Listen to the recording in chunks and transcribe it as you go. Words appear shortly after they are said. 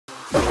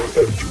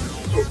Entering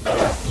the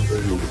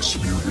Mayo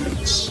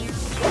Experience.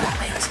 That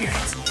Mayo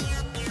Experience.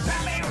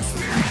 That Mayo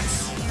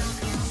Experience.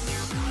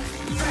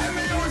 That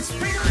Mayo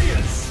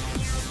Experience.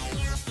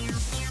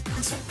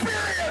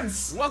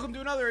 Experience. Welcome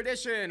to another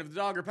edition of the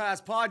Dogger Pass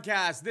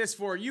podcast. This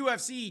for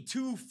UFC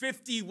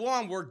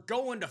 251. We're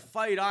going to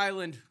Fight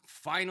Island,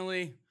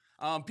 finally.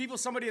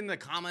 Somebody in the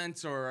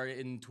comments or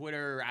in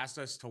Twitter asked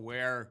us to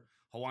wear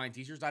Hawaiian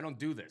t-shirts. I don't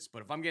do this,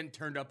 but if I'm getting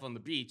turned up on the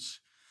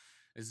beach,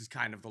 this is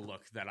kind of the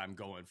look that I'm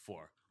going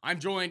for. I'm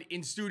joined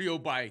in studio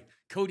by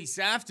Cody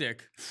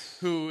Saftic,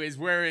 who is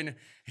wearing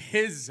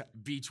his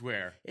beach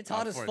wear. It's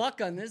hot as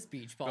fuck on this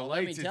beach, Paul.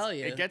 Let me tell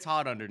you. It gets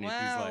hot underneath these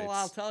lights. Well,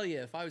 I'll tell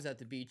you, if I was at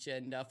the beach,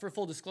 and for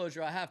full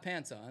disclosure, I have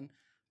pants on.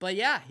 But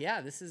yeah,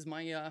 this is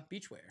my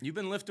beach wear. You've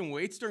been lifting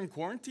weights during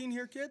quarantine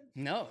here, kid?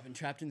 No, I've been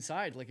trapped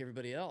inside like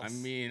everybody else. I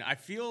mean, I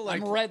feel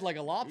like... I'm red like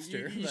a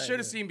lobster. You should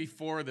have seen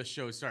before the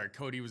show started.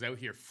 Cody was out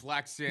here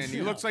flexing. He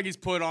looks like he's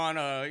put on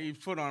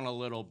a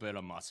little bit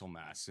of muscle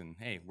mass. And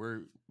hey,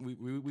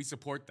 we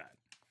support that.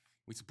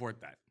 We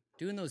support that.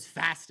 Doing those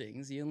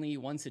fastings, you only eat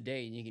once a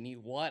day, and you can eat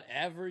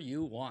whatever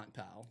you want,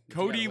 pal.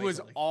 Cody was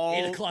like all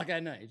 8 o'clock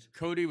at night.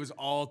 Cody was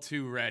all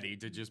too ready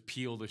to just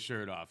peel the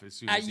shirt off as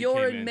soon as At he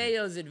your came in.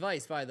 Mayo's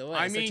advice, by the way.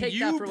 I so mean, take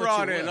you that for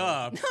brought what you it will.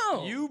 up.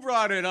 No, You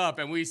brought it up,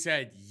 and we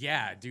said,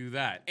 yeah, do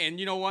that. And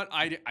you know what?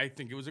 I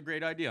think it was a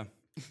great idea.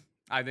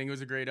 I think it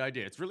was a great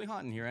idea. It's really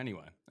hot in here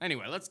anyway.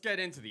 Anyway, let's get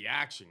into the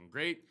action.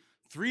 Great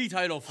 3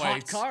 title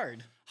fights.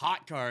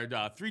 Hot card.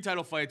 3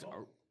 title fights.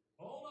 Hold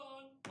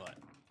on. What?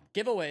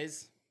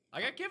 giveaways. I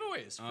got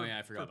giveaways. Oh yeah,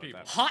 I forgot about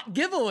that. Hot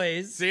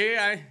giveaways. See,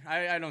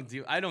 I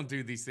don't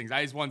do these things.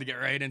 I just wanted to get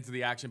right into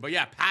the action. But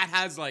yeah, Pat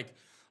has like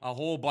a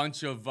whole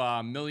bunch of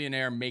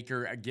millionaire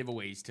maker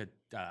giveaways to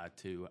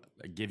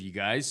give you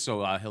guys.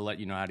 So he'll let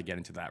you know how to get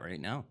into that right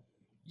now.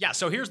 Yeah,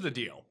 so here's the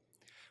deal.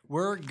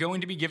 We're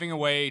going to be giving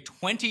away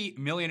 20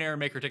 Millionaire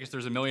Maker tickets.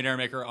 There's a Millionaire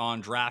Maker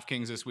on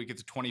DraftKings this week.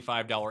 It's a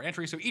 $25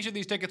 entry. So each of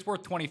these tickets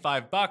worth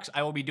 $25.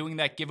 I will be doing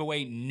that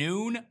giveaway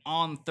noon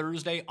on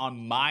Thursday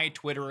on my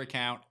Twitter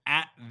account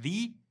at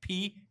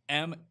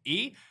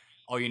ThePME.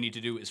 All you need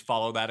to do is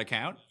follow that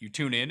account. You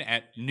tune in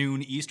at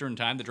noon Eastern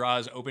time. The draw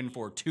is open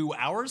for 2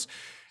 hours.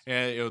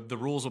 The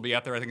rules will be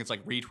up there. I think it's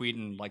like retweet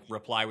and like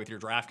reply with your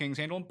DraftKings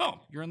handle. And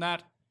boom, you're in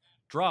that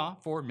draw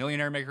for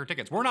Millionaire Maker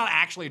tickets. We're not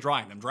actually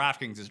drawing them.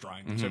 DraftKings is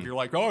drawing them. So if you're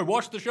like, oh, I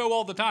watch the show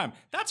all the time,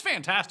 that's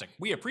fantastic.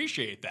 We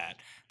appreciate that.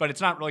 But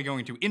it's not really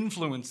going to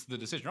influence the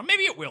decision. Or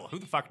maybe it will. Who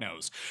the fuck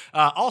knows?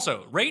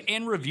 Also, rate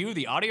and review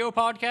the audio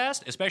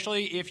podcast,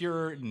 especially if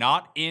you're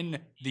not in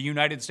the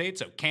United States.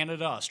 So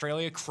Canada,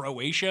 Australia,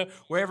 Croatia,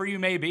 wherever you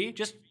may be.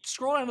 Just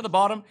scroll down to the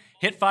bottom,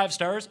 hit 5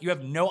 stars. You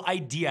have no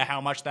idea how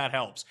much that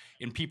helps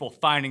in people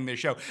finding this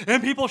show.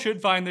 And people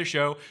should find this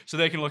show so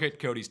they can look at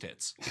Cody's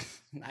tits.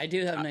 I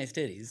do have nice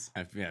titties.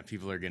 Yeah,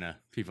 people are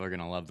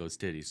gonna love those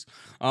titties.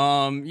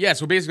 Yeah,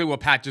 so basically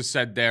what Pat just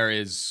said there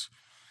is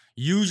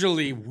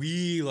usually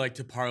we like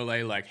to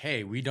parlay like,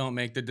 hey, we don't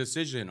make the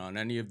decision on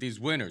any of these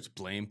winners.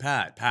 Blame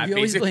Pat. You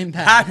always blame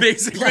Pat. Pat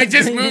basically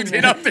just moved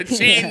it up the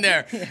chain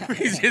there. Yeah.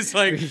 He's just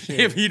like,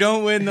 if you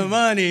don't win the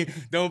money,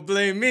 don't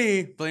blame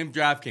me. Blame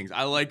DraftKings.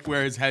 I like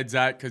where his head's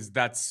at because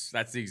that's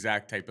the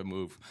exact type of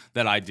move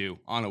that I do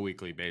on a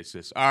weekly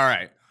basis. All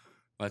right,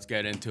 let's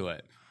get into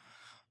it.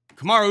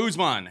 Kamaru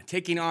Usman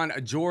taking on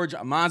George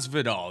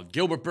Masvidal.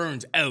 Gilbert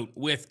Burns out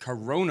with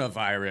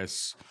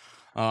coronavirus.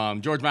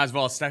 George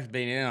Masvidal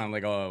stepping in on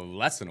like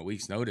less than a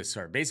week's notice,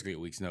 or basically a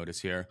week's notice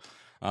here.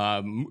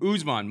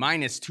 Usman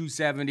minus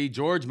 270,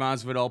 George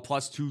Masvidal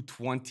plus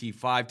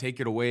 225. Take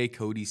it away,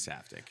 Cody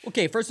Saftic.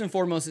 Okay, first and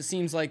foremost, it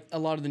seems like a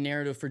lot of the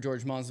narrative for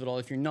George Masvidal,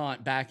 if you're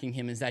not backing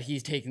him, is that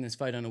he's taking this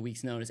fight on a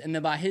week's notice. And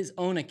then by his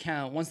own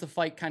account, once the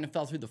fight kind of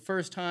fell through the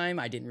first time,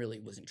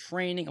 wasn't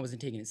training, I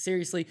wasn't taking it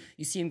seriously.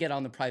 You see him get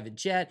on the private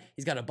jet.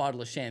 He's got a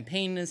bottle of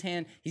champagne in his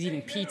hand. He's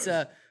eating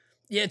pizza.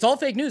 Yeah, it's all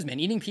fake news, man.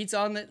 Eating pizza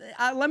on the...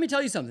 let me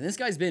tell you something. This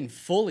guy's been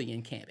fully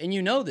in camp. And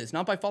you know this,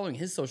 not by following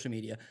his social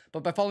media,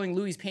 but by following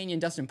Luis Pena and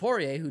Dustin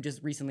Poirier, who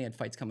just recently had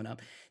fights coming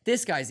up.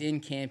 This guy's in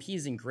camp.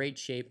 He's in great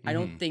shape. I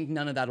don't think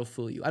none of that will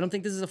fool you. I don't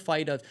think this is a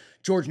fight of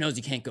George knows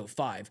he can't go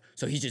 5,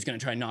 so he's just going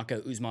to try and knock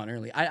out Usman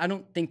early. I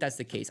don't think that's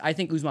the case. I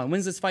think Usman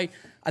wins this fight.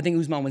 I think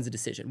Usman wins the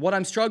decision. What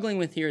I'm struggling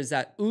with here is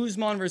that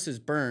Usman versus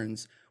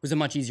Burns was a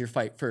much easier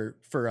fight for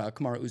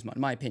Kamaru Usman,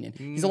 in my opinion.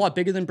 He's a lot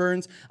bigger than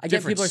Burns. I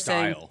get people are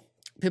saying...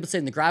 People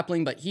saying the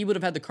grappling, but he would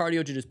have had the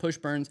cardio to just push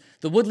Burns.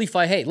 The Woodley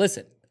fight, hey,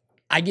 listen,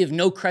 I give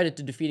no credit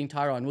to defeating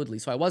Tyron Woodley,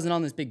 so I wasn't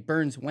on this big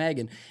Burns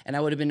wagon, and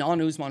I would have been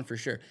on Usman for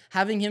sure.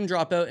 Having him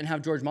drop out and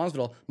have George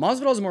Masvidal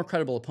is a more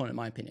credible opponent, in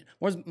my opinion.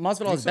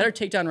 Masvidal has better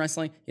takedown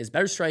wrestling, he has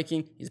better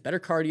striking, he has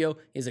better cardio,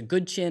 he has a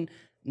good chin.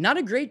 Not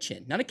a great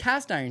chin, not a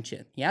cast iron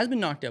chin. He has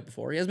been knocked out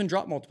before. He has been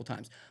dropped multiple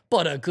times,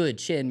 but a good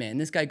chin, man.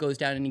 This guy goes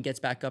down and he gets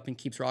back up and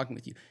keeps rocking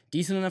with you.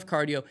 Decent enough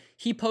cardio.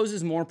 He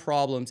poses more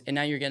problems, and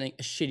now you're getting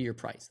a shittier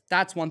price.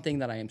 That's one thing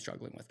that I am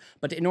struggling with.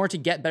 But in order to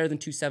get better than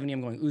 270,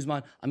 I'm going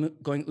Usman. I'm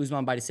going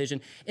Usman by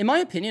decision. In my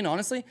opinion,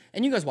 honestly,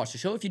 and you guys watch the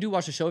show. If you do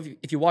watch the show,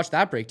 if you watch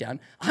that breakdown,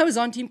 I was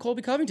on Team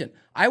Colby Covington.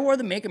 I wore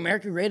the Make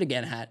America Great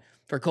Again hat.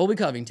 for Colby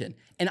Covington.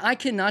 And I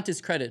cannot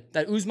discredit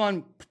that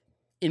Usman,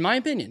 in my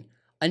opinion,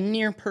 a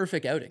near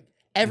perfect outing.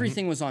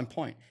 Everything was on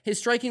point. His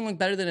striking looked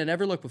better than it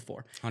ever looked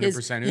before.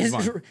 100%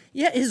 Usman.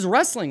 His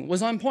wrestling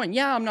was on point.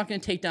 Yeah, I'm not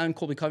going to take down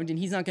Colby Covington.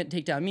 He's not going to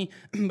take down me.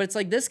 But it's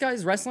like this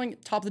guy's wrestling,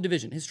 top of the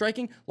division. His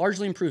striking,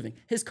 largely improving.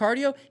 His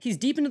cardio, he's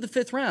deep into the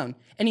 5th round,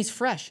 and he's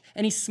fresh,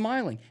 and he's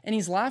smiling, and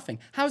he's laughing.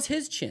 How's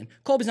his chin?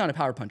 Colby's not a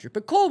power puncher,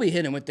 but Colby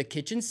hit him with the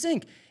kitchen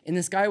sink. And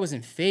this guy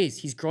wasn't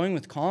phased. He's growing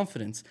with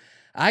confidence.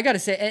 I got to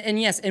say,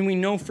 and yes, and we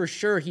know for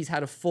sure he's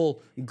had a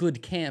full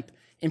good camp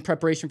in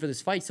preparation for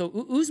this fight.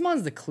 So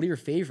Usman's the clear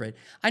favorite.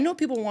 I know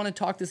people want to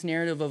talk this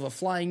narrative of a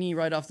flying knee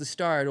right off the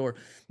start, or,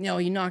 you know,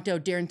 he knocked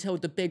out Darren Till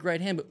with the big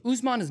right hand, but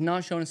Usman has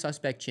not shown a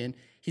suspect chin.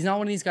 He's not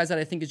one of these guys that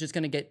I think is just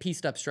going to get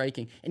pieced up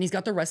striking, and he's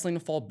got the wrestling to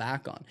fall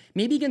back on.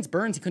 Maybe against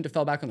Burns, he couldn't have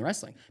fell back on the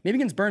wrestling. Maybe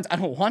against Burns, I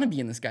don't want to be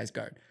in this guy's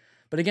guard.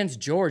 But against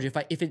George,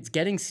 if it's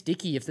getting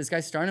sticky, if this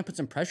guy's starting to put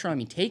some pressure on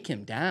me, take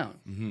him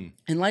down.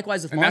 And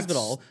likewise with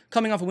Masvidal,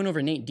 coming off a win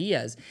over Nate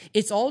Diaz,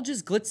 it's all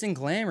just glitz and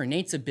glamour.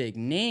 Nate's a big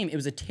name. It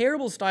was a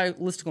terrible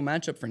stylistical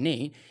matchup for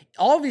Nate.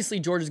 Obviously,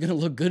 George is going to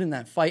look good in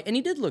that fight, and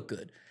he did look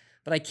good.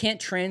 But I can't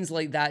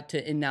translate that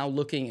to in now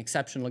looking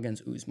exceptional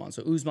against Usman.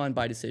 So Usman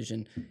by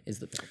decision is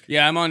the pick.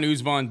 Yeah, I'm on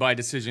Usman by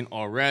decision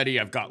already.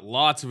 I've got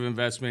lots of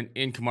investment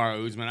in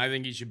Kamaru Usman. I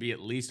think he should be at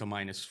least a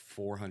minus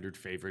 400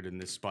 favorite in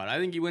this spot. I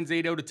think he wins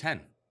 8 out of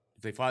 10.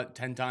 If they fought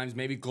 10 times,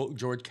 maybe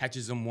George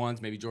catches him once.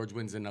 Maybe George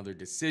wins another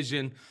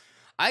decision.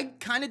 I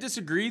kind of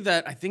disagree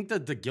that I think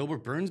that the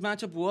Gilbert Burns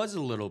matchup was a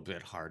little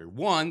bit harder.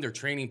 One, they're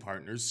training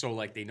partners, so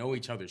like they know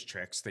each other's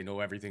tricks. They know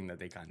everything that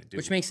they kind of do.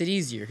 Which makes it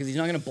easier because he's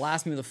not going to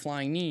blast me with a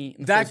flying knee.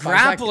 That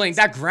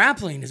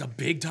grappling is a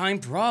big time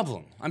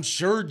problem. I'm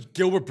sure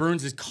Gilbert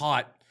Burns is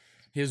caught.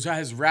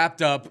 Has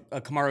wrapped up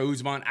Kamaru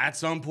Usman at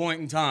some point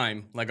in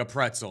time like a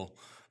pretzel,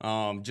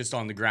 just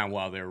on the ground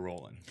while they're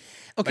rolling.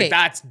 Okay, like,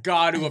 that's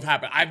got to have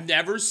happened. I've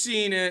never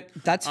seen it.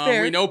 That's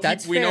fair. We know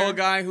a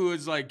guy who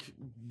has like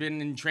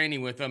been in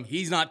training with him.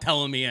 He's not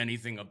telling me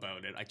anything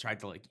about it. I tried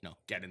to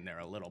get in there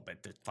a little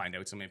bit to find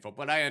out some info,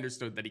 but I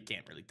understood that he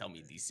can't really tell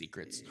me these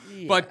secrets.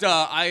 Yeah. But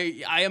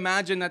I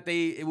imagine that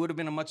it would have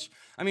been a much.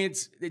 I mean,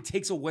 it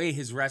takes away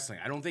his wrestling.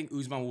 I don't think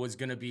Usman was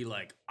gonna be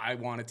like, I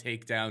want to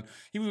take down.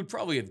 He would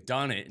probably have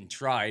done it and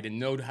tried and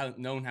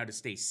known how to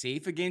stay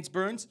safe against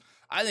Burns.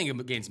 I think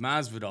against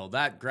Masvidal,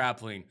 that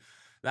grappling.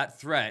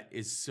 That threat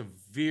is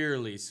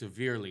severely,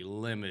 severely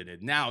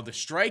limited. Now, the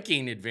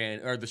striking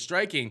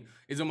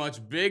is a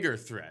much bigger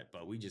threat,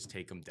 but we just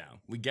take him down.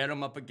 We get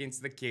him up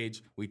against the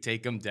cage, we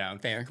take him down.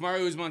 Fair.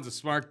 Kamaru Usman's a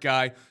smart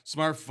guy,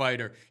 smart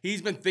fighter.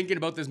 He's been thinking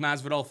about this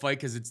Masvidal fight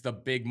because it's the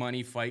big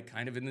money fight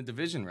kind of in the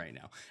division right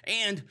now.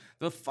 And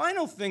the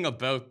final thing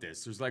about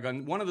this, there's like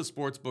on one of the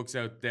sports books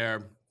out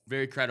there,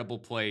 very credible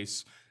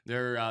place. They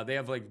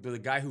have like the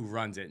guy who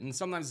runs it, and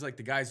sometimes like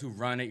the guys who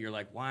run it, you're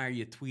like, why are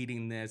you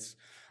tweeting this?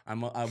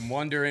 I'm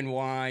wondering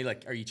why.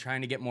 Like, are you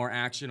trying to get more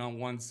action on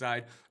one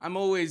side? I'm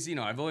always,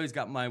 I've always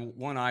got my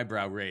one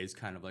eyebrow raised,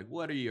 kind of like,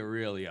 what are you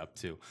really up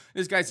to?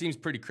 This guy seems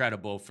pretty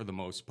credible for the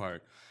most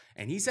part,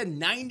 and he said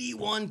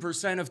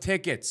 91% of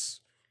tickets.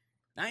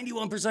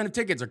 91% of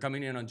tickets are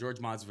coming in on George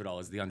Masvidal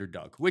as the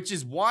underdog, which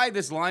is why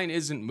this line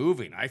isn't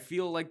moving. I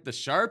feel like the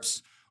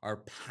sharps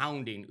are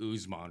pounding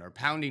Usman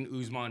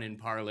in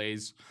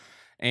parlays.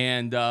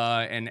 And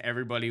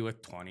everybody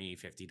with $20,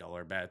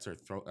 $50 bets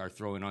are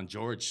throwing on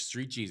George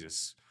Street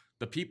Jesus.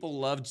 The people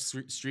loved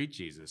Street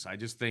Jesus. I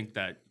just think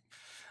that,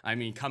 I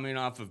mean, coming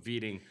off of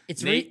beating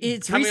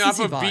recency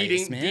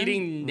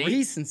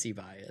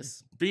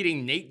bias,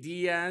 beating Nate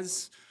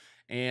Diaz,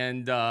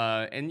 and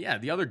yeah,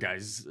 the other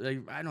guys,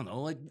 I don't know,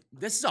 like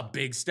this is a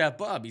big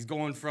step up. He's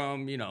going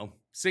from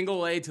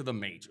single A to the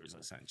majors,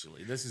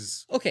 essentially. This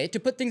is... Okay, to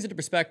put things into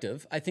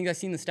perspective, I think I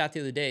seen the stat the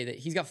other day that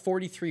he's got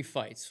 43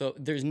 fights. So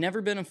there's never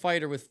been a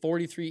fighter with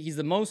 43. He's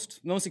the most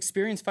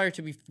experienced fighter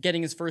to be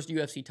getting his first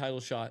UFC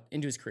title shot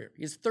into his career.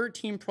 He has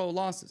 13 pro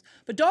losses.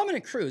 But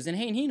Dominic Cruz, and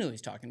he knew what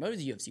he's talking about.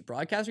 He's a UFC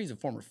broadcaster. He's a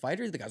former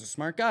fighter. The guy's a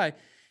smart guy.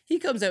 He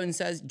comes out and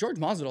says, George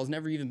Masvidal's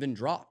never even been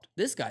dropped.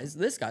 This guy's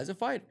a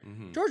fighter.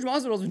 George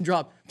Masvidal's been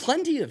dropped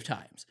plenty of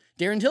times.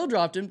 Darren Till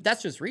dropped him.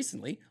 That's just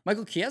recently.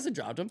 Michael Chiesa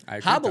dropped him.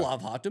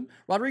 Habilov hopped him.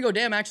 Rodrigo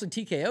Dam actually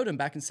TKO'd him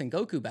back in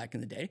Sengoku back in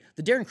the day.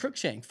 The Darren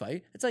Cruikshank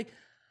fight. It's like,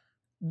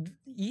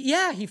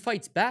 yeah, he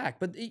fights back,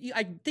 but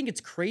I think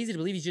it's crazy to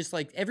believe he's just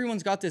like,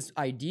 everyone's got this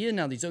idea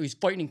now that he's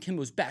fighting in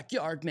Kimbo's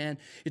backyard, man.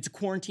 It's a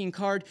quarantine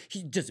card.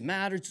 He doesn't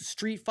matter. It's a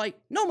street fight.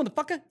 No,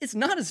 motherfucker, it's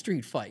not a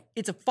street fight.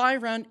 It's a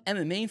 5-round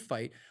MMA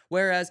fight,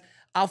 whereas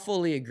I'll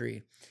fully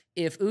agree.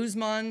 If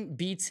Usman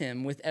beats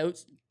him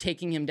without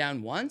taking him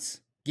down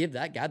once, give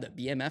that guy the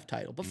BMF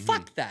title. But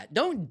fuck that.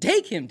 Don't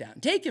take him down.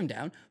 Take him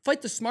down.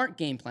 Fight the smart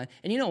game plan.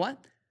 And you know what?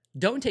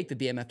 Don't take the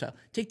BMF title.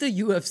 Take the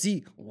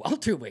UFC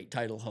welterweight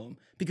title home.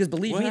 Because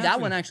believe me,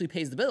 that one actually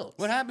pays the bills.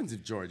 What happens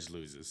if George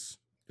loses?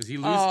 Does he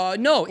lose?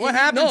 No. What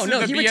happens to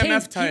the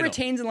BMF title? He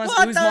retains unless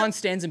Usman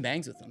stands and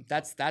bangs with him.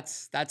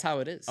 That's how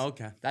it is.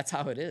 Okay. That's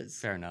how it is.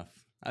 Fair enough.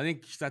 I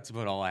think that's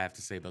about all I have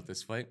to say about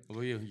this fight. What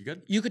about you? You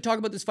good? You could talk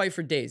about this fight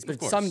for days, but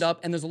it's course. summed up,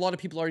 and there's a lot of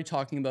people already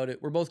talking about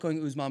it. We're both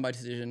going Usman by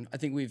decision. I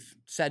think we've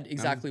said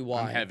exactly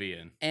why. I'm heavy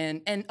in.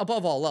 And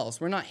above all else,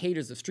 we're not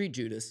haters of Street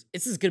Judas.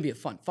 This is going to be a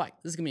fun fight.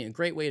 This is going to be a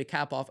great way to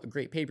cap off a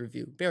great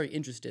pay-per-view. Very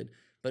interested.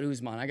 But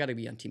Usman, I got to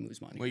be on Team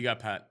Usman. What you got,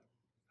 Pat?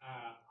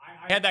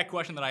 I had that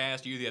question that I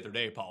asked you the other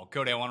day, Paul.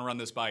 Cody, I want to run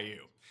this by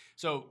you.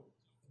 So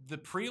the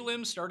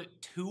prelims start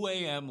at 2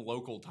 a.m.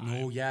 local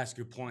time. Oh, yes,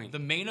 good point. The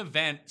main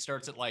event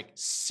starts at like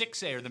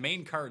 6 a.m. or the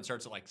main card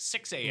starts at like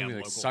 6 a.m. Maybe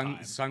like local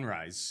time.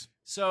 sunrise.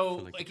 So,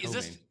 for, like, like, the is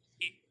this... co-main.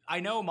 I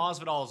know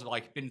Masvidal has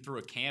like been through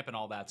a camp and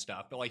all that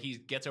stuff, but like he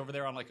gets over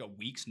there on like a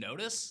week's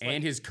notice. Like,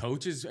 And his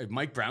coaches,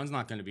 Mike Brown's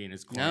not going to be in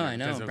his corner. No, I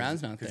know.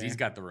 Brown's not because there. he's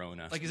got the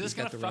Rona. like, is this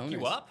he's got gonna the fuck you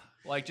Ronas. up?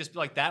 Like, just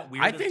like that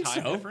weird I of think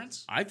time so.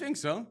 difference? I think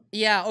so.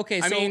 Yeah,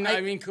 okay. So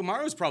I mean,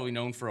 Kamaru's probably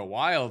known for a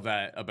while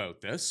about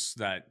this,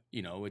 that,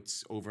 you know,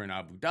 it's over in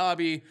Abu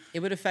Dhabi.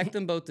 it would affect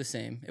them both the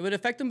same. It would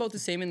affect them both the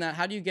same in that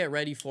how do you get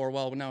ready for,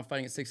 well, now I'm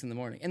fighting at 6 in the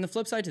morning. And the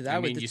flip side to that, I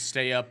with mean, the- you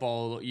stay up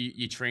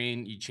you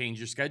train, you change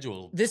your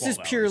schedule. this 12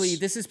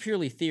 is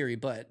purely theory,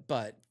 but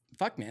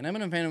fuck, man, I've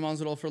been a fan of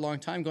Masvidal for a long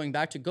time.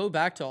 Go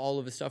back to all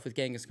of his stuff with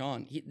Genghis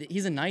Khan.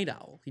 He's a night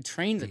owl. He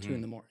trains at 2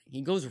 in the morning. He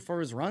goes for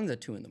his runs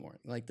at 2 in the morning.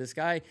 Like, this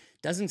guy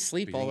doesn't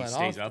sleep You all think that he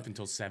stays often. up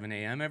until 7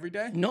 a.m. every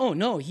day?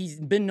 No, he's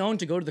been known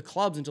to go to the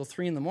clubs until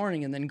 3 in the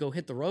morning and then go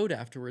hit the road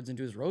afterwards and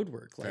do his road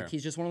work. Like, Fair.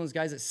 he's just one of those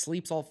guys that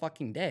sleeps all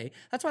fucking day.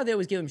 That's why they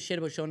always give him shit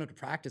about showing up to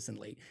practice and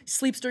late. He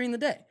sleeps during the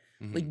day.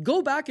 Like,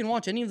 go back and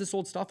watch any of this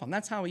old stuff on.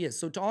 That's how he is.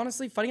 So, to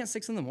honestly, fighting at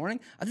 6 in the morning,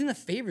 I think that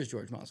favors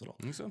George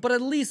Masvidal. so? But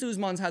at least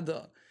Usman's had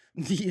the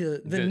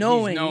He's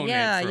knowing, known it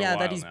yeah, for a that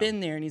while he's now. been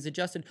there and he's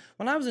adjusted.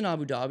 When I was in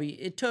Abu Dhabi,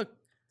 it took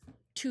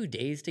 2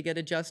 days to get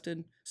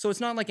adjusted. So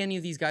it's not like any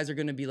of these guys are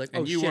going to be like, oh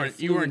And you shit, I weren't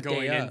flew weren't the day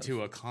going of.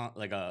 into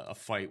a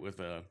fight with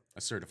a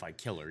certified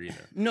killer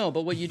either. No,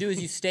 but what you do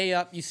is you stay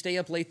up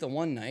late the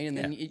one night, and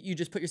then Yeah. you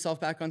just put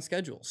yourself back on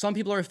schedule. Some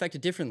people are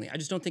affected differently. I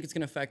just don't think it's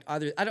going to affect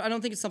either. I don't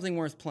think it's something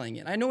worth playing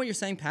in. I know what you're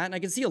saying, Pat, and I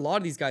can see a lot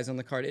of these guys on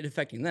the card, it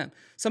affecting them.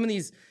 Some of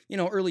these,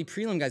 early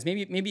prelim guys,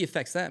 maybe it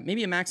affects them.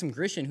 Maybe a Maxim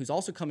Grishin, who's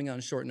also coming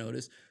on short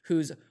notice,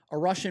 who's a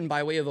Russian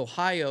by way of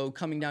Ohio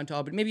coming down to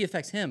Auburn, maybe it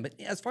affects him. But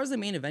as far as the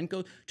main event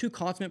goes, 2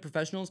 consummate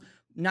professionals,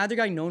 neither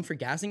guy known for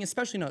gassing,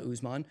 especially not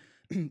Usman.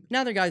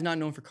 Neither guy's not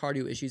known for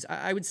cardio issues.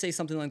 I would say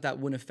something like that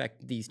wouldn't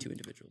affect these 2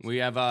 individuals. We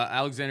have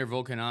Alexander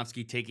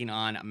Volkanovski taking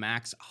on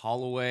Max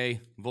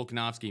Holloway.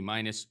 Volkanovski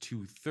minus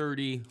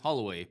 230,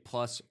 Holloway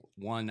plus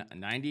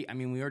 190. I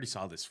mean, we already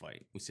saw this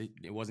fight. We said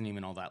it wasn't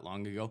even all that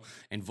long ago.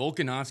 And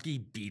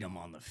Volkanovski beat him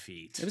on the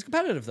feet. It was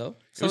competitive, though.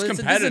 So was this is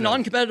a competitive.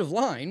 non-competitive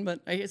line, but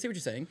I see what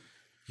you're saying.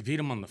 He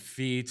beat him on the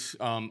feet.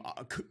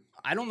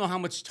 I don't know how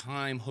much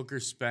time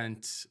Hooker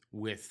spent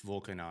with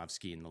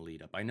Volkanovski in the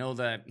lead up. I know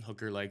that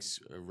Hooker likes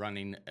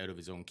running out of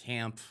his own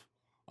camp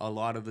a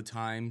lot of the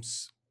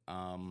times.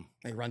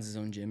 He runs his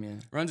own gym, yeah.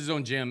 Runs his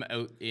own gym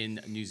out in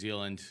New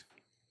Zealand.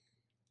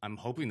 I'm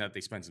hoping that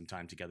they spend some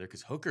time together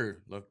because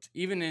Hooker looked,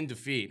 even in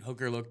defeat,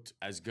 Hooker looked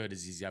as good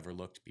as he's ever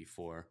looked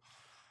before.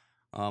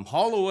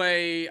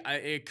 Holloway,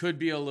 it could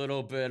be a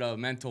little bit of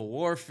mental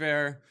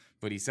warfare,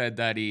 but he said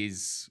that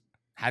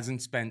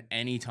hasn't spent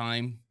any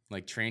time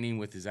like training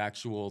with his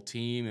actual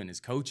team and his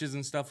coaches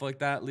and stuff like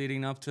that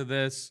leading up to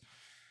this.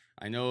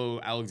 I know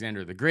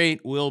Alexander the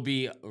Great will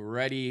be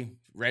ready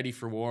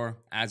for war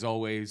as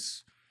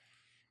always.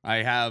 I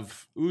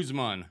have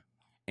Usman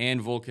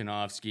and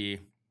Volkanovski.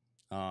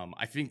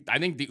 I think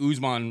the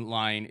Usman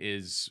line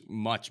is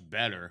much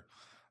better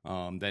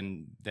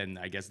than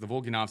I guess the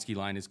Volkanovski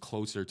line is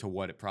closer to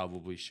what it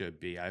probably should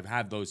be. I've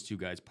had those 2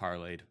 guys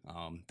parlayed.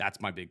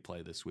 That's my big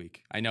play this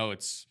week. I know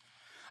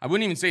I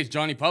wouldn't even say it's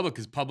Johnny Public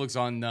because Public's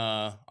on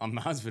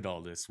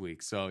Masvidal this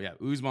week. So yeah,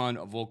 Usman,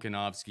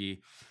 Volkanovski.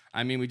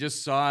 I mean, we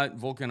just saw it.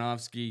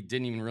 Volkanovski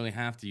didn't even really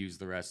have to use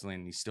the wrestling,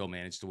 and he still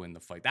managed to win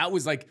the fight. That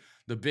was like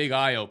the big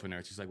eye opener.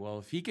 It's just like, well,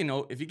 if he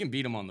can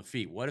beat him on the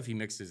feet, what if he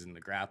mixes in the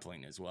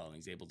grappling as well, and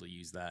he's able to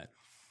use that?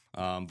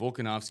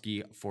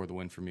 Volkanovski for the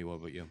win for me. What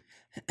about you?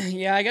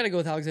 Yeah, I got to go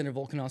with Alexander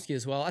Volkanovski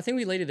as well. I think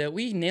we laid it out.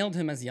 We nailed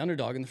him as the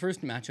underdog in the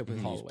first matchup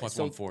with Holloway. Plus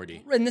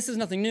 140. And this is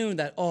nothing new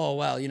that,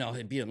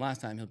 he beat him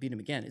last time, he'll beat him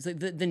again. It's like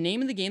the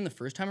name of the game the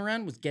first time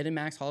around was get in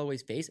Max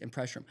Holloway's face and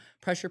pressure him.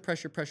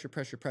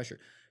 Pressure.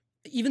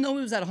 Even though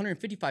he was at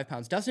 155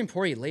 pounds, Dustin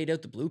Poirier laid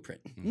out the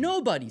blueprint.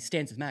 Nobody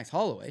stands with Max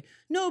Holloway.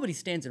 Nobody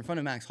stands in front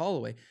of Max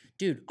Holloway.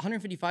 Dude,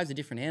 155 is a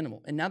different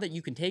animal. And now that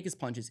you can take his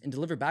punches and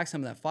deliver back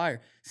some of that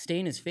fire,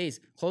 stay in his face,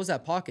 close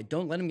that pocket,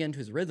 don't let him get into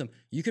his rhythm,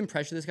 you can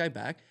pressure this guy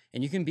back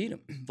and you can beat him.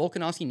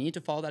 Volkanovski needed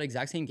to follow that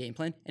exact same game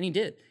plan, and he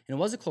did. And it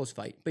was a close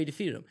fight, but he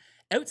defeated him.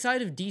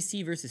 Outside of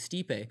DC versus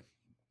Stipe,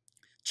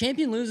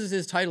 champion loses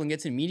his title and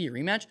gets an immediate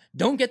rematch,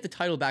 don't get the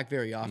title back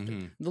very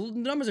often. The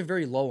numbers are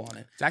very low on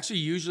it. It's actually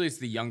usually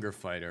the younger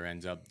fighter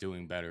ends up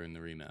doing better in the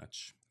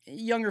rematch.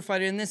 younger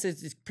fighter, and this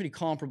is pretty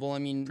comparable. I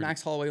mean,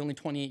 Max Holloway only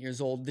 28 years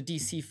old. The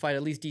DC fight,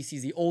 at least DC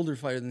is the older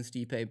fighter than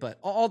Stipe, but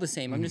all the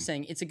same. I'm just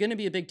saying it's going to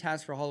be a big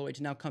task for Holloway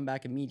to now come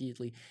back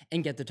immediately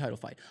and get the title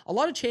fight. A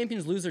lot of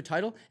champions lose their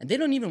title, and they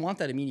don't even want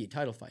that immediate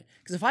title fight.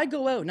 Because if I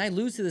go out and I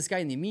lose to this guy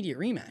in the immediate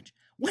rematch,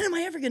 when am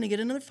I ever going to get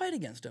another fight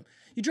against him?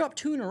 You drop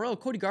 2 in a row,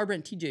 Cody Garbrandt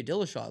and TJ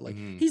Dillashaw. Like,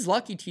 he's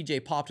lucky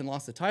TJ popped and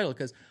lost the title,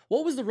 because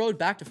what was the road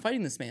back to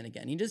fighting this man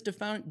again? He just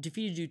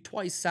defeated you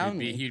twice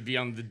soundly. He'd be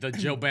on the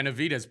Joe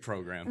Benavidez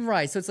program.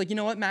 Right, so it's like, you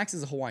know what? Max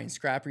is a Hawaiian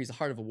scrapper. He's the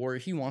heart of a warrior.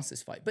 He wants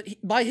this fight. But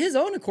by his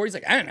own accord, he's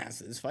like, I didn't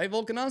ask this fight.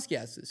 Volkanovski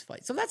asked this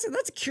fight. So that's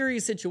a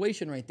curious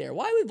situation right there.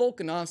 Why would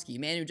Volkanovski,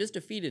 man who just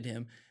defeated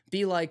him,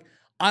 be like,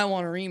 I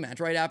want a rematch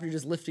right after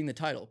just lifting the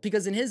title?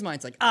 Because in his mind,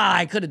 it's like,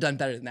 I could have done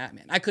better than that,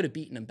 man. I could have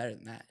beaten him better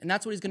than that. And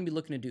that's what he's going to be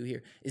looking to do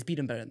here, is beat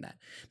him better than that.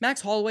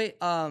 Max Holloway,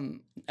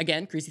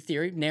 again, greasy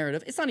theory,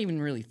 narrative. It's not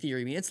even really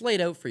theory. I mean, it's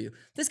laid out for you.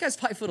 This guy's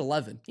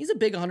 5'11". He's a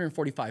big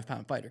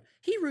 145-pound fighter.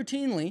 He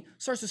routinely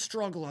starts to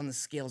struggle on the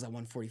scales at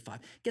 145.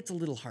 Gets a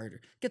little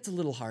harder. Gets a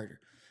little harder.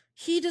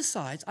 He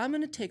decides, I'm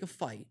going to take a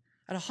fight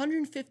at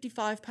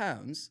 155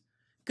 pounds.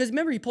 Because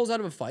remember, he pulls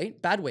out of a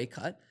fight, bad weight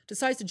cut,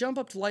 decides to jump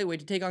up to lightweight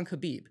to take on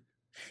Khabib.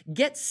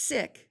 Gets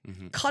sick,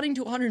 cutting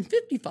to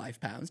 155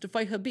 pounds to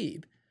fight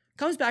Khabib.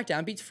 Comes back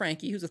down, beats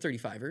Frankie, who's a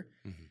 35er.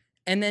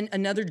 And then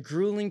another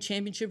grueling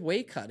championship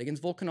weight cut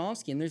against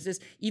Volkanovski. And there's this,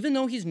 even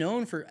though he's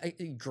known for a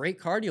great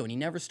cardio and he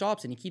never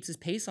stops and he keeps his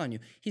pace on you,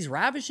 he's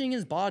ravishing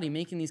his body,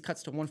 making these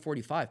cuts to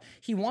 145.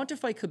 He wanted to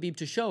fight Khabib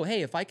to show,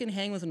 hey, if I can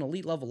hang with an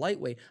elite level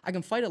lightweight, I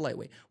can fight at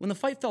lightweight. When the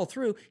fight fell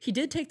through, he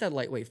did take that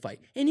lightweight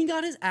fight and he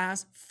got his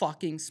ass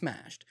fucking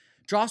smashed.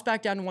 Drops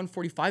back down to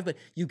 145, but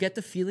you get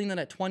the feeling that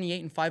at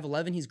 28 and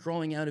 5'11", he's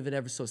growing out of it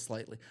ever so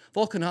slightly.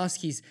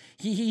 Volkanovski's,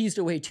 he used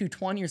to weigh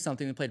 220 or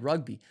something when he played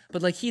rugby,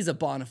 but like he's a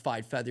bona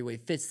fide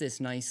featherweight, fits this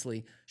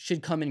nicely,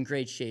 should come in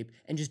great shape,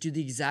 and just do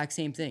the exact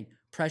same thing.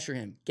 Pressure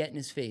him, get in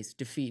his face,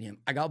 defeat him.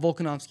 I got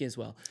Volkanovski as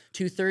well.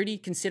 230,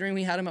 considering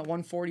we had him at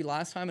 140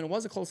 last time, and it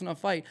was a close enough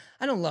fight.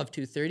 I don't love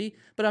 230,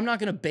 but I'm not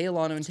going to bail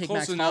on him and take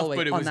Max Holloway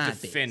but it on was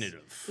that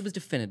definitive. base. It was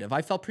definitive.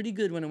 I felt pretty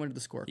good when it went to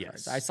the scorecards.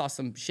 Yes. I saw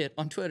some shit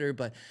on Twitter,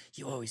 but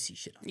you always see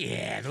shit on Twitter.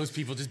 Yeah, those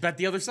people just bet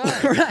the other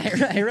side.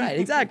 right.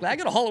 Exactly. I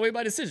got a Holloway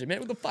by decision, man.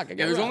 What the fuck?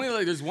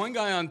 There's one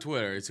guy on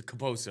Twitter. It's a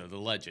Caposa, the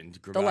legend.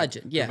 The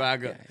legend,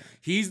 yeah.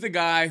 He's the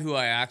guy who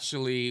I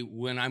actually,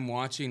 when I'm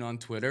watching on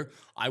Twitter,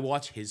 I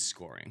watch his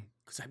scoring.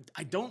 Because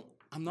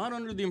I'm not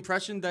under the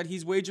impression that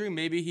he's wagering.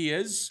 Maybe he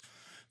is,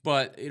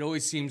 but it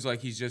always seems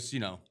like he's just,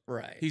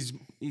 right. He's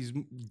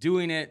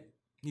doing it.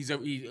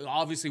 He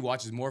obviously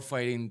watches more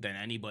fighting than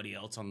anybody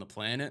else on the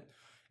planet,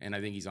 and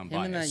I think he's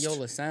unbiased. Him and that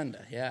Yola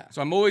Sanda, yeah.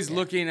 So I'm always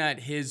looking at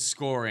his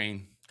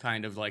scoring,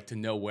 kind of like to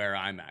know where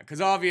I'm at,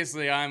 because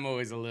obviously I'm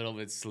always a little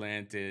bit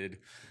slanted.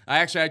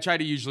 I try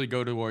to usually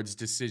go towards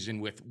decision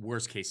with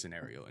worst case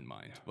scenario in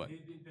mind. But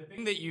the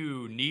thing that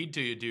you need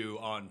to do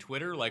on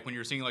Twitter, like when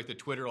you're seeing like the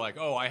Twitter, like,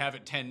 oh, I have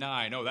it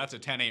 10-9, oh, that's a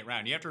 10-8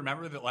 round. You have to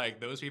remember that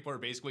like those people are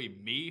basically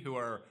me, who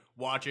are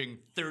watching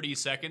 30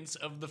 seconds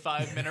of the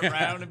 5-minute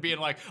round and being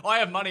like, oh, I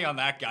have money on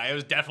that guy. It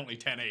was definitely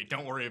 10-8.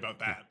 Don't worry about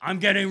that. I'm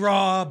getting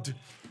robbed.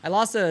 I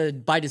lost a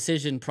by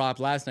decision prop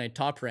last night,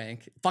 top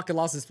rank. Fucking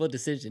lost a split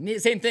decision.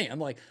 Same thing. I'm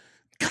like,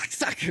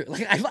 cocksucker.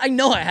 Like, I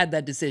know I had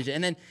that decision.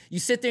 And then you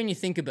sit there and you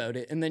think about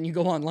it, and then you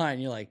go online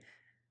and you're like,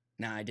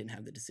 nah, I didn't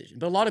have the decision.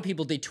 But a lot of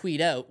people, they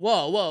tweet out,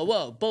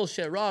 whoa,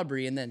 bullshit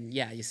robbery. And then,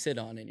 yeah, you sit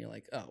on it and you're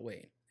like, oh,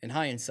 wait. In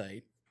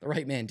hindsight, the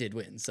right man did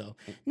win. So,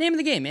 name of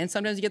the game, man.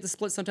 Sometimes you get the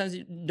split, sometimes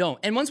you don't.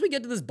 And once we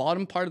get to this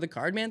bottom part of the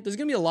card, man, there's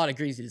going to be a lot of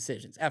greasy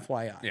decisions,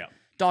 FYI. Yeah.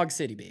 Dog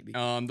City, baby.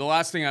 The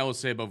last thing I will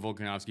say about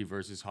Volkanovski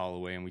versus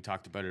Holloway, and we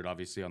talked about it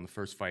obviously on the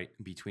first fight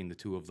between the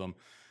two of them.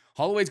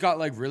 Holloway's got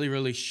like really,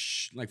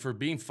 like for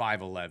being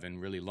 5'11",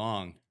 really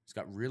long, he's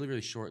got really, really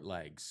short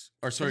legs.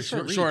 Or sorry,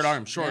 short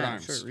arms. Short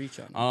reach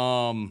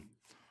on him.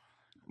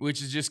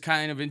 Which is just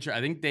kind of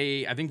interesting.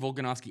 I think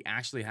Volkanovski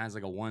actually has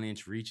like a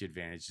 1-inch reach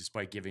advantage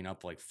despite giving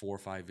up like 4 or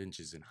 5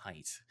 inches in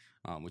height.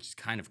 Which is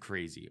kind of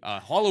crazy.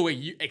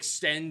 Holloway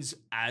extends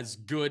as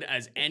good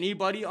as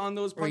anybody on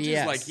those punches.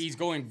 Yes. Like he's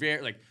going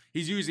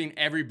he's using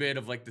every bit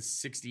of like the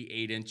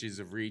 68 inches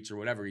of reach or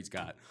whatever he's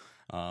got.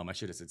 I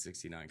should have said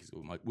 69 because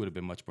it would have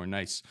been much more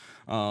nice.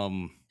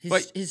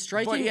 His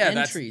striking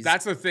entries.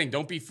 That's the thing.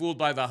 Don't be fooled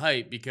by the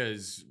height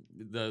because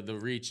the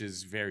reach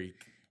is very,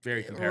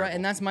 very comparable. Right,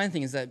 and that's my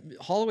thing, is that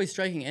Holloway's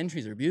striking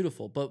entries are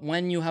beautiful, but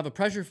when you have a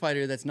pressure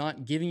fighter that's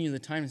not giving you the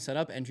time to set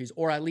up entries,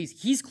 or at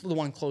least he's the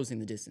one closing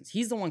the distance,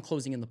 he's the one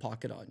closing in the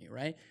pocket on you,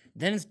 right?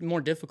 Then it's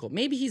more difficult.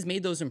 Maybe he's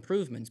made those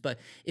improvements, but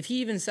if he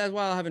even says,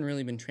 well, I haven't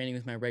really been training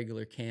with my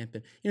regular camp,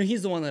 and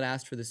he's the one that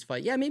asked for this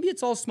fight, yeah, maybe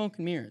it's all smoke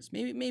and mirrors.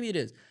 Maybe it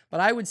is. But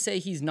I would say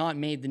he's not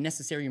made the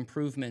necessary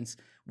improvements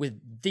with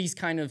these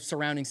kind of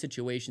surrounding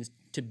situations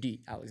to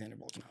beat Alexander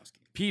Volkanovski.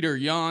 Peter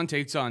Yan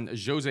takes on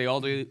Jose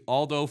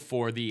Aldo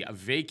for the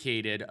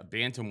vacated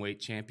bantamweight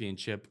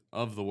championship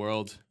of the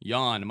world.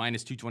 Yan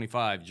minus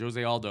 225.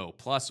 Jose Aldo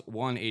plus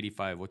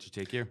 185. What's your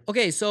take here?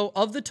 Okay, so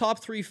of the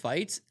top 3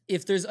 fights,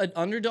 if there's an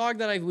underdog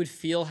that I would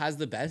feel has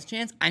the best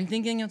chance, I'm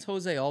thinking it's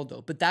Jose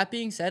Aldo. But that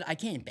being said, I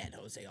can't bet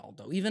Jose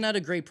Aldo. Even at a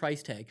great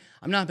price tag,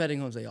 I'm not betting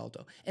Jose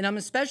Aldo. And I'm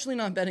especially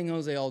not betting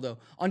Jose Aldo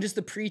on just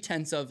the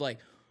pretense of like,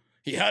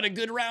 he had a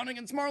good round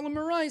against Marlon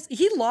Moraes.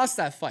 He lost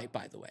that fight,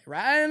 by the way,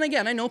 right? And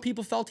again, I know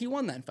people felt he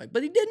won that fight,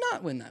 but he did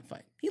not win that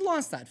fight. He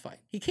lost that fight.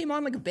 He came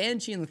on like a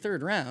banshee in the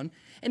 3rd round,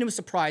 and it was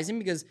surprising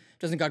because he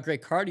doesn't got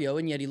great cardio,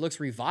 and yet he looks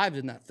revived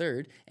in that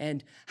 3rd.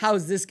 And how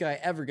is this guy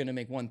ever going to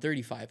make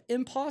 135?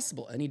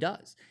 Impossible, and he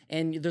does.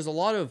 And there's a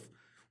lot of,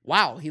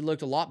 wow, he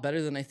looked a lot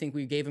better than I think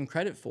we gave him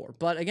credit for.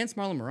 But against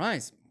Marlon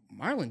Moraes,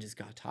 Marlon just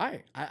got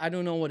tired. I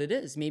don't know what it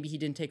is. Maybe he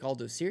didn't take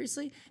Aldo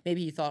seriously.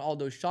 Maybe he thought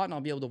Aldo's shot and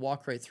I'll be able to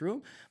walk right through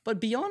him. But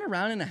beyond a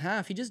round and a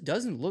half, he just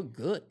doesn't look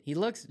good. He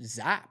looks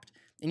zapped.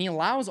 And he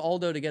allows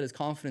Aldo to get his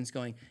confidence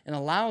going and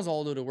allows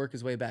Aldo to work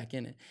his way back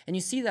in it. And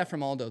you see that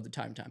from Aldo the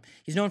time.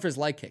 He's known for his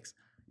leg kicks.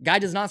 Guy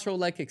does not throw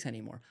leg kicks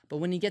anymore. But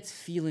when he gets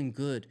feeling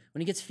good,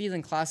 when he gets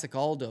feeling classic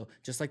Aldo,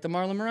 just like the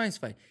Marlon Moraes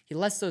fight, he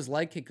lets those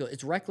leg kicks go.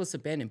 It's reckless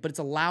abandon, but it's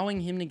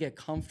allowing him to get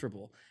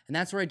comfortable. And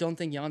that's where I don't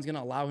think Jan's going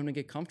to allow him to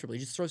get comfortable. He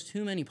just throws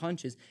too many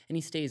punches and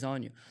he stays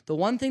on you. The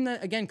one thing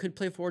that, again, could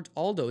play forward to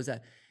Aldo is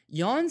that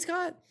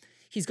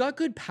he's got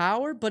good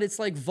power, but it's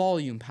like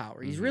volume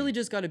power. He's really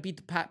just got to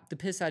beat the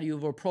piss out of you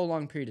over a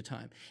prolonged period of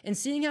time. And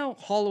seeing how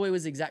Holloway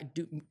was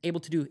able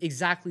to do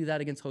exactly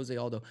that against Jose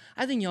Aldo,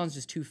 I think Jan's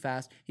just too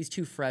fast. He's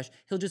too fresh.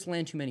 He'll just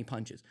land too many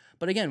punches.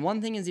 But again, one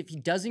thing is if he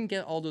doesn't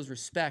get Aldo's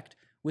respect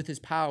with his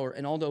power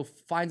and Aldo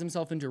finds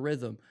himself into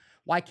rhythm,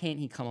 why can't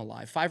he come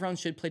alive? 5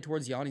 rounds should play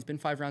towards Yan. He's been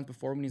 5 rounds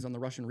before when he's on the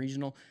Russian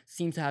regional.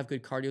 Seems to have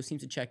good cardio,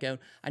 seems to check out.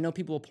 I know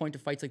people will point to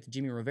fights like the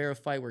Jimmy Rivera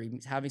fight where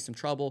he's having some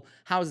trouble.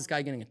 How is this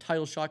guy getting a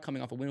title shot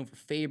coming off a win over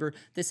Faber?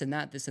 This and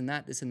that, this and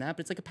that, this and that.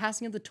 But it's like a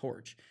passing of the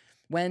torch.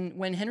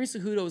 When Henry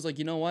Cejudo was like,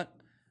 you know what?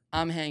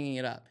 I'm hanging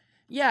it up.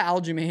 Yeah,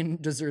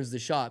 Aljamain deserves the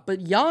shot,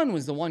 but Yan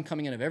was the one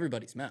coming out of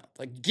everybody's mouth.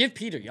 Like, give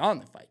Peter Yan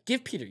the fight.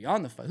 Give Peter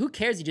Yan the fight. Who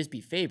cares he just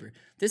beat Faber?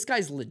 This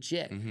guy's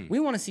legit. We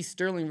want to see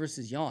Sterling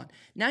versus Yan.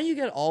 Now you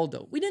get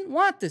Aldo. We didn't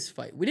want this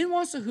fight. We didn't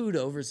want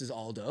Cejudo versus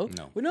Aldo.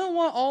 No. We don't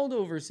want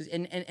Aldo versus...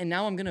 And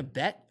now I'm going to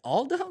bet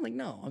Aldo? Like,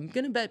 no. I'm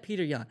going to bet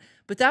Peter Yan.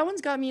 But that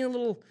one's got me a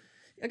little...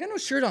 I got no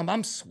shirt on, but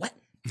I'm sweating.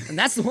 And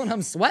that's the one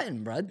I'm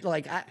sweating, bro.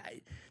 Like,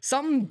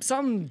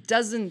 something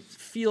doesn't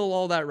feel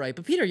all that right.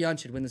 But Peter Yan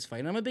should win this fight.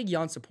 And I'm a big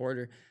Yan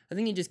supporter. I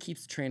think he just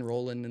keeps the train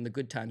rolling and the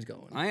good times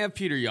going. I have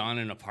Peter Yan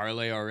in a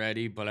parlay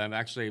already, but I'm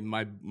actually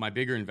my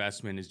bigger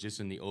investment is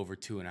just in the over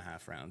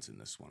 2.5 rounds in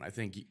this one. I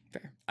think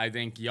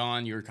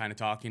Yan, you were kind of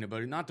talking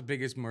about it, not the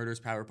biggest murderous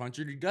power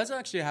puncher. He does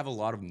actually have a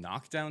lot of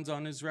knockdowns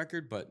on his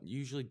record, but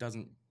usually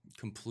doesn't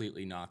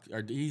completely knock,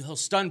 or he'll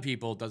stun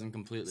people, doesn't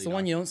completely It's the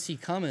one you don't see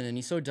coming, and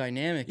he's so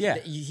dynamic. Yeah.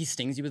 He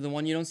stings you with the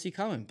one you don't see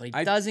coming, but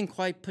he doesn't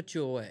quite put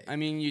you away. I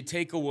mean, you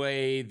take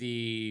away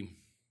the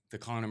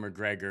Conor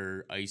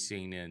McGregor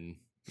icing in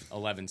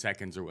 11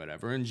 seconds or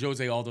whatever, and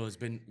Jose Aldo has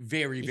been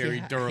very, very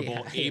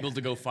durable, able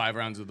to go 5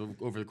 rounds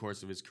over the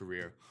course of his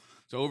career.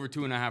 So over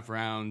 2.5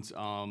 rounds.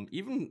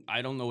 Even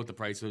I don't know what the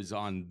price is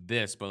on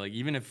this, but like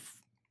even if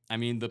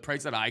the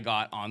price that I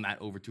got on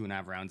that over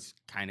 2.5 rounds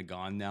kind of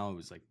gone now. It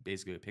was like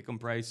basically a pick'em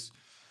price.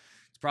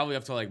 It's probably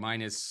up to like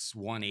minus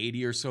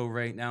 180 or so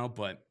right now.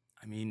 But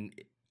I mean,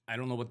 I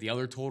don't know what the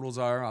other totals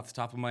are off the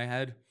top of my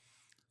head.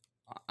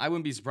 I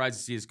wouldn't be surprised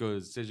to see this go to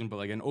the decision, but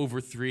like an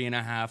over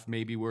 3.5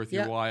 may be worth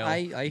your while.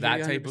 I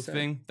that type of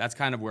thing. That's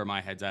kind of where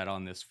my head's at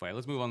on this fight.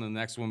 Let's move on to the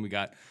next one. We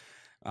got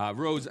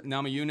Rosa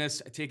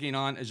Namajunas taking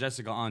on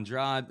Jessica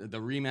Andrade, the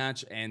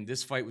rematch, and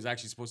this fight was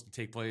actually supposed to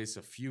take place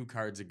a few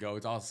cards ago.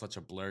 It's all such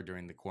a blur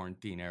during the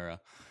quarantine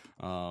era.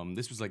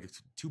 This was like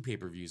 2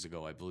 pay-per-views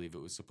ago, I believe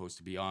it was supposed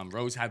to be on.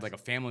 Rose had like a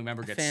family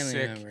member get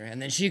sick.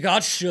 And then she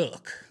got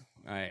shook.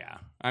 Yeah.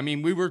 I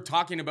mean, we were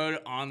talking about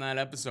it on that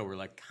episode. We're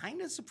like,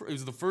 kind of surprised. It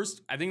was the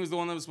first, I think it was the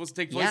one that was supposed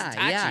to take place at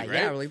Tachi, right?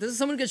 Yeah. We're like, this is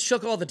someone who gets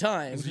shook all the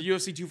time. It was the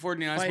UFC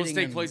 249. It's supposed to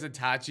take place at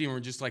Tachi, and we're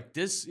just like,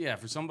 this,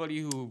 for somebody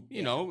who,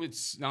 you know,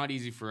 it's not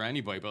easy for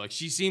anybody, but like,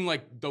 she seemed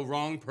like the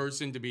wrong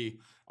person to be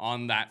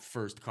on that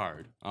first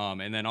card.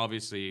 And then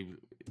obviously,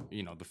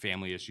 you know, the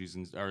family issues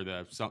or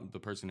the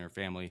person in her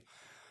family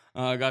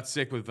got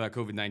sick with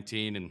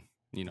COVID-19, and,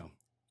 you know,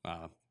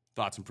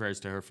 thoughts and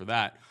prayers to her for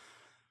that.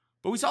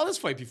 But we saw this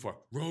fight before.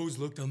 Rose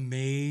looked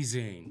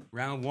amazing.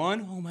 Round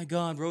 1, oh my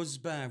God, Rose is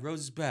back.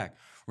 Rose is back.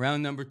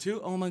 Round number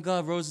 2, oh my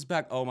God, Rose is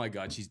back. Oh my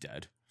God, she's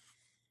dead.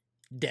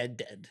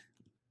 Dead.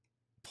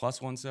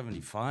 Plus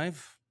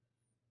 175.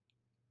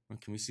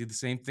 Can we see the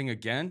same thing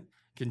again?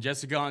 Can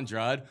Jessica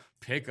Andrade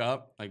pick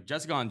up, like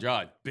Jessica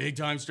Andrade, big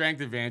time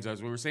strength advantage,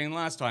 as we were saying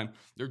last time.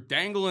 They're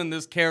dangling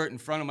this carrot in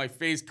front of my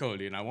face,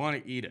 Cody, and I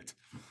want to eat it.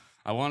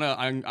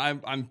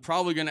 I'm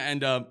probably going to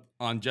end up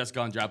on Jessica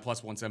Andrade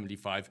plus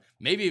 175,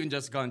 maybe even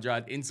Jessica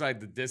Andrade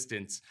inside the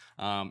distance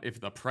if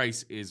the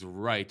price is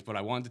right. But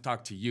I wanted to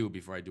talk to you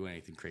before I do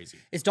anything crazy.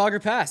 It's dog or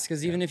pass,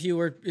 because even if you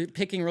were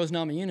picking Rose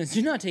Namajunas,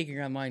 you're not taking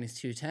her on minus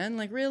 210.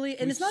 Like, really?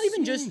 And it's not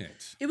even just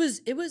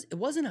it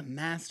wasn't a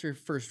master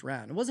first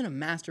round. It wasn't a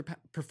master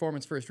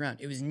performance first round.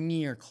 It was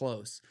near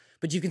close.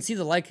 But you can see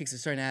the leg kicks are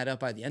starting to add up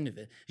by the end of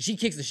it. She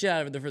kicks the shit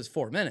out of it the first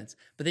 4 minutes.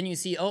 But then you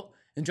see,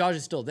 Andrade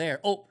is still there.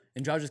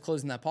 Andrade is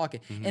closing that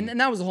pocket. And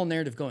that was the whole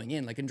narrative going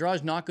in. Like,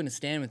 Andrade's not going to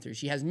stand with her.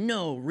 She has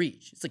no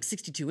reach. It's like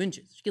 62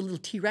 inches. She got little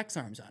T-Rex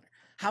arms on her.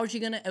 How is she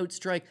going to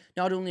outstrike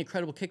not only a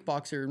credible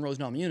kickboxer in Rose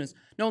Namajunas,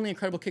 not only a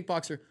credible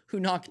kickboxer who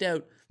knocked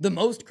out the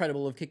most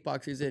credible of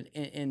kickboxers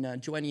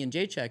in Joanny and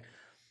Jacek,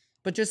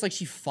 but just like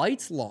she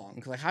fights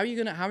long. Like, how are you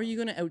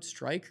gonna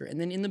outstrike her?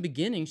 And then in the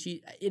beginning,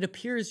 it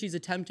appears she's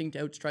attempting to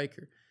outstrike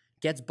her.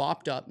 Gets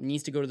bopped up,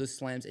 needs to go to the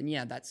slams, and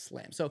yeah, that's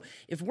slam. So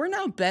if we're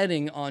now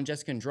betting on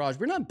Jessica Andrade,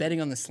 we're not betting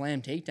on the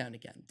slam takedown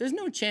again. There's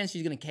no chance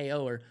she's going to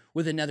KO her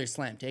with another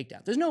slam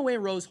takedown. There's no way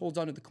Rose holds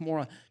on to the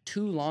Kimura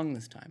too long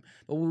this time.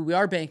 But what we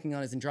are banking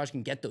on is Andrade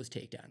can get those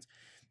takedowns.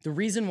 The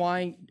reason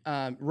why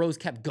Rose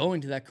kept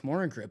going to that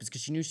Kimura grip is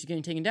because she knew she was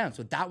getting taken down.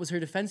 So that was her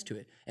defense to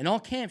it. In all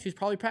camp, she was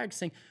probably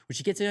practicing, when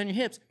she gets it on your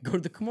hips, go to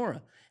the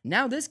Kimura.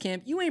 Now this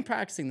camp, you ain't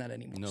practicing that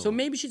anymore. No. So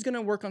maybe she's going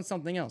to work on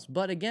something else.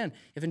 But again,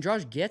 if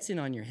Andrade gets in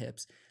on your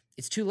hips,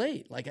 it's too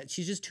late. Like,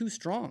 she's just too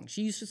strong.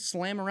 She used to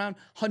slam around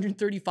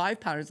 135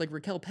 pounders like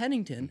Raquel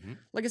Pennington,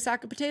 like a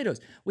sack of potatoes.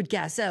 Would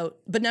gas out,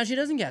 but now she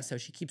doesn't gas out.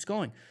 She keeps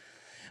going.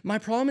 My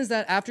problem is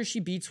that after she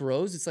beats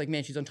Rose, it's like,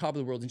 man, she's on top of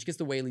the world, and she gets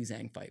the Weili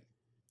Zhang fight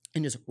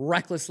and just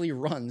recklessly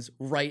runs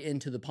right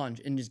into the punch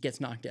and just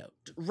gets knocked out.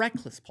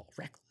 Reckless, Paul,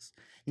 reckless.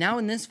 Now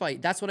in this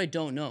fight, that's what I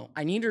don't know.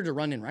 I need her to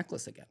run in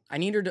reckless again. I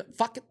need her to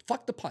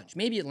fuck the punch.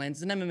 Maybe it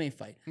lands. It's an MMA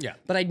fight. Yeah.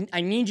 But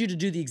I need you to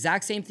do the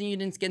exact same thing you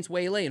did against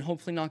Weili and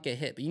hopefully not get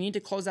hit. But you need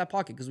to close that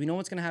pocket because we know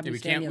what's going to happen.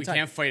 Yeah, we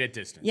can't fight at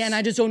distance. Yeah, and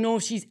I just don't know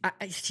if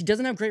she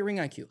doesn't have great ring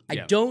IQ. I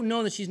don't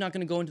know that she's not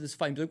going to go into this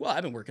fight and be like, well,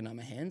 I've been working on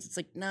my hands. It's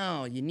like,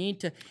 no, you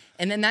need to.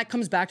 And then that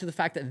comes back to the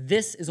fact that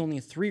this is only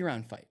a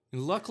 3-round fight.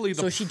 Luckily,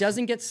 so she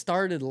doesn't get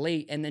started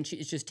late, and then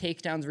it's just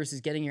takedowns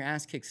versus getting your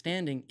ass kicked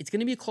standing. It's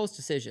going to be a close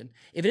decision.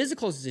 If it is a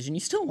close decision,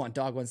 you still want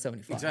dog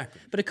 175.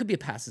 Exactly. But it could be a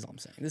pass, is all I'm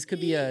saying. This could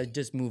be a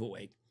just move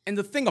away. And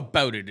the thing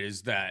about it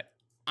is that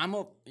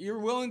you're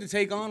willing to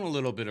take on a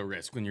little bit of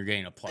risk when you're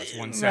getting a plus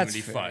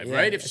 175,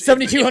 right? If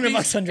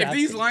 $7,200 on DraftKings. If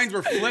these lines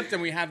were flipped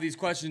and we have these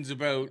questions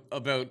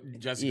about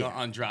Jessica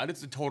Andrade,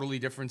 it's a totally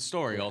different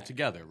story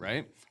altogether,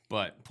 right?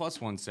 But plus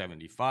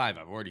 175,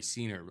 I've already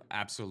seen her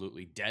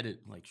absolutely deaded.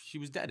 Like, she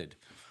was deaded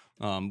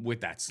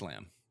with that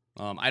slam.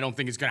 I don't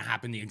think it's going to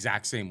happen the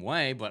exact same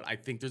way, but I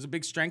think there's a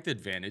big strength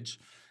advantage,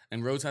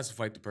 and Rose has to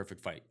fight the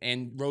perfect fight.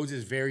 And Rose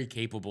is very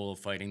capable of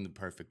fighting the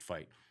perfect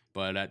fight.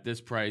 But at this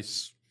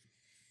price,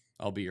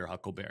 I'll be your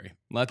Huckleberry.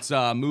 Let's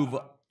move.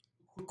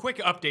 Quick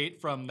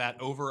update from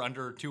that over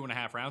under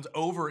 2.5 rounds.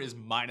 Over is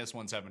minus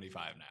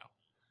 175 now.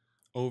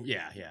 Oh,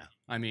 yeah.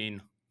 I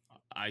mean,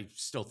 I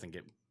still think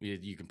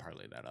you can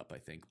parlay that up, I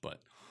think.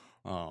 But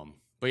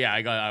yeah,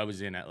 I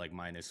was in at like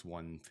minus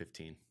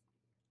 115.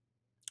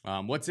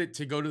 What's it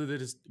to go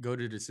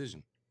to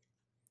decision?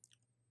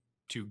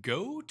 To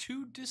go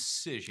to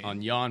decision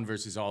on Jan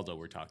versus Aldo,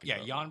 we're talking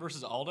about. Yeah, Jan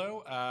versus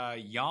Aldo.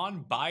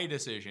 Jan by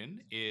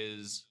decision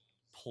is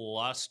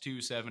plus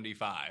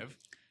 275,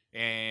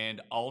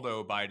 and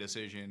Aldo by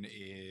decision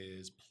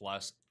is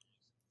plus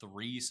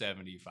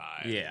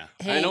 375. Yeah,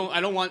 hey.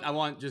 I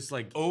want just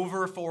like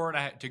over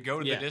 4.5 to go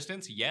to the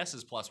distance. Yes,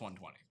 is plus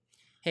 120.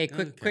 Hey,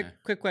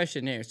 quick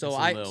question here. So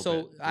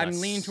I'm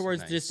leaning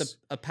towards just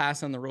a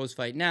pass on the Rose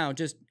fight. Now,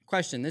 just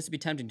question. This would be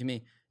tempting to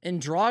me.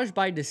 Andrade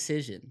by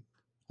decision.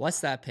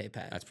 What's that pay,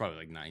 Pat? That's probably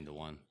like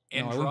 9-1.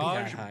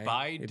 Andrade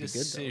by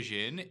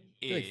decision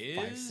is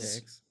like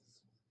 5-6.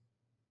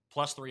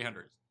 Plus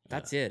 300.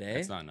 That's it, eh?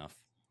 That's not enough.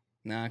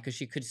 Nah, because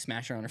she could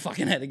smash her on her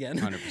fucking head again.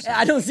 100%.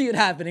 I don't see it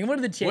happening. What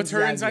are the chances? What's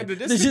her inside the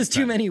distance? There's just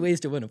too many ways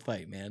to win a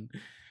fight, man.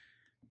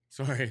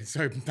 Sorry,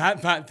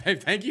 Pat.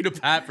 Thank you to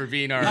Pat for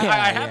being our.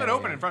 I have it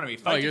open in front of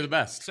me. You're the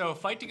best. So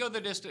fight to go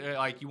the distance.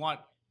 Like you want.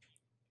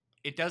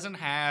 It doesn't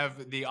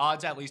have the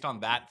odds, at least on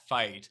that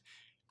fight.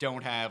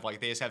 Don't have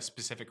like they just have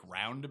specific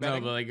round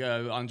betting. No, but like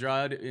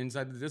Andrade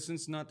inside the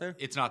distance, not there.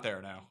 It's not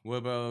there now. What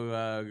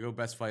about go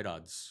best fight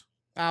odds?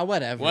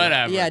 Whatever.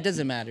 Yeah, it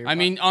doesn't matter. I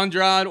mean,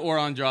 Andrade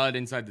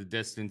inside the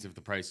distance if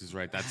the price is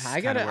right. That's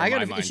I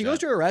gotta. If she goes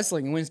to her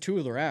wrestling and wins 2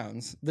 of the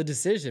rounds, the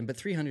decision, but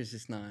 300 is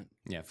just not.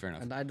 Yeah, fair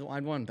enough. I'd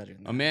want better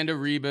than that. Amanda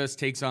Ribas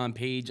takes on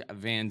Paige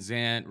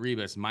VanZant.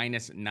 Ribas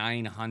minus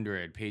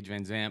 900. Paige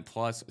VanZant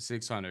plus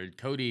 600.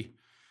 Cody,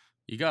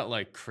 you got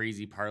like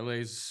crazy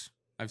parlays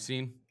I've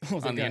seen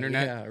on the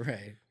internet. Yeah,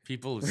 right.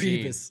 People have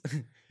seen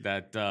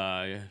that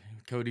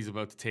Cody's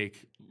about to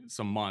take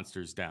some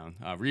monsters down.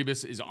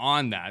 Ribas is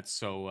on that,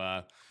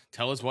 so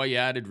tell us why you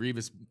added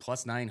Ribas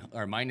plus 9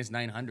 or minus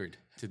 900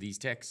 to these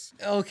ticks.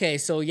 Okay,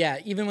 so yeah,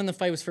 even when the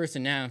fight was first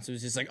announced, it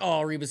was just like,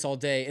 oh, Ribas all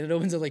day. And it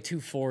opens at like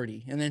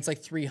 240. And then it's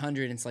like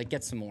 300. And it's like,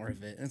 get some more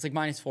of it. And it's like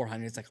minus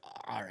 400. It's like,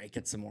 all right,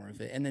 get some more of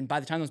it. And then by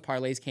the time those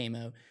parlays came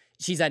out,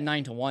 she's at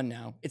 9-1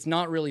 now. It's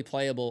not really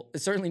playable.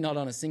 It's certainly not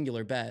on a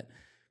singular bet.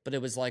 But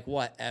it was like,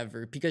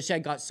 whatever. Because she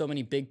had got so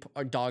many big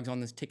dogs on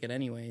this ticket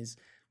anyways.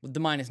 With the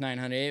minus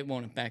 900, it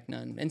won't affect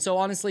none. And so,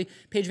 honestly,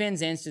 Paige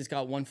VanZant's just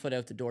got one foot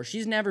out the door.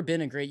 She's never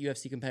been a great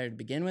UFC competitor to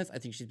begin with. I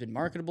think she's been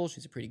marketable.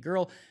 She's a pretty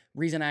girl.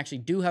 Reason I actually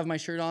do have my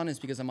shirt on is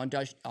because I'm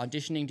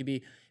auditioning to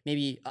be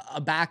maybe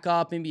a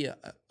backup, maybe a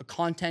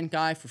content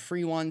guy for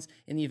free ones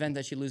in the event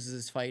that she loses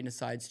this fight and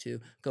decides to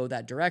go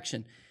that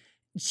direction.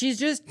 She's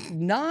just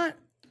not...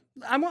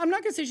 I'm not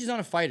going to say she's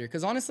not a fighter,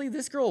 because honestly,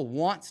 this girl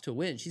wants to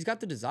win. She's got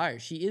the desire.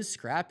 She is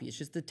scrappy. It's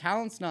just the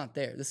talent's not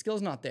there. The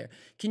skill's not there.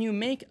 Can you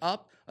make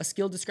up a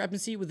skill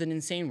discrepancy with an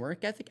insane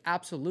work ethic?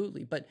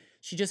 Absolutely. But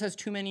she just has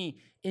too many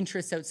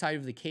interests outside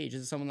of the cage.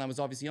 This is someone that was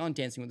obviously on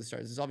Dancing with the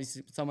Stars. This is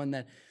obviously someone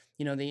that,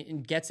 you know, they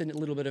gets a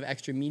little bit of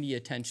extra media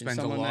attention.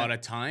 Spends a lot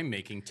of time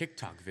making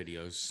TikTok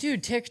videos.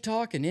 Dude,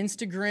 TikTok and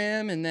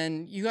Instagram, and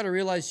then you got to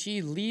realize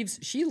she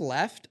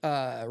left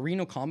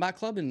Reno Combat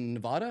Club in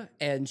Nevada,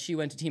 and she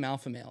went to Team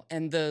Alpha Male.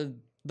 And the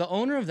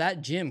owner of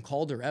that gym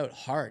called her out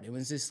hard. It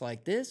was just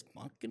like, this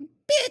fucking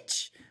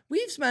bitch.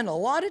 We've spent a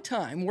lot of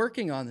time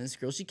working on this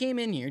girl. She came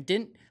in here,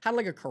 had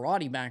like a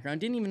karate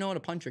background, didn't even know how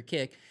to punch or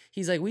kick.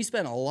 He's like, we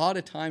spent a lot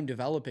of time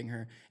developing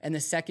her. And the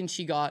second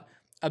she got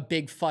a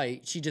big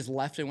fight, she just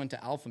left and went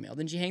to Alpha Male.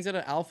 Then she hangs out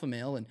at Alpha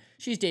Male, and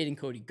she's dating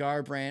Cody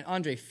Garbrandt.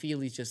 Andre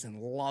Feely's just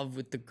in love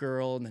with the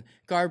girl, and then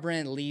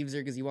Garbrandt leaves her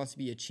because he wants to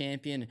be a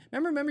champion.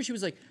 Remember, she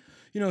was like,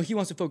 you know, he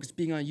wants to focus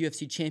being on a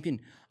UFC champion.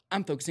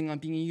 I'm focusing on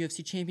being a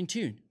UFC champion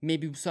too.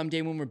 Maybe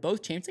someday when we're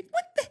both champions. Like,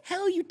 what the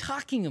hell are you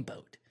talking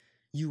about?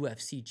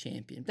 UFC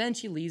champion. Then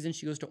she leaves and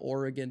she goes to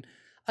Oregon.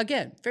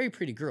 Again, very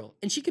pretty girl.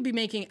 And she could be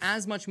making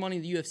as much money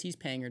the UFC's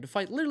paying her to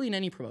fight literally in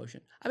any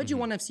promotion. I bet you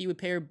ONE FC would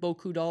pay her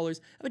beaucoup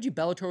dollars. I bet you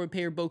Bellator would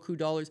pay her beaucoup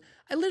dollars.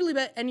 I literally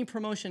bet any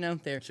promotion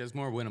out there. She has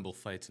more winnable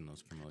fights in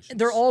those promotions.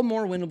 They're all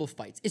more winnable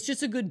fights. It's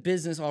just a good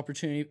business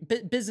opportunity,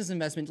 business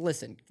investment.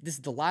 Listen, this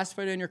is the last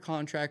fight on your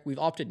contract. We've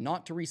opted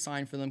not to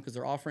re-sign for them because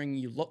they're offering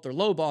you, they're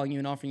lowballing you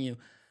and offering you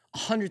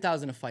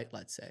 $100,000 a fight,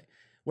 let's say.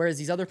 Whereas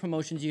these other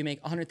promotions, you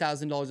make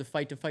 $100,000 a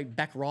fight to fight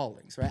Beck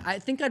Rawlings, right? I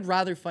think I'd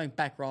rather fight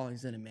Beck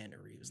Rawlings than Amanda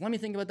Ribas. Let me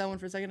think about that one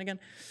for a second again.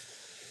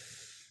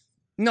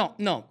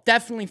 No,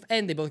 definitely.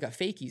 And they both got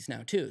fakies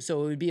now, too.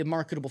 So it would be a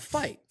marketable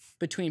fight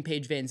between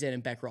Paige VanZant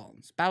and Beck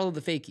Rawlings. Battle of the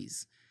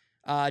fakies.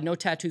 No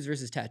tattoos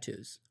versus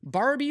tattoos.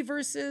 Barbie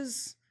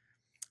versus...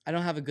 I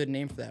don't have a good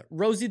name for that.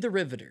 Rosie the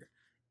Riveter.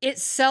 It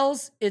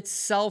sells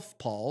itself,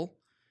 Paul.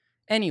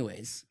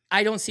 Anyways,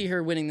 I don't see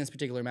her winning this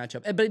particular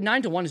matchup. But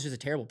 9-1 is just a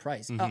terrible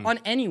price on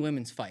any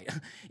women's fight.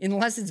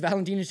 Unless it's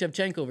Valentina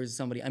Shevchenko versus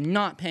somebody. I'm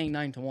not paying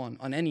 9-1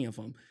 on any of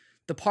them.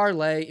 The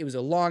parlay, it was a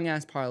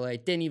long-ass parlay.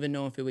 Didn't even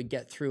know if it would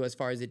get through as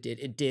far as it did.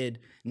 It did.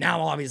 Now,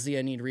 obviously,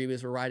 I need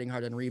Ribas. We're riding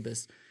hard on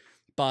Ribas.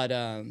 But,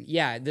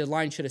 yeah, the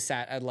line should have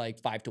sat at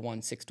like 5-1,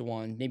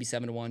 6-1, maybe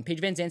 7-1.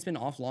 Paige VanZant's been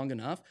off long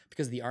enough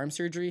because of the arm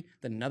surgery,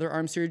 then another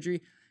arm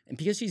surgery. And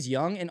because she's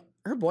young, and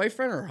her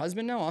boyfriend or her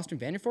husband now, Austin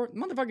Vanderford, the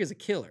motherfucker is a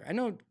killer. I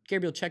know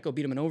Gabriel Checo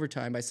beat him in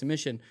overtime by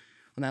submission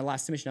on that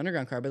last Submission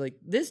Underground card, but like,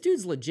 this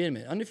dude's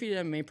legitimate, undefeated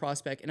MMA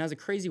prospect, and has a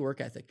crazy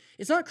work ethic.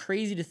 It's not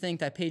crazy to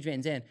think that Paige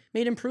VanZant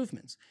made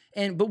improvements,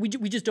 but we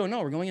just don't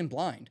know. We're going in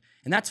blind,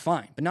 and that's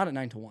fine, but not at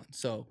 9-1.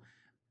 So,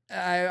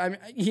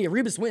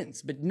 Ribas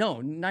wins, but no,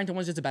 9-1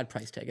 is just a bad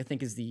price tag. I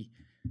think is the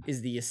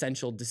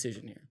essential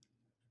decision here.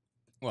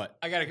 What?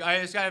 I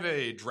just have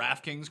a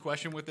DraftKings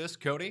question with this,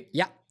 Cody.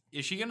 Yeah.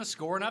 Is she going to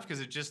score enough?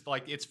 Because it's just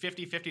like it's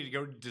 50-50 to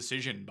go to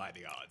decision by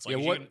the odds. Like,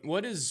 Yeah,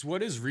 what is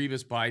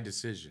Ribas by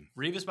decision?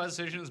 Ribas by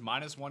decision is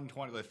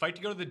 -120. The fight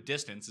to go to the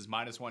distance is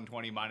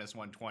 -120,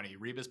 -120.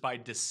 Ribas by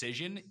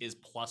decision is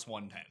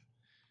 +110.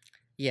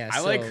 Yeah,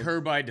 I like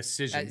her by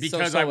decision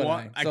because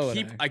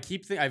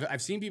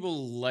I've seen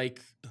people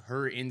like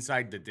her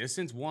inside the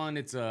distance. One,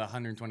 it's a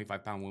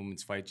 125-pound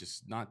women's fight,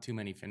 just not too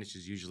many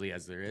finishes usually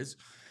as there is.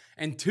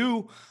 And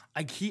two,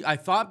 I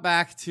thought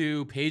back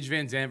to Paige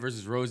VanZant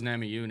versus Rosa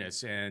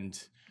Namajunas, and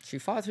she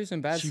fought through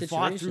some bad situations. She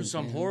fought through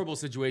some horrible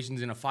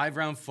situations in a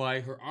 5-round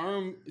fight. Her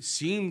arm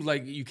seemed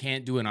like you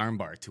can't do an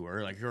armbar to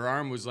her. Like, her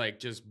arm was like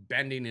just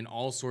bending in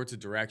all sorts of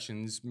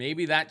directions.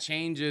 Maybe that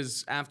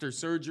changes after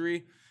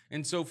surgery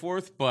and so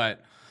forth,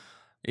 but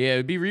yeah,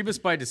 it'd be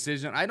Ribas by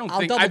decision. I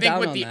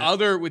think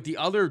with the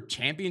other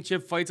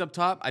championship fights up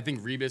top, I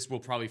think Ribas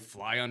will probably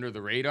fly under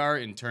the radar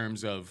in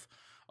terms of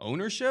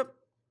ownership.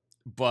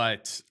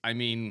 But I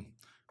mean,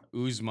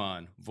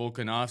 Usman,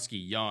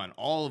 Volkanovski, Jan,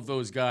 all of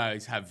those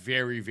guys have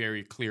very,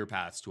 very clear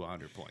paths to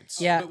 100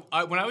 points. Yeah.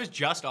 When I was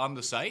just on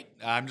the site,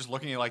 I'm just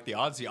looking at like the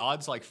odds. The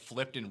odds like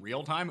flipped in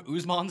real time.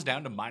 Usman's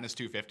down to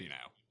 -250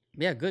 now.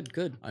 Yeah,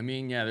 good. I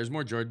mean, yeah, there's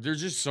more George. There's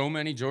just so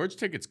many George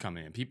tickets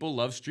coming in. People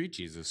love Street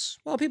Jesus.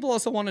 Well, people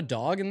also want a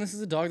dog, and this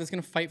is a dog that's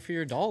going to fight for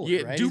your dollar,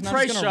 yeah, right? Do He's not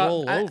price just gonna shop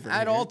roll over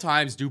at all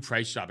times. Do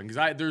price shopping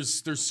because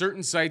there's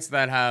certain sites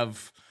that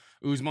have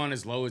Usman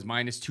as low as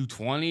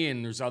 -220,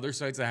 and there's other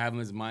sites that have him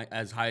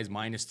as high as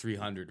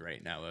 -300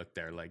 right now out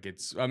there. Like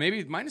it's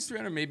maybe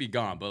 -300 may be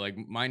gone, but like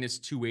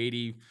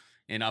 -280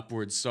 and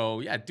upwards. So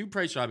yeah, do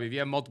price shop. If you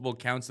have multiple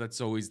accounts, that's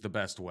always the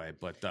best way.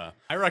 But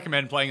I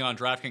recommend playing on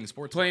DraftKings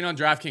Sportsbook. playing on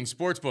DraftKings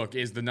Sportsbook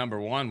is the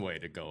 #1 way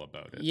to go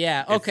about it.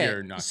 Yeah. if Okay.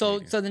 you're not So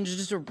Canadian. then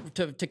just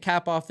to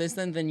cap off this,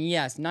 then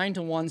yes,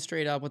 9-1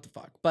 straight up. What the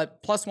fuck?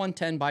 But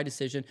 +110 by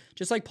decision.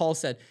 Just like Paul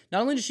said,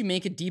 not only does she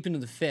make it deep into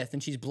the 5th,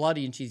 and she's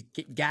bloody and she's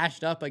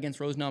gashed up against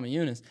Rose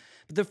Namajunas,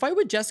 but the fight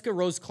with Jessica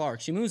Rose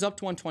Clark, she moves up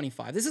to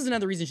 125. This is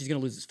another reason she's going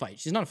to lose this fight.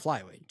 She's not a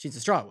flyweight. She's a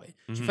strawweight.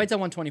 She fights at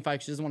 125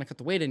 because she doesn't want to cut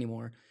the weight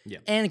anymore. Yeah.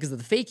 And because of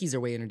the fakies are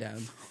weighing her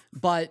down.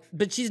 But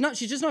she's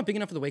just not big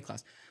enough for the weight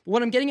class. But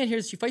what I'm getting at here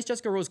is she fights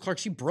Jessica Rose Clark.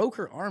 She broke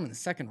her arm in the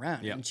 2nd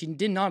round. Yeah. And she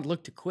did not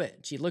look to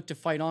quit. She looked to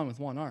fight on with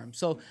one arm.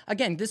 So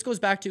again, this goes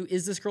back to,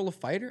 is this girl a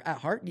fighter at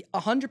heart?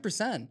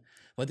 100%.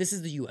 But this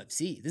is the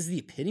UFC. This is the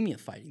epitome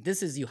of fighting.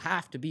 This is, you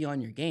have to be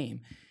on your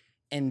game.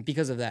 And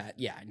because of that,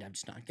 yeah, I'm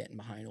just not getting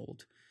behind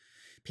old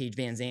Paige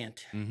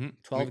VanZant.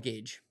 12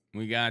 gauge.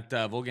 We got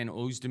Volkan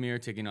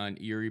Oezdemir taking on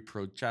Yuri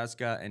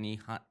Prochazka. Any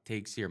hot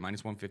takes here?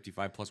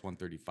 -155,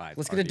 +135.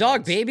 Let's get a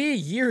dog, baby.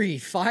 Yuri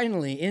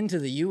finally into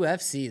the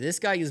UFC. This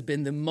guy has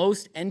been the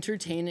most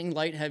entertaining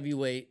light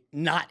heavyweight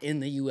not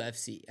in the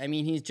UFC. I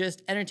mean, he's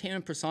just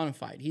entertainment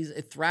personified. He's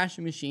a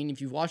thrashing machine.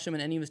 If you've watched him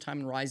in any of his time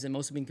in Ryzen,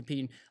 most have been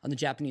competing on the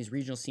Japanese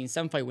regional scene.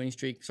 11-fight winning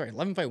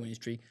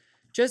streak.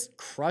 Just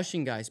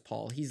crushing guys,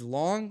 Paul. He's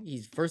long,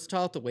 he's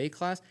versatile at the weight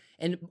class,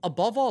 and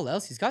above all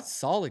else, he's got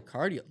solid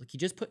cardio. Like, he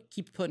just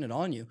keeps putting it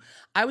on you.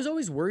 I was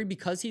always worried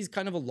because he's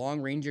kind of a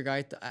long ranger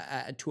guy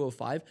at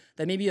 205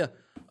 that maybe a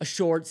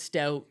short,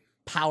 stout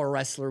power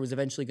wrestler was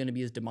eventually going to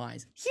be his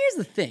demise. Here's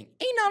the thing.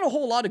 Ain't not a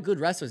whole lot of good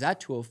wrestlers at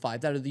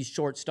 205 that are these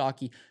short,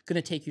 stocky,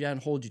 going to take you down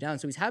and hold you down.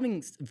 So he's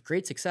having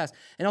great success.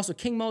 And also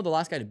King Mo, the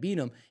last guy to beat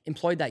him,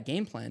 employed that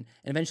game plan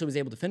and eventually was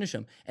able to finish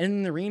him. And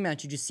in the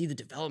rematch, you just see the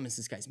developments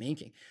this guy's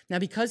making. Now,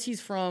 because he's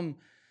from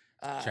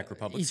Czech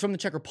Republic. He's from the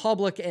Czech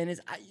Republic, and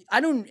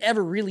I don't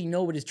ever really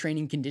know what his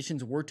training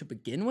conditions were to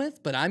begin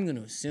with, but I'm going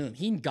to assume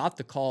he got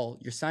the call.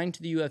 You're signed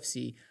to the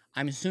UFC.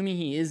 I'm assuming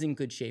he is in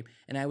good shape,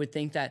 and I would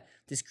think that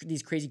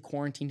these crazy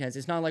quarantine times,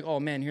 it's not like, oh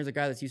man, here's a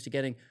guy that's used to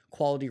getting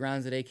quality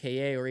rounds at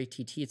AKA or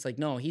ATT. It's like,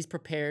 no, he's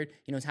prepared.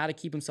 He knows how to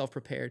keep himself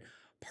prepared.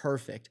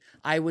 Perfect.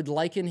 I would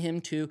liken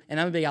him to,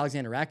 and I'm a big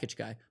Alexander Rakic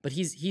guy, but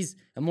he's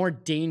a more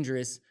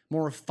dangerous,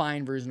 more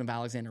refined version of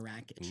Alexander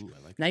Rakic. Ooh,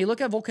 I like now you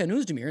look at Volkan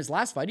Oezdemir, his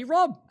last fight, he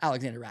robbed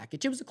Alexander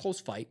Rakic. It was a close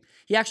fight.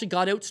 He actually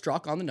got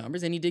outstruck on the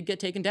numbers, and he did get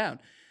taken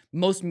down.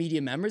 Most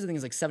media members, I think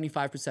it's like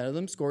 75% of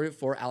them, scored it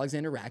for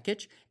Alexander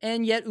Rakic,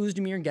 and yet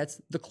Oezdemir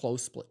gets the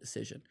close split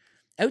decision.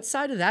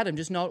 Outside of that, I'm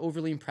just not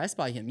overly impressed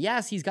by him.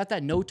 Yes, he's got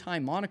that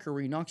no-time moniker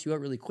where he knocks you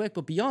out really quick,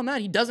 but beyond that,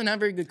 he doesn't have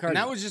very good cardio. And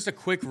that was just a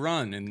quick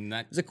run, and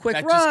that It was a quick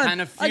that run just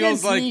kind of feels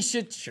against like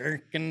Misha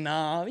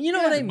Cherkinov. You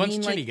know what I mean? bunch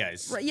of like, chinny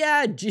guys. Right,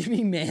 yeah,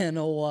 Jimmy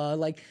Manoa.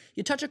 Like,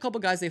 you touch a couple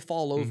guys, they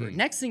fall over. Mm-hmm.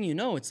 Next thing you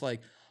know, it's like,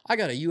 I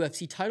got a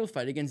UFC title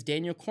fight against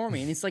Daniel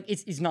Cormier, and it's like,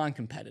 it's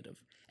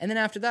non-competitive. And then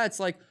after that, it's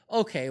like,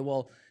 okay,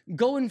 well,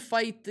 go and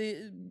fight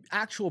the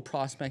actual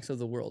prospects of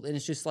the world. And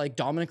it's just like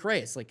Dominic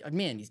Reyes. Like,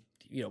 man,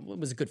 it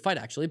was a good fight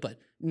actually, but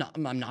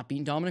I'm not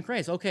beating Dominic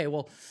Reyes. Okay,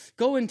 well,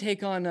 go and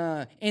take on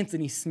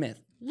Anthony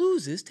Smith.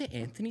 Loses to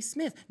Anthony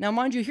Smith. Now,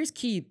 mind you, here's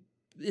key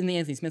in the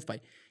Anthony Smith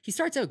fight. He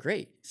starts out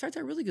great. He starts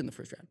out really good in the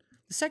first round.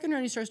 The second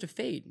round, he starts to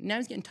fade. Now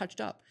he's getting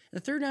touched up. In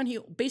the third round, he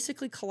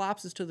basically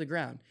collapses to the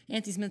ground.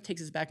 Anthony Smith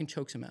takes his back and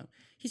chokes him out.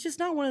 He's just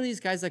not one of these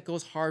guys that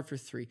goes hard for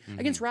 3.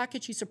 Against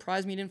Rakic, he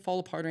surprised me. He didn't fall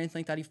apart or anything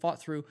like that. He fought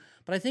through.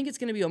 But I think it's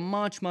going to be a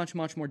much, much,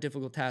 much more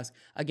difficult task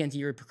against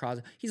Yuri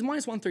Prochazka. He's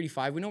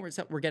 -135. We know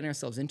what we're getting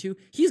ourselves into.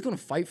 He's going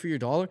to fight for your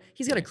dollar.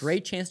 He's got a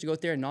great chance to go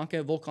out there and knock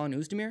out Volkan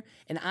Oezdemir.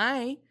 And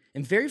I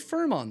am very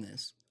firm on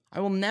this. I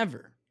will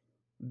never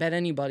bet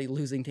anybody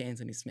losing to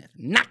Anthony Smith.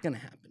 Not going to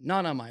happen.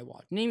 Not on my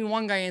watch. Name me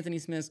one guy Anthony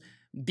Smith's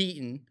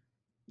beaten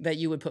that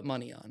you would put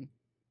money on.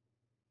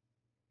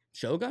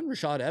 Shogun?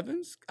 Rashad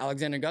Evans?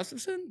 Alexander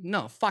Gustafsson?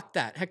 No, fuck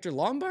that. Hector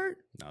Lombard?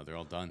 No, they're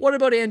all done. What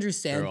about Andrew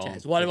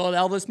Sanchez? What about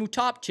Elvis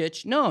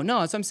Mutapcic? No,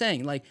 that's what I'm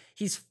saying. Like,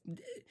 he's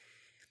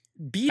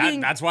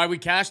beating... That's why we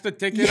cashed the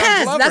ticket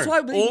Yes, on Glover. that's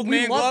why Old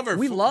man Glover.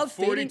 We love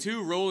fading...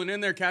 42 rolling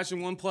in there,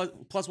 cashing plus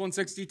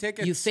 160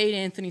 tickets. You fade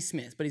Anthony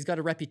Smith, but he's got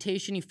a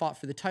reputation. He fought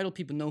for the title.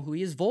 People know who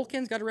he is.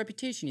 Volkan's got a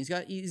reputation. He's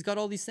got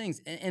all these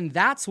things. And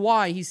that's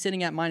why he's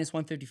sitting at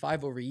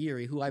 -155 over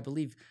Yuri, who I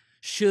believe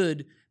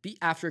should be,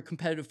 after a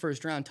competitive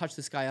first round, touch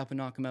this guy up and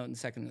knock him out in the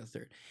second and the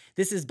third.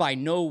 This is by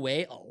no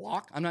way a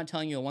lock. I'm not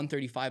telling you a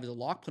 135 is a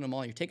lock. Put them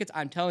all your tickets.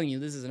 I'm telling you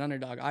this is an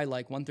underdog. I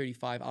like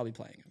 135. I'll be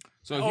playing him.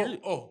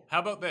 So how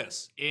about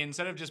this?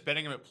 Instead of just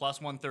betting him at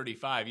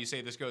 +135, you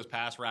say this goes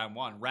past round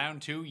 1. Round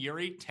 2,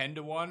 Yuri,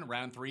 10-1.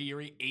 Round 3,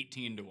 Yuri,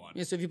 18-1.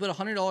 Yeah, so if you put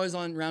 $100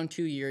 on round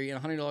 2 Yuri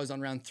and $100 on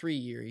round 3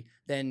 Yuri,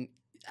 then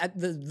at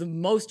the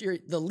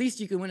least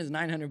you can win is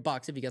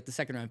 $900 if you got the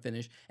second round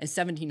finish, and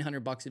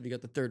 $1,700 if you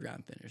got the third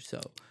round finish.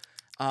 So,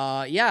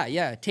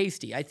 yeah,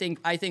 tasty. I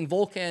think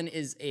Volkan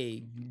is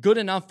a good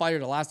enough fighter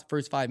to last the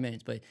first 5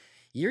 minutes, but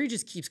Yuri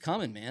just keeps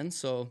coming, man.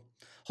 So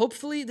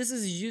hopefully this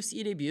is his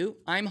UFC debut.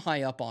 I'm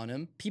high up on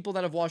him. People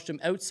that have watched him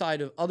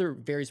outside of other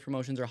various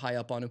promotions are high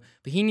up on him.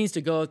 But he needs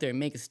to go out there and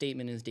make a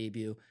statement in his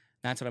debut.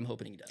 That's what I'm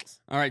hoping he does.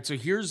 All right, so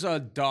here's a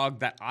dog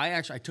that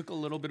I took a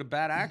little bit of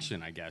bad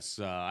action, I guess.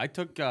 I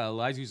took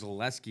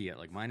Zaleski at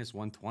like minus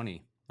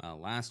 120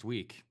 last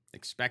week,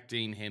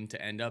 expecting him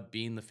to end up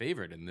being the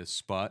favorite in this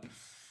spot.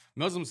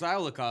 Muslim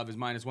Salikhov is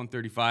minus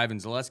 135, and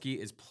Zaleski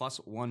is plus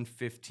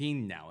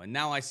 115 now. And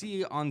now I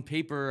see on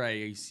paper,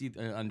 I see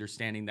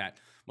understanding that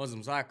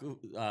Muslim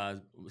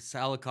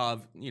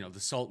Salikhov, the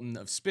Sultan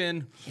of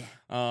Spin,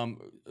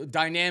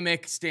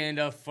 dynamic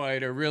stand-up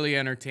fighter, really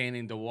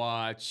entertaining to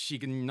watch. He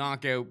can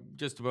knock out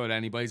just about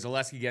anybody.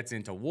 Zaleski gets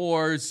into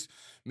wars.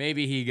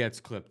 Maybe he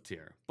gets clipped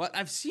here. But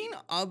I've seen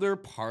other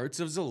parts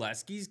of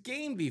Zaleski's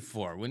game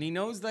before. When he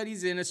knows that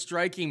he's in a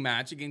striking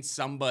match against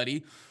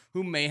somebody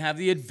who may have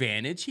the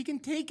advantage, he can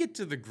take it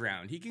to the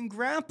ground. He can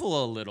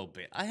grapple a little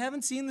bit. I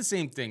haven't seen the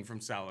same thing from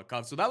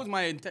Salikhov. So that was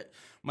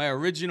my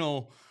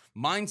original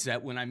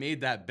mindset when I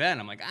made that bet.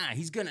 I'm like,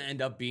 he's going to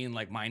end up being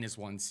like minus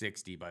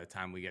 160 by the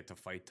time we get to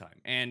fight time.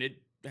 And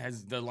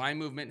the line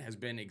movement has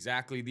been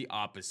exactly the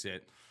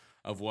opposite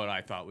of what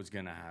I thought was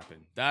going to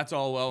happen. That's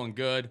all well and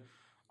good.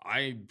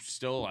 I'm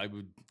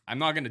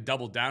not going to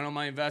double down on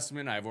my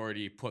investment. I've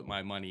already put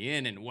my money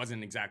in, and it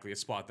wasn't exactly a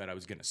spot that I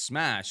was going to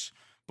smash.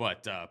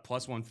 But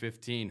plus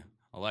 115,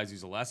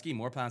 Zaleski,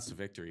 more paths to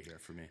victory here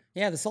for me.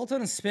 Yeah, the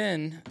Sultan of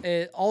Spin,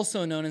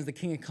 also known as the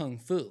King of Kung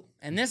Fu.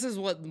 And this is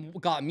what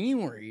got me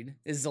worried,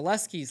 is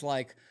Zaleski's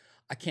like,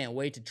 I can't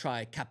wait to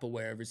try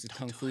capoeira versus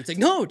Kung Fu. It's like,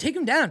 no, take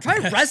him down. Try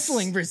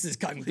wrestling versus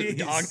Kung Fu,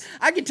 dog.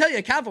 I can tell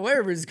you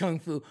capoeira versus Kung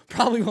Fu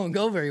probably won't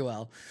go very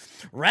well.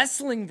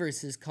 Wrestling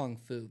versus Kung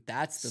Fu,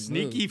 that's the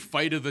Sneaky move.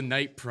 fight of the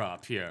night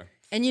prop here.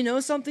 And you know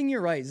something?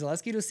 You're right.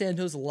 Zaleski dos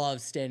Santos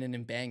loves standing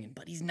and banging,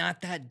 but he's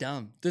not that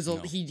dumb.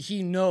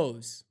 He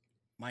knows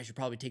I should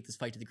probably take this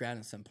fight to the ground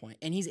at some point.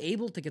 And he's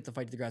able to get the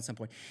fight to the ground at some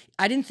point.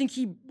 I didn't think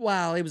it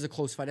was a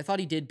close fight. I thought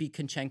he did beat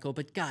Konchenko,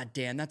 but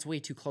goddamn, that's way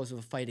too close of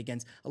a fight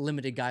against a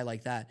limited guy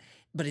like that.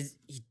 But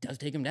he does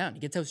take him down. He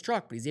gets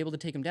outstruck, but he's able to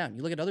take him down.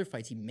 You look at other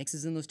fights, he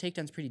mixes in those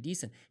takedowns pretty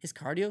decent. His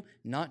cardio,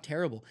 not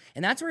terrible.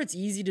 And that's where it's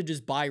easy to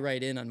just buy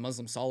right in on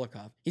Muslim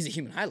Salikhov. He's a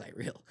human highlight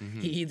reel.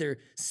 He either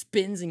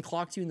spins and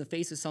clocks you in the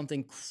face of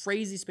something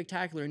crazy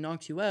spectacular and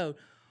knocks you out,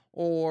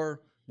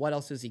 or what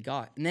else has he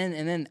got? And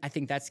then I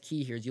think that's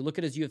key here is you look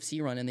at his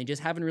UFC run, and they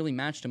just haven't really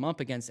matched him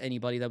up against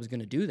anybody that was going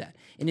to do that.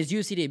 In his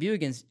UFC debut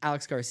against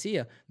Alex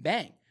Garcia,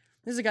 bang.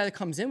 This is a guy that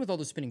comes in with all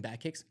those spinning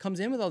back kicks, comes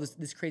in with all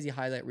this crazy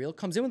highlight reel,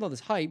 comes in with all this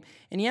hype,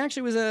 and he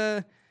actually was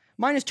a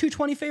minus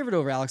 220 favorite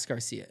over Alex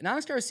Garcia. And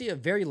Alex Garcia,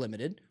 very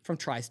limited from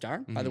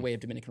TriStar, by the way of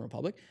Dominican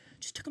Republic,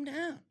 just took him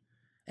down.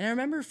 And I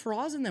remember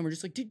Faraz and them were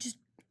just like, dude, just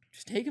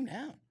take him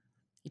down.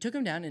 He took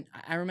him down, and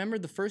I remember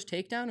the first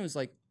takedown, it was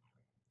like,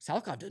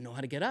 Salikhov doesn't know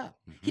how to get up.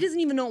 He doesn't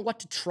even know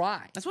what to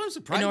try. That's why I'm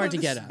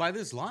surprised by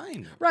this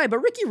line. Right, but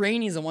Ricky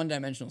Rainey is a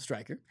one-dimensional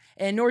striker.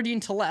 And Nordine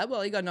Taleb,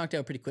 well, he got knocked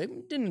out pretty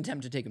quick. Didn't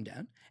attempt to take him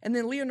down. And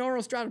then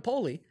Leonardo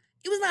Stradipoli,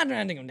 he was not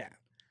hunting him down.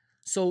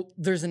 So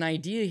there's an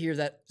idea here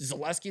that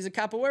Zaleski's a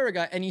capoeira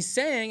guy, and he's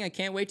saying, I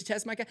can't wait to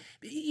test my guy.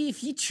 If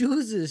he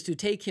chooses to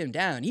take him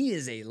down, he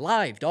is a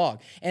live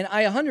dog. And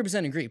I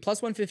 100% agree.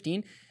 Plus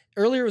 115.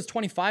 Earlier it was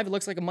 25. It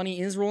looks like the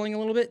money is rolling a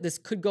little bit. This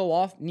could go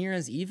off near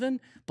as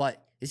even,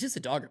 but it's just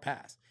a dog or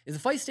pass. If the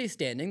fight stays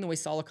standing the way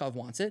Salikhov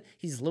wants it,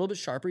 he's a little bit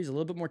sharper, he's a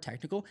little bit more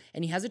technical,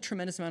 and he has a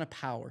tremendous amount of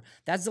power.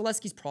 That's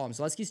Zaleski's problem.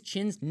 Zaleski's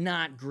chin's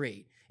not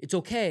great. It's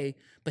okay,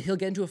 but he'll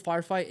get into a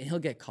firefight and he'll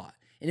get caught.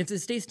 And if it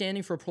stays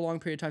standing for a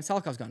prolonged period of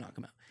time, Salikhov's gonna knock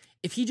him out.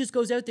 If he just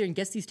goes out there and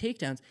gets these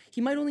takedowns, he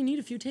might only need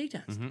a few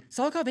takedowns.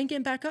 Salikhov ain't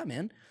getting back up,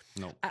 man.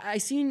 No. I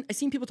seen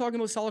people talking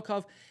about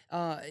Salikhov.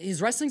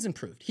 His wrestling's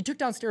improved. He took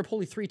down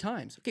Staropoli 3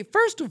 times. Okay,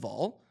 first of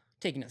all,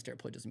 taking down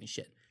Staropoli doesn't mean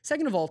shit.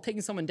 Second of all,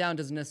 taking someone down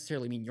doesn't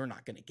necessarily mean you're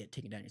not going to get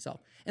taken down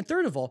yourself. And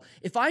third of all,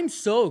 if I'm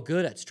so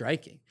good at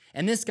striking,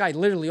 and this guy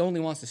literally only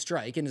wants to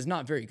strike and is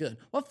not very good,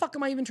 what the fuck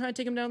am I even trying to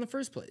take him down in the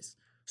first place?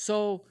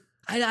 So,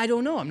 I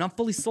don't know. I'm not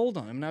fully sold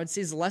on him. And I would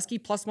say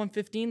Zaleski plus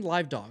 115,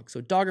 live dog. So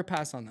dog or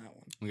pass on that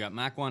one. We got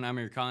Makwan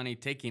Amirkhani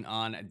taking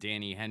on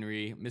Danny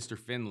Henry. Mr.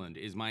 Finland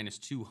is minus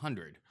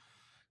 200.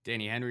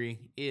 Danny Henry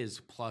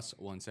is plus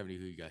 170.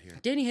 Who you got here?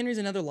 Danny Henry's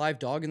another live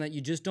dog in that you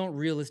just don't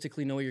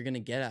realistically know what you're going to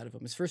get out of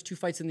him. His first 2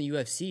 fights in the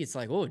UFC, it's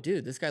like, oh,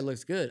 dude, this guy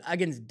looks good.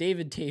 Against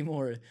David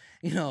Tamor,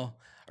 Daniel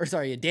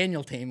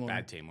Tamor.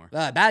 Bad Tamor.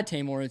 Bad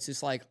Tamor. It's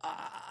just like,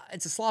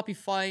 it's a sloppy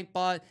fight,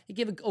 but he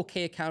gave an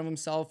okay account of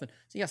himself. And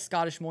so you got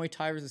Scottish Muay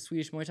Thai versus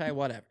Swedish Muay Thai,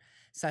 whatever.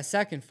 It's that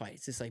second fight.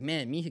 It's just like,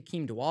 man,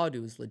 Hakeem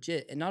Dawodu is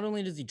legit. And not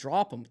only does he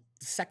drop him,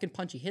 the second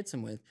punch he hits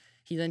him with,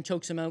 he then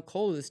chokes him out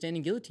cold with a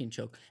standing guillotine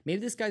choke. Maybe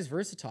this guy's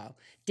versatile.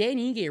 Dan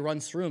Ige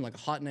runs through him like a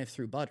hot knife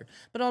through butter.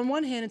 But on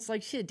one hand, it's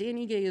like, shit, Dan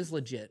Ige is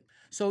legit.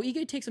 So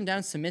Ige takes him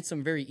down, submits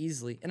him very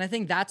easily. And I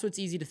think that's what's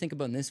easy to think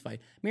about in this fight.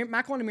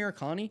 Makwan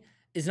Amirkhani,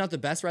 is not the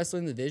best wrestler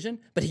in the division,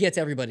 but he gets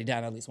everybody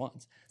down at least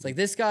once. It's like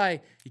this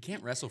guy. He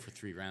can't wrestle for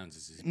 3 rounds.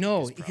 Is his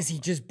No, biggest because he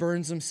problem. just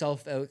burns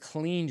himself out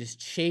clean, just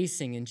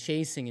chasing and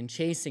chasing and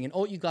chasing. And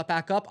oh, you got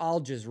back up, I'll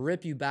just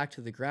rip you back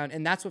to the ground.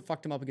 And that's what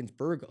fucked him up against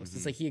Burgos.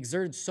 It's like he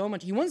exerted so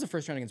much. He wins the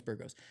first round against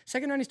Burgos.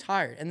 Second round, he's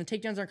tired, and the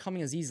takedowns aren't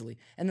coming as easily.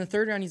 And the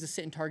third round, he's a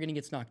sit and target and he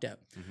gets knocked out.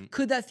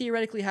 Could that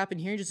theoretically happen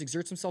here? He just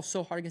exerts himself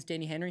so hard against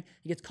Danny Henry,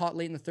 he gets caught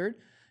late in the third.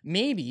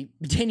 Maybe,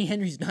 but Danny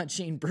Henry's not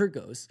Shane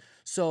Burgos.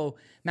 So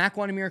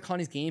Makwan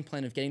Amirkhani's game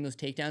plan of getting those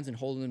takedowns and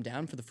holding them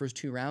down for the first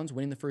 2 rounds,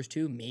 winning the first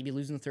 2, maybe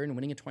losing the third and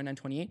winning at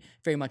 29-28,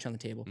 very much on the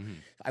table.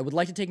 I would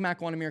like to take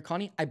Makwan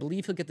Amirkhani. I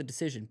believe he'll get the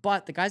decision,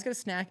 but the guy's got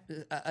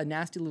a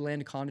nastily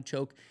landed Anaconda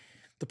choke.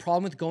 The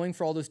problem with going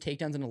for all those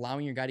takedowns and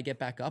allowing your guy to get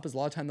back up is a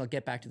lot of time they'll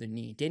get back to their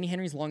knee. Danny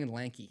Henry's long and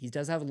lanky. He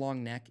does have a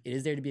long neck. It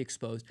is there to be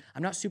exposed.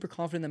 I'm not super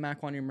confident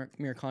that Makwan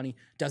Amirkhani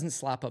doesn't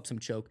slap up some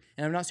choke.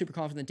 And I'm not super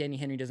confident that Danny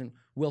Henry doesn't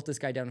wilt this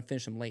guy down and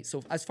finish him late.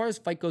 So as far as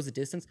fight goes the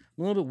distance,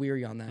 I'm a little bit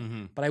weary on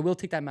that. But I will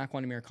take that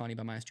Makwan Amirkhani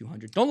by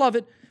 -200. Don't love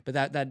it, but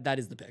that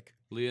is the pick.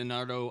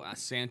 Leonardo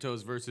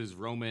Santos versus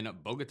Roman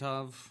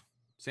Bogatov.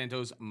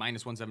 Santos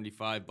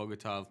 -175,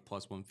 Bogatov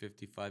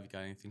 +155. You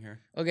got anything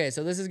here? Okay,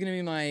 so this is going to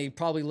be my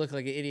probably look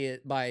like an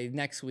idiot by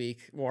next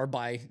week or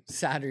by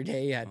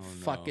Saturday at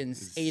fucking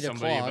Is 8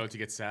 somebody o'clock. about to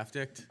get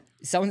Safticked?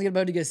 Someone's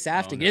about to get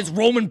Saftic. no. It's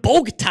Roman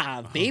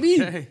Bogatov,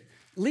 baby. Okay.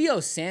 Leo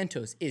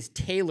Santos is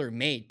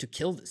tailor-made to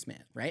kill this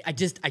man, right? I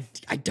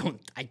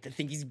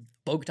think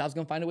Bogatov's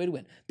gonna find a way to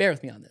win. Bear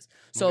with me on this.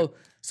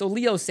 So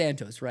Leo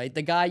Santos, right?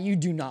 The guy you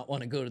do not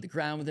want to go to the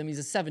ground with him. He's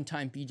a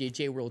 7-time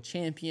BJJ world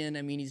champion.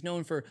 I mean, he's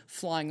known for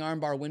flying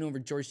armbar win over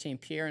George St.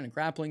 Pierre in a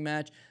grappling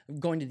match,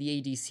 going to the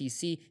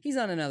ADCC. He's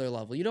on another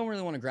level. You don't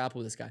really want to grapple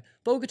with this guy.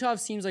 Bogatov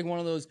seems like one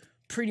of those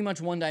pretty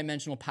much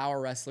one-dimensional power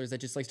wrestlers that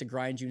just likes to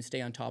grind you and stay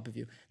on top of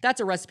you.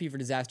 That's a recipe for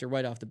disaster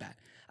right off the bat.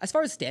 As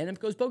far as stand-up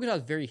goes, Bogatov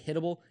is very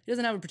hittable. He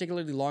doesn't have a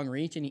particularly long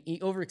reach, and he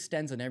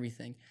overextends on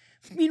everything.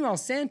 Meanwhile,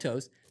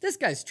 Santos, this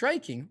guy's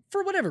striking,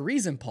 for whatever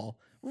reason, Paul,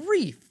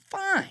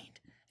 refined.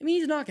 I mean,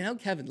 he's knocking out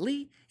Kevin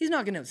Lee. He's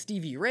knocking out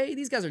Stevie Ray.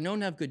 These guys are known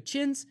to have good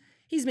chins.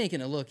 He's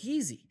making it look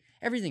easy.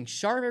 Everything's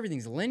sharp.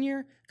 Everything's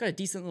linear. Got a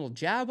decent little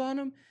jab on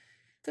him.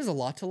 There's a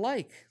lot to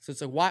like. So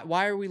it's like,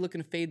 why are we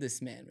looking to fade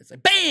this man? It's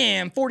like,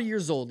 bam, 40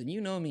 years old. And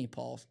you know me,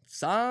 Paul.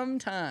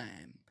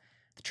 Sometime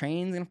the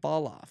train's going to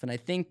fall off. And I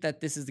think that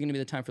this is going to be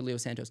the time for Leo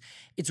Santos.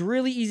 It's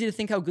really easy to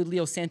think how good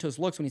Leo Santos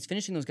looks when he's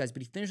finishing those guys,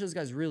 but he finishes those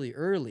guys really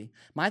early.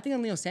 My thing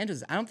on Leo Santos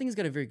is I don't think he's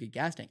got a very good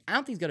gas tank. I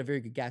don't think he's got a very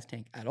good gas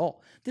tank at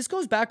all. This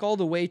goes back all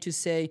the way to,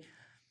 say,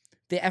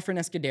 the Efren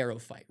Escudero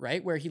fight,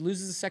 right? Where he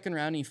loses the second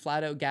round and he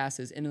flat out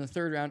gasses. And in the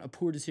third round, a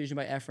poor decision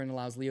by Efren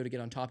allows Leo to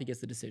get on top. He gets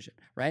the decision,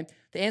 right?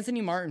 The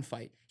Anthony Martin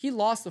fight, he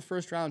lost the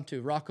first round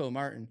to Rocco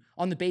Martin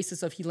on the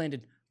basis of he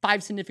landed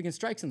 5 significant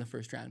strikes in the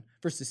first round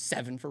versus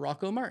 7 for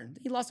Rocco Martin.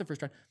 He lost the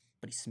first round,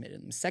 but he submitted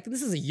in the second.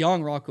 This is a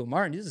young Rocco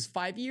Martin. This is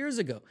 5 years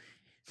ago.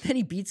 Then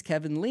he beats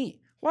Kevin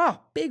Lee.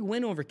 Wow, big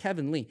win over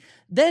Kevin Lee.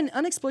 Then,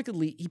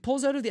 unexplicably, he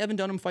pulls out of the Evan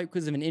Dunham fight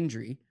because of an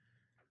injury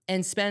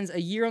and spends a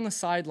year on the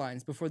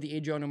sidelines before the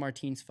Adriano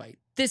Martins fight.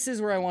 This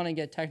is where I want to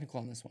get technical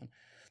on this one.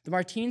 The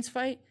Martins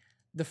fight,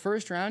 the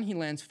first round, he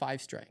lands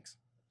 5 strikes.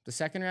 The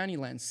second round, he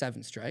lands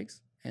 7 strikes.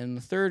 And in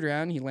the third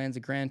round, he lands a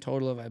grand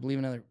total of, I believe,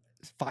 another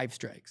 5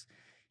 strikes.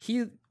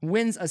 He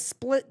wins a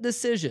split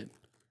decision.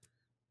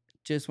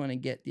 Just want to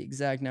get the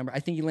exact number. I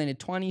think he landed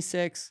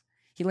 26.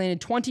 He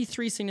landed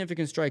 23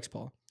 significant strikes,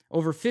 Paul,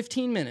 over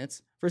 15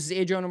 minutes versus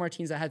Adriano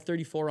Martins that had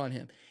 34 on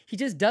him. He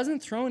just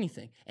doesn't throw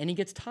anything, and he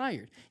gets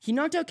tired. He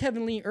knocked out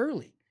Kevin Lee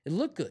early. It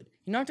looked good.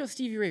 He knocked out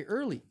Stevie Ray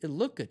early. It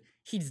looked good.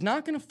 He's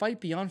not going to fight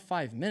beyond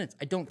 5 minutes,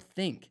 I don't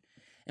think.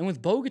 And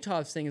with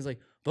Bogatov's thing is like,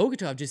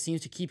 Bogatov just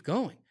seems to keep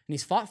going. And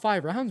he's fought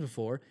 5 rounds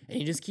before, and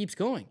he just keeps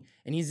going.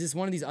 And he's just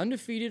one of these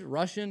undefeated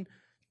Russian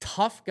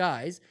tough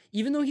guys.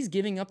 Even though he's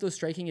giving up those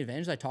striking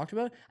advantages I talked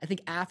about, I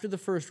think after the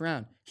first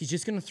round, he's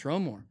just going to throw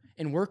more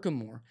and work him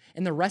more.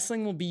 And the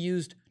wrestling will be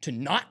used to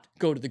not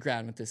go to the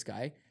ground with this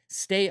guy,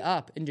 stay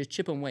up and just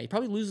chip him away. He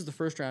probably loses the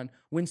first round,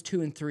 wins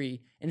 2 and 3,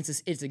 and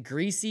it's a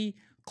greasy,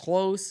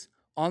 close,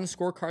 on the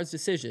scorecards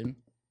decision.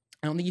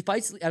 I don't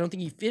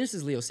think he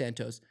finishes Leo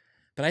Santos,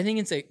 but I think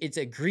it's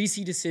a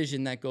greasy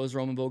decision that goes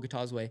Roman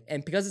Bogatov's way.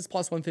 And because it's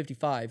plus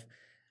 155,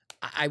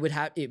 it would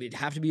have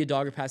to be a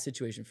dog or pass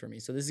situation for me.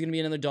 So this is going to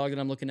be another dog that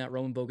I'm looking at,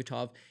 Roman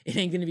Bogatov. It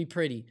ain't going to be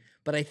pretty,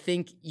 but I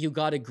think you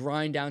got to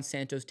grind down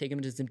Santos, take him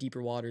into some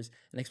deeper waters,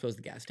 and expose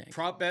the gas tank.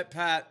 Prop bet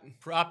Pat.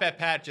 Prop bet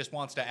Pat just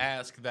wants to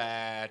ask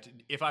that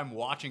if I'm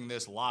watching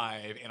this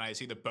live and I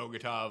see that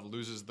Bogatov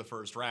loses the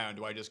first round,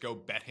 do I just go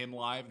bet him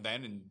live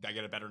then and I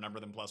get a better number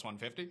than plus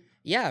 150?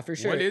 Yeah, for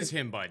sure. What is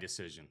him by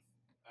decision?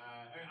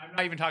 I'm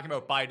not even talking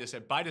about by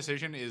decision. By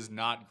decision is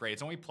not great.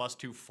 It's only plus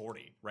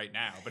 240 right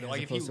now. But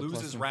like if he opposed to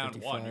plus loses round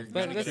 1, you're 155.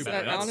 going to But get a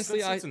that's- better.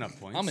 honestly, that's enough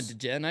points. I'm a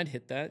degen. I'd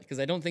hit that because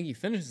I don't think he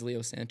finishes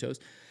Leo Santos.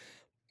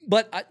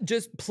 But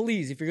just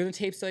please, if you're going to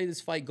tape study this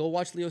fight, go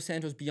watch Leo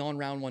Santos beyond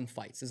round 1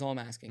 fights. Is all I'm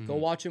asking. Go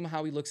watch him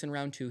how he looks in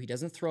round 2. He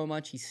doesn't throw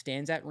much. He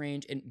stands at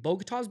range. And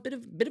Bogatov's bit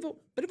of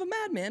a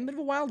madman, bit of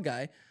a wild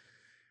guy.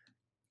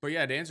 But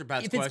yeah, to answer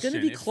Pat's If it's question,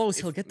 gonna be close,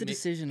 he'll get the ma-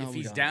 decision. If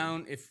he's Abu Dhabi.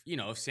 down,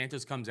 if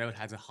Santos comes out,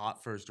 has a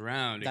hot first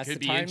round, That's it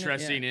could the be time,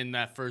 interesting in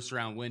that first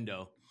round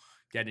window,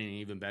 getting an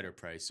even better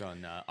price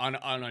on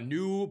a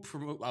new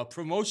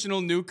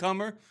promotional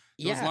newcomer.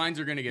 Those lines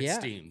are gonna get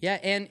steamed. Yeah,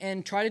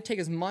 and try to take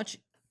as much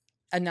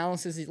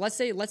analysis. Let's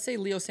say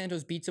Leo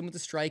Santos beats him with the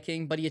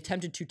striking, but he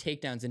attempted 2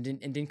 takedowns and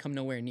didn't come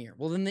nowhere near.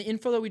 Well, then the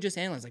info that we just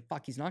analyzed, like,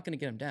 fuck, he's not going to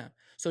get him down.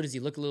 So does he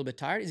look a little bit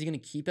tired? Is he going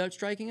to keep out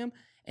striking him?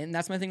 And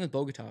that's my thing with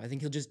Bogatov. I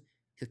think he'll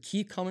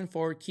keep coming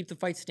forward, keep the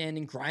fight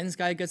standing, grind this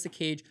guy against the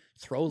cage,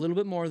 throw a little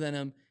bit more than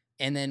him,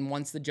 and then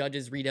once the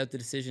judges read out the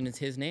decision, it's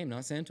his name,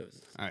 not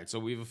Santos'. All right, so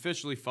we've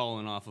officially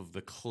fallen off of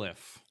the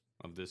cliff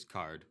of this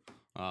card.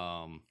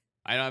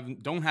 I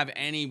don't have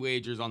any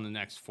wagers on the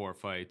next 4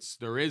 fights.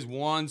 There is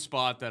one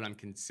spot that I'm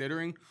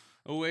considering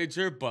a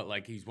wager, but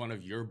like he's one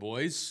of your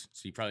boys,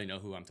 so you probably know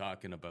who I'm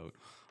talking about.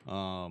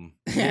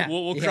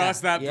 We'll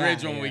cross that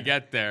bridge when we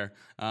get there.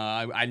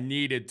 I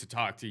needed to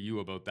talk to you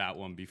about that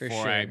one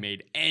before I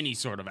made any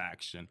sort of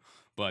action,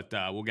 but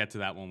we'll get to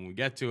that one when we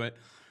get to it.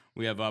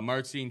 We have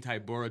Marcin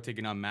Tybura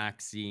taking on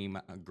Maxim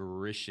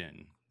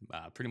Grishin.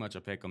 Pretty much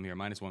a pick 'em here,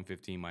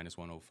 -115,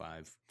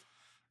 -105.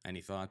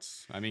 Any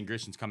thoughts? I mean,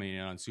 Grishin's coming in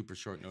on super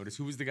short notice.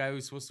 Who was the guy who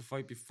was supposed to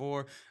fight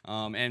before?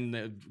 And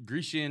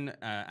Grishin,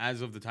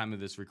 as of the time of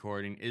this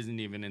recording, isn't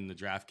even in the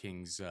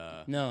DraftKings.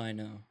 No, I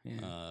know.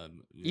 Yeah.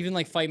 Even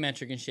like Fight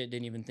Metric and shit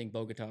didn't even think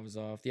Bogatov was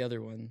off. The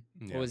other one,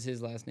 what was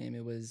his last name?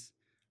 It was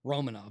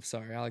Romanov.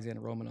 Sorry,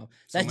 Alexander Romanov.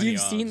 You've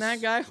seen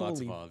that guy?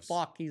 Holy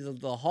fuck, he's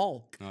the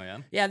Hulk. Oh yeah.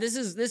 Yeah, this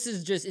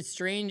is just, it's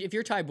strange. If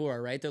you're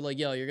Tybura, right? They're like,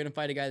 yo, you're gonna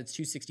fight a guy that's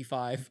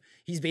 265.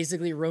 He's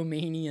basically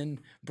Romanian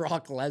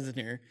Brock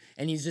Lesnar,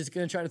 and he's just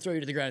gonna try to throw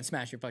you to the ground and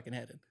smash your fucking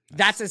head in.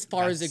 That's as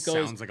far as it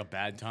goes. Sounds like a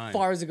bad time.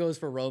 Far as it goes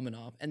for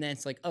Romanov, and then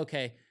it's like,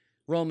 okay,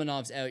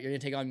 Romanov's out. You're gonna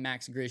take on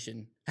Max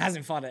Grishin.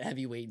 Hasn't fought at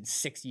heavyweight in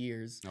 6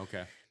 years.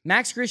 Okay.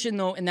 Max Grishin,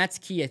 though, and that's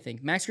key, I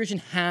think. Max Grishin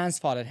has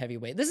fought at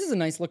heavyweight. This is a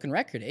nice looking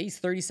record. He's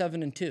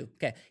 37-2.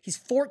 Okay, he's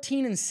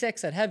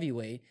 14-6 at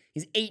heavyweight.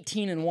 He's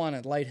 18-1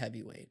 at light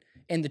heavyweight,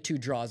 and the 2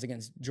 draws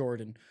against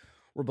Jordan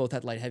were both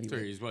at light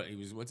heavyweight.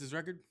 Sorry, what's his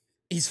record?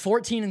 He's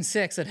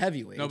 14-6 at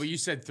heavyweight. No, but you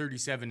said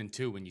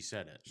 37-2 when you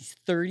said it. He's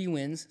 30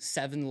 wins,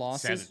 7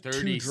 losses,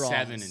 2 draws.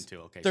 37-2.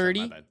 Okay, 30.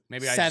 sorry, my bad.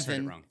 Maybe I just heard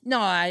it wrong.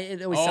 No,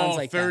 it always sounds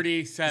like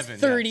 37. that.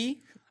 30. Yes.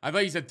 I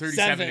thought you said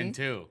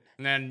 37-2.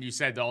 And then you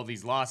said all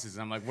these losses.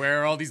 And I'm like,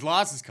 where are all these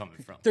losses coming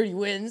from? 30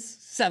 wins,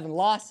 7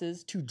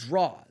 losses, 2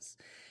 draws.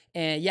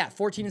 And yeah,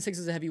 14-6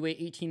 as a heavyweight,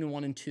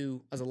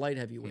 18-1-2 as a light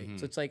heavyweight.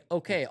 So it's like,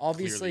 okay,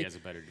 obviously Clearly has a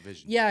better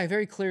division. Yeah,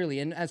 very clearly.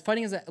 And as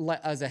fighting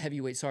as a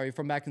heavyweight,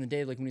 from back in the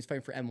day, like when he's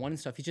fighting for M1 and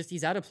stuff,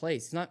 he's out of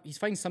place. He's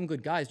fighting some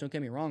good guys, don't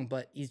get me wrong,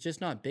 but he's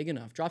just not big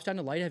enough. Drops down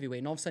to light heavyweight,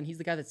 and all of a sudden he's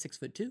the guy that's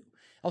 6'2".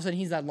 All of a sudden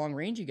he's that long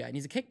rangey guy, and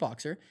he's a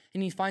kickboxer,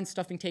 and he finds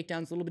stuffing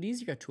takedowns a little bit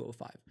easier at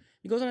 205.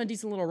 He goes on a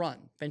decent little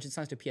run. Eventually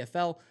signs to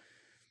PFL.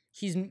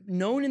 He's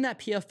known in that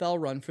PFL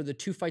run for the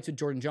 2 fights with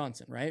Jordan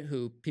Johnson, right?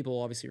 Who people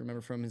will obviously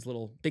remember from his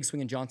little Big Swing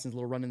and Johnson's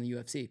little run in the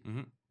UFC.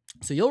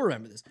 So you'll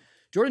remember this.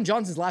 Jordan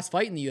Johnson's last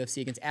fight in the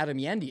UFC against Adam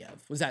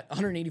Yandiev was at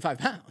 185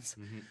 pounds.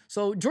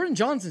 So Jordan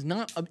Johnson's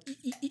not,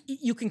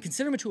 you can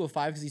consider him a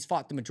 205 because he's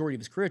fought the majority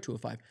of his career at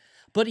 205.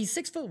 But he's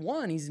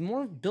 6'1". He's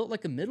more built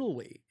like a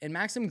middleweight. And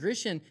Maxim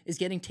Grishin is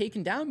getting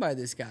taken down by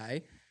this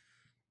guy.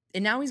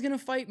 And now he's going to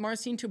fight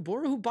Marcin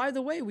Tybura, who, by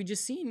the way, we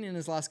just seen in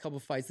his last couple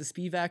of fights, the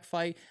Spivak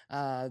fight,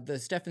 the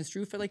Stefan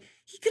Struve fight. Like,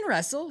 he can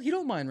wrestle. He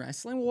don't mind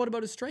wrestling. Well, what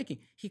about his striking?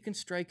 He can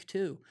strike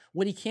too.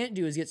 What he can't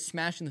do is get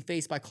smashed in the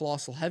face by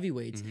colossal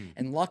heavyweights.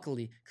 And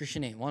luckily,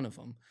 Grishin ain't one of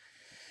them.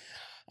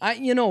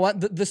 You know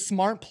what? The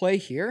smart play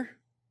here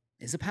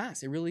is a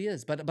pass. It really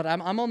is. But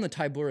I'm on the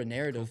Tybura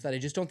narrative that I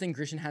just don't think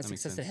Grishin has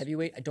success at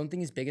heavyweight. I don't think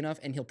he's big enough,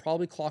 and he'll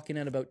probably clock in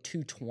at about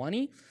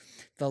 220.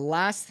 The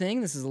last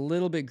thing, this is a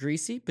little bit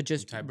greasy, but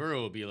just Tybura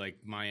will be like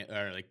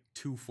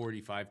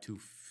 245,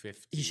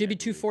 250. he should be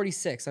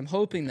 246. I'm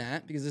hoping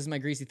that, because this is my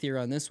greasy theory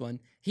on this one.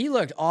 He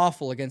looked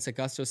awful against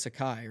Augusto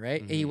Sakai,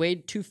 right? And he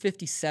weighed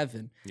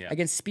 257. Yeah.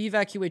 Against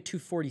Spivak, he weighed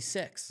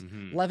 246.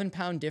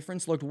 11-pound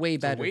difference, looked way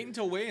better. So wait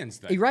until weigh-ins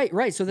then.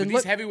 Right. So then With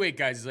these heavyweight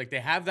guys, it's like they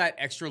have that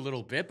extra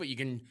little bit, but you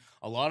can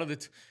a lot of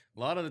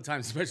the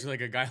time, especially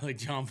like a guy like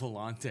John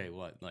Vellante,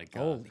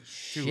 holy 2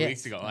 shit,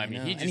 weeks ago. I I mean,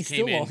 know. he And just he's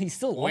came still- in he's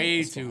still way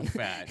almost too one.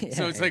 fat. Yeah,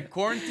 So it's like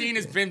quarantine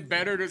has been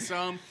better to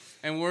some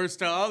and worse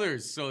to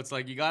others. So it's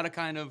like you got to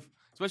kind of,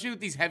 especially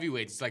with these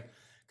heavyweights, it's like,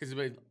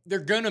 because they're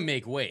going to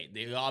make weight.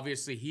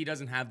 Obviously, he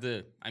doesn't have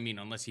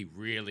unless he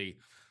really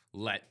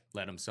let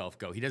himself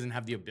go. He doesn't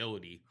have the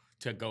ability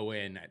to go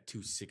in at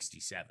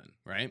 267,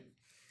 right?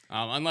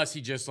 Unless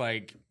he just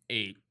like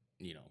ate,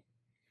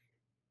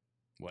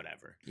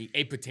 whatever. He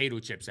ate potato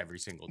chips every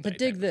single day. But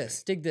dig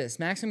this.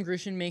 Maxim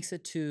Grishin makes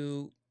it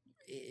to,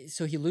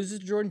 so he loses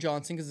to Jordan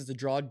Johnson because it's a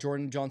draw.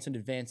 Jordan Johnson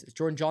advances.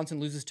 Jordan Johnson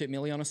loses to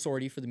Emiliano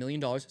Sordi for the $1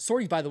 million.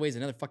 Sordi, by the way, is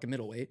another fucking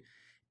middleweight.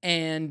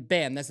 And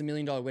bam, that's the $1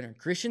 million winner.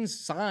 Grishin's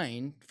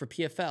signed for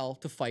PFL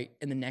to fight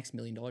in the next $1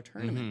 million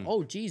tournament.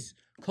 Oh, geez.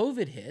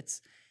 COVID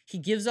hits. He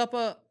gives up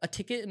a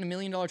ticket in $1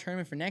 million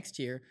tournament for next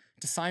year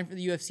to sign for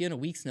the UFC on a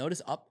week's notice,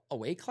 up a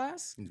weight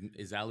class.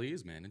 Is Ali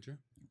his manager?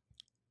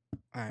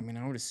 I mean,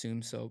 I would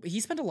assume so. But he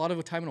spent a lot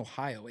of time in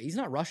Ohio. He's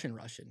not Russian.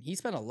 He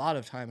spent a lot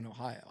of time in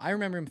Ohio. I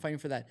remember him fighting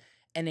for that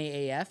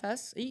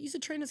NAAFS. He used to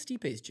train at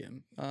Stipe's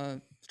gym,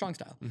 strong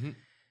style.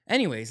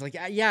 Anyways, like,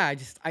 yeah,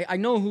 I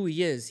know who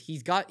he is.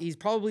 He's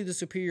probably the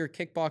superior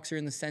kickboxer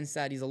in the sense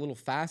that he's a little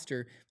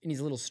faster and he's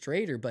a little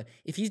straighter. But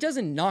if he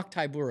doesn't knock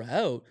Tybura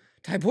out,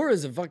 Tybura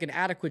is a fucking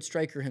adequate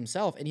striker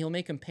himself, and he'll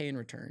make him pay in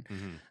return.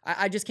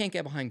 I just can't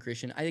get behind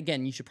Grishin.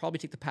 Again, you should probably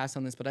take the pass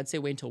on this, but I'd say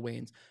wait until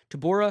weigh-ins.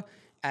 Tybura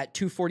at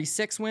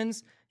 246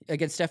 wins.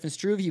 Against Stefan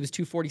Struve, he was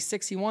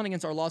 246, he won.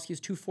 Against Arlovsky, he was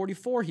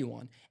 244, he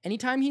won.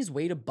 Anytime he's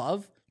weighed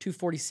above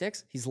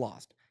 246, he's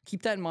lost.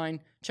 Keep that in mind.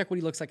 Check what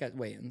he looks like at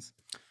weigh-ins.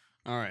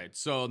 All right,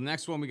 so the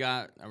next one we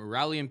got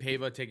Rowley and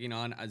Paiva taking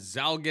on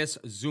Zalgis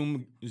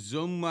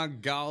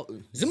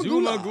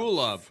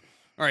Zhumagulov.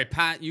 All right,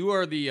 Pat, you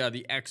are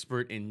the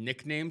expert in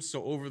nicknames.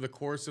 So over the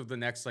course of the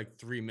next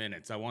 3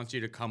 minutes, I want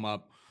you to come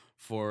up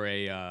for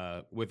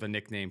with a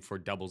nickname for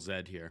Double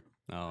Z here.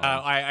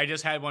 I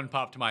just had one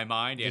pop to my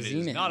mind, and it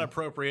is not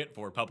appropriate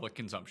for public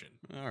consumption.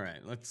 All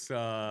right, let's.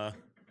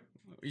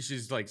 You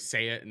should just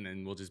say it, and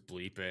then we'll just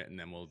bleep it, and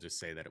then we'll just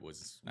say that it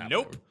was.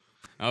 Nope.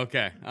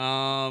 Okay.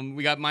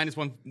 We got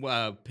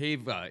 -1.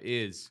 Paiva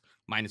is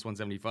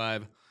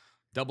 -175.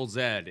 Double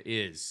Z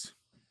is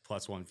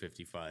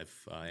 +155.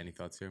 Any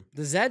thoughts here?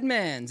 The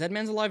Zedman's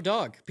a live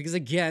dog because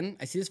again,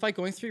 I see this fight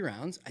going 3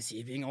 rounds. I see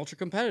it being ultra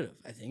competitive.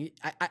 I think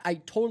I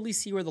totally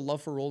see where the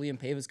love for Rolly and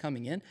Paiva is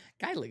coming in.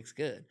 Guy looks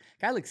good.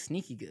 Guy looks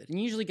sneaky good, and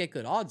you usually get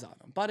good odds on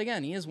him. But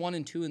again, he is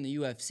 1-2 in the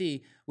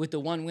UFC with the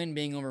 1 win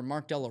being over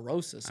Mark De La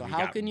Rosa. So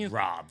how can you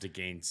robbed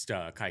against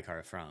Kai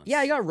Kara France?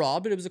 Yeah, he got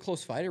robbed, but it was a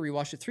close fight. I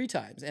rewatched it 3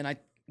 times, and I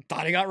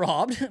thought he got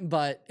robbed,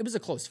 but it was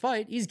a close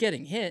fight. He's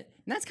getting hit,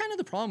 and that's kind of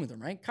the problem with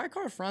him, right? Kai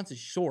Kara France is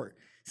short,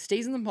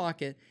 stays in the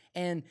pocket,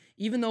 and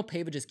even though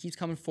Paiva just keeps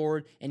coming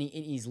forward, and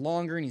he's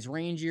longer, and he's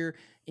rangier,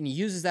 and he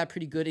uses that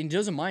pretty good, and he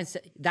doesn't mind,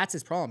 that's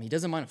his problem. He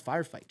doesn't mind a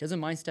firefight. He doesn't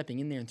mind stepping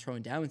in there and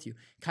throwing down with you.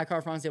 Kai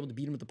Kara France is able to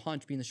beat him with a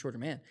punch, being the shorter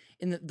man.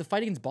 In the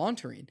fight against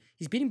Bontarin,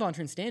 he's beating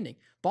Bontarin standing.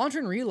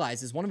 Bontarin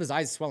realizes one of his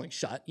eyes is swelling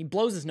shut. He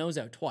blows his nose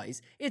out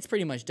twice. It's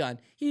pretty much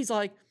done. He's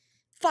like,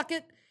 fuck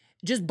it,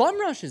 just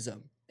bum rushes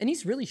him. And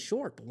he's really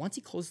short, but once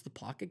he closes the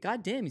pocket,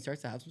 goddamn, he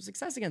starts to have some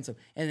success against him.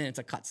 And then it's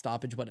a cut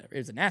stoppage, whatever. It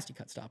was a nasty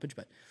cut stoppage,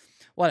 but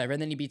whatever.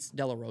 And then he beats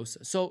De La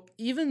Rosa. So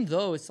even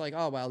though it's like,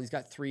 oh, well, he's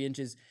got 3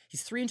 inches.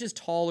 He's 3 inches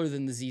taller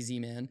than the ZZ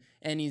man,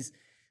 and he's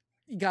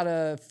got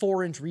a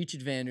 4-inch reach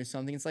advantage or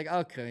something. It's like,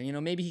 okay,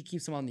 maybe he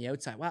keeps him on the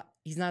outside. Well,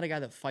 he's not a guy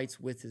that fights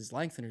with his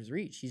length and his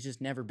reach. He's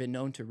just never been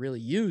known to really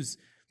use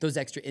those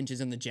extra inches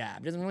in the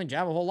jab. He doesn't really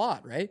jab a whole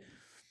lot, right?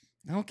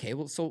 Okay,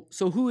 well, so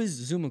who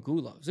is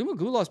Zhumagulov?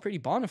 Zhumagulov is pretty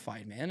bona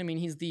fide, man. I mean,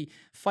 he's the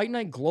Fight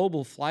Night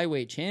Global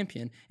Flyweight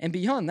Champion. And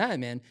beyond that,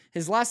 man,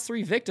 his last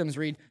 3 victims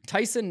read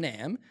Tyson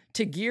Nam,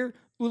 Tagir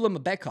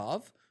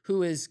Ulamabekov,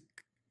 who is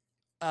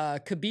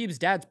Khabib's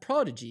dad's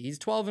prodigy. He's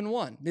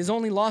 12-1. His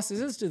only losses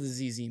is to the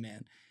ZZ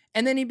man.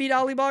 And then he beat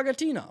Ali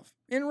Bogatinov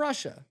in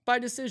Russia by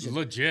decision.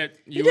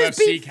 Legit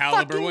UFC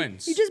caliber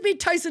wins. He just beat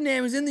Tyson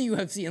Nam, who's in the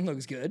UFC and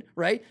looks good,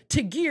 right?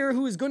 Tagir,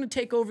 who is going to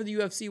take over the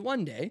UFC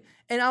one day,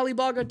 and Ali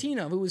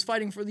Bogatinov, who was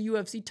fighting for the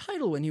UFC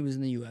title when he was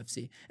in the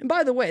UFC. And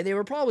by the way, they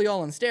were probably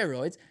all on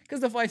steroids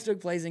because the fights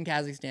took place in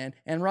Kazakhstan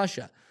and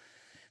Russia.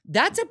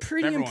 That's a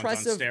pretty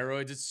impressive. On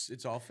steroids,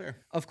 it's all fair.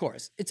 Of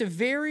course. It's a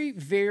very,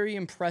 very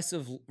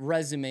impressive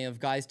resume of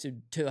guys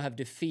to have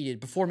defeated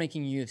before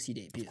making a UFC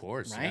debut. Of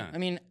course, right? yeah. I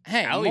mean,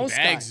 hey, Ali most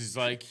Bags guys, is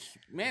like,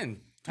 man,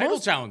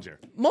 title challenger.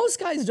 Most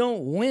guys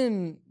don't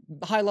win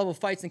high-level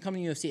fights and come to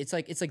the UFC. It's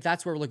like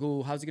that's where we're like,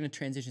 oh, how's he going to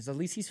transition? So at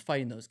least he's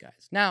fighting those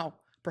guys. Now,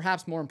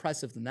 perhaps more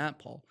impressive than that,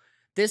 Paul.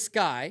 This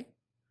guy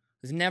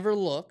has never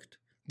looked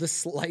the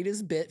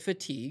slightest bit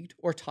fatigued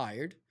or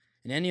tired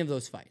in any of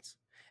those fights.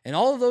 And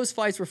all of those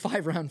fights were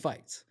 5-round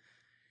fights.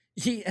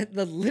 He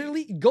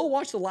literally go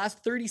watch the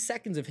last 30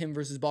 seconds of him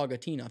versus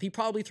Bogatinov. He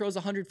probably throws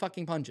 100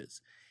 fucking punches.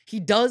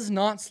 He does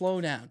not slow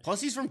down. Plus,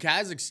 he's from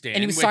Kazakhstan, and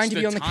he was signed to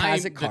be on the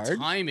Kazakh card. The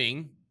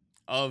timing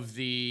of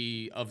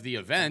the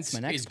event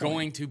is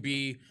going to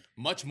be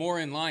much more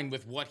in line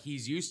with what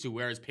he's used to.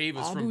 Whereas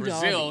Paiva's from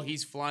Brazil,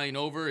 he's flying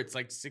over. It's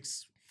like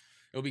 6.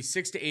 It'll be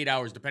 6 to 8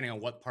 hours, depending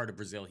on what part of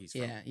Brazil he's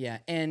from. Yeah.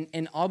 And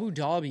Abu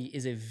Dhabi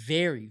is a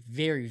very,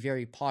 very,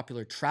 very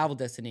popular travel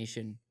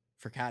destination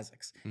for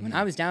Kazakhs. Mm-hmm. When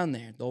I was down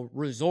there, the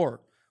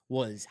resort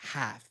was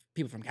half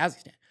people from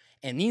Kazakhstan.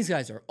 And these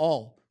guys are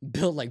all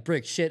built like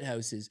brick shit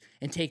houses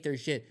and take their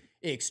shit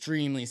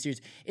extremely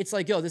serious. It's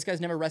like, yo, this guy's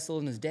never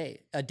wrestled in a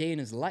day in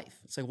his life.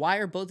 It's like, why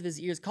are both of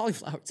his ears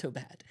cauliflowered so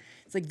bad?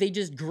 It's like they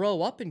just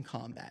grow up in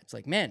combat. It's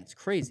like, man, it's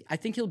crazy. I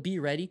think he'll be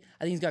ready.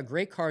 I think he's got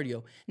great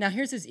cardio. Now,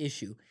 here's his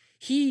issue.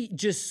 He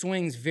just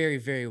swings very,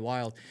 very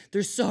wild.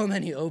 There's so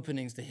many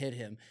openings to hit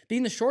him.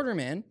 Being the shorter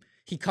man,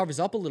 He covers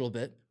up a little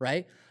bit,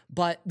 right?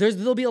 But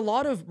there'll be a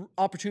lot of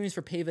opportunities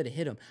for Paiva to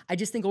hit him. I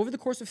just think over the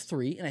course of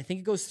 3, and I think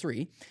it goes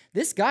 3,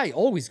 this guy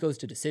always goes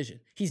to decision.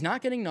 He's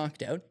not getting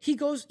knocked out. He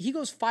goes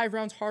 5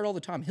 rounds hard all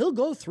the time. He'll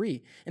go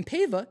 3. And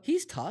Paiva,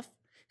 he's tough.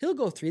 He'll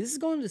go 3. This is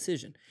going to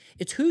decision.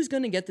 It's who's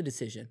going to get the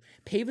decision.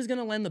 Paiva's going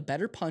to land the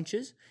better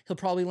punches. He'll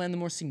probably land the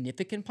more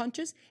significant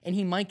punches, and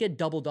he might get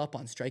doubled up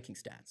on striking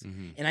stats.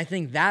 And I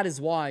think that is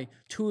why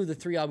 2 of the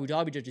 3 Abu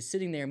Dhabi judges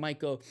sitting there might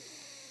go.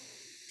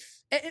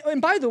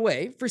 And by the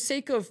way, for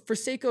sake of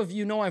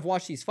I've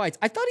watched these fights.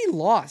 I thought he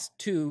lost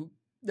to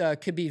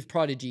Khabib's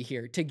prodigy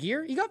here.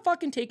 Tagir, he got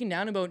fucking taken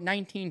down about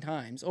 19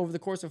 times over the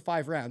course of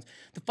 5 rounds.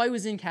 The fight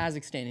was in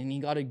Kazakhstan, and he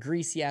got a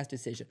greasy-ass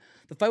decision.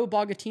 The fight with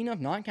Bogatov,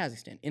 not in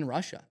Kazakhstan, in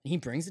Russia. And he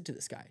brings it to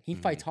this guy. He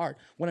fights hard.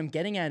 What I'm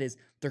getting at is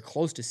they're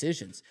close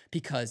decisions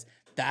because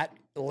that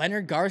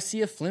Leonard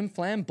Garcia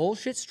flim-flam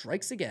bullshit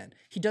strikes again.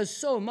 He does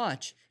so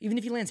much. Even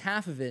if he lands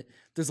half of it,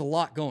 there's a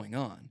lot going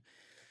on.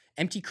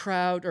 Empty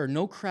crowd or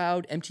no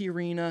crowd, empty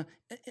arena.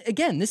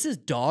 Again, this is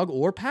dog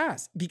or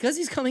pass. Because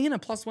he's coming in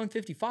at plus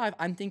 155,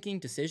 I'm thinking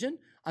decision.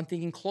 I'm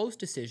thinking close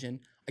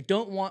decision. I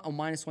don't want a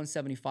minus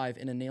 175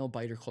 in a nail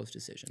biter close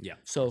decision. Yeah.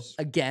 So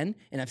again,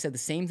 and I've said the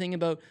same thing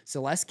about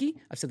Zaleski.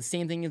 I've said the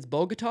same thing against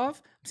Bogatov.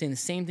 I'm saying the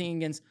same thing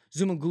against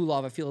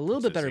Zhumagulov. I feel a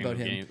little bit better about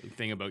him.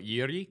 Thing about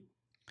Yuri.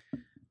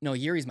 No,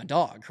 Yuri's my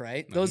dog,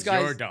 right? No, those he's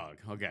guys. Your dog.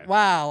 Okay.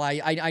 Wow,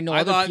 I know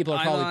other people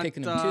are probably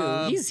picking him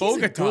too. He's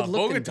a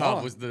good-looking dog.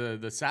 Bogatov was the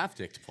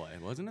Saftic play,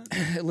 wasn't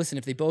it? Listen,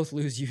 if they both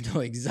lose, you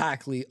know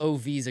exactly.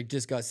 OVs are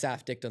just got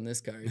Safticked on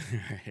this card.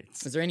 Right.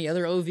 Is there any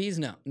other OVs?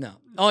 No.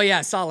 Oh yeah,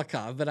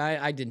 Salikhov, but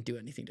I didn't do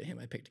anything to him.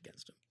 I picked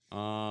against him.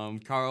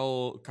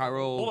 Carl.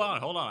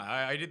 Hold on.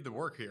 I did the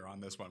work here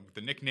on this one with the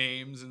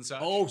nicknames and such.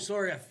 Oh,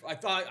 sorry. I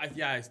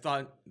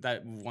thought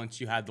that once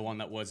you had the one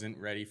that wasn't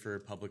ready for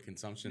public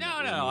consumption. No.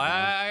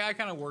 I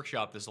kind of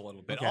workshopped this a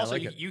little bit. Okay, also,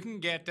 like you can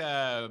get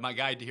my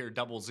guide to hear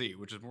Double Z,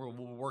 which is we'll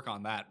work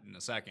on that in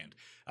a second.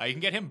 You can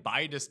get him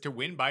to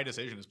win by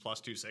decision is plus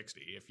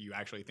 260 if you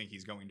actually think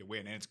he's going to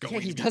win, and it's going. Yeah,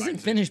 he to be doesn't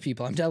finish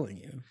people. I'm telling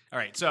you. All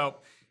right, so.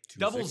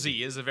 Double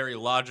Z is a very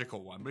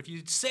logical one, but if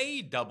you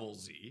say double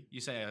Z,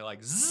 you say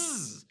like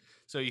zzz.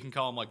 So you can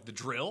call him like the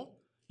drill.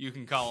 You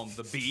can call him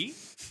the B.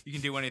 You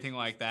can do anything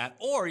like that.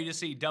 Or you just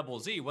say double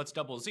Z. What's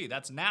double Z?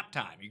 That's nap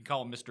time. You can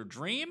call him Mr.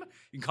 Dream.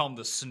 You can call him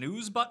the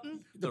snooze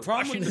button. The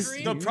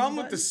problem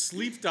with the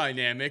sleep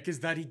dynamic is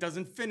that he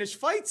doesn't finish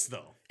fights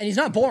though. And he's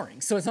not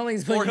boring, so it's not like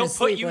he's putting Or he'll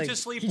put you like, to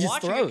sleep he just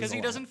watching it throws because a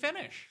he lot. doesn't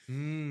finish.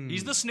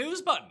 He's the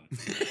snooze button.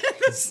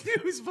 The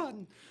snooze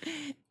button.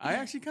 I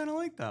actually kind of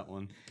like that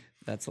one.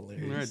 That's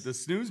hilarious. All right, the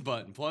snooze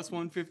button, plus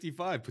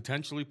 155,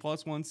 potentially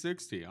plus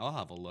 160. I'll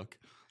have a look.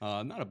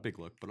 Not a big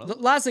look, but The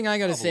last thing I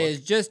got to say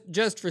is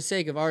just for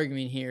sake of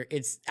argument here,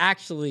 it's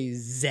actually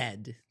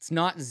Z. It's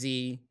not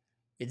Z.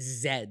 It's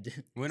Z.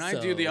 When I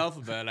do the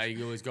alphabet, I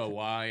always go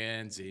Y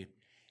and Z.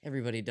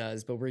 Everybody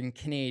does, but we're in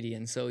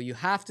Canadian, so you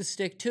have to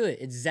stick to it.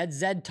 It's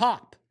ZZ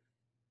top.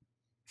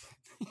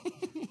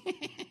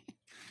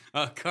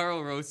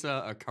 Carol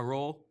Rosa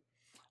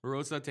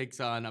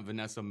takes on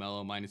Vanessa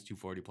Melo, minus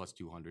 240, plus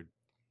 200.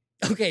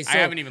 Okay, so I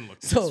haven't even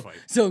looked at this fight.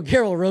 So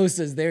Carol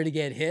Rosa's there to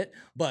get hit,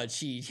 but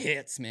she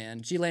hits,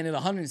 man. She landed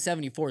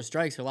 174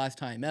 strikes her last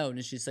time out, and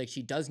it's just like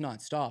she does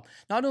not stop.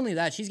 Not only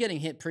that, she's getting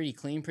hit pretty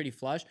clean, pretty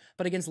flush,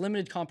 but against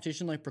limited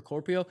competition like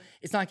Procopio,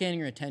 it's not getting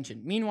her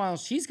attention. Meanwhile,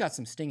 she's got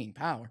some stinging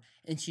power,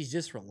 and she's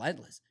just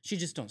relentless. She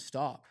just don't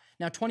stop.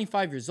 Now,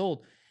 25 years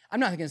old, I'm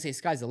not going to say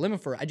sky's the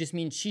limit for her. I just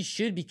mean she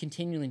should be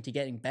continuing to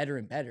getting better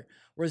and better.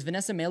 Whereas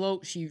Vanessa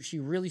Melo, she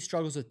really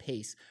struggles with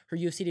pace. Her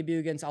UFC debut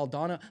against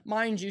Aldana,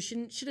 mind you,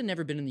 she should have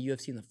never been in the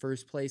UFC in the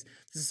first place.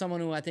 This is someone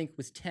who I think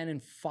was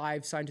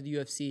 10-5 signed to the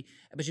UFC,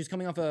 but she was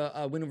coming off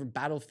a win over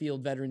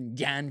Battlefield veteran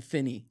Jan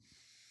Finney.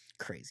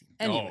 Crazy.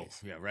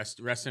 Anyways. Oh, yeah,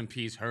 rest in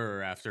peace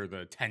her after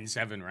the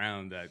 10-7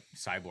 round that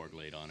Cyborg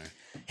laid on her.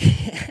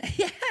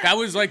 Yeah. That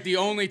was like the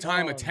only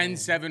time a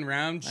 10-7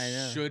 round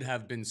know. should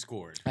have been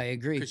scored. I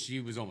agree. Because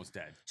she was almost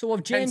dead. So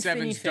of Jan 10-7s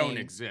Finney don't fame,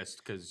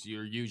 exist because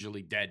you're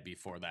usually dead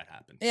before that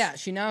happens. yeah,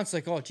 now it's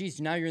like, oh,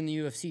 geez, now you're in the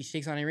UFC. She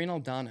takes on Irene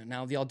Aldana.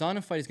 Now, the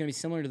Aldana fight is going to be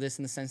similar to this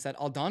in the sense that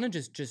Aldana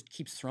just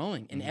keeps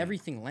throwing and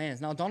everything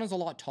lands. Now, Aldana's a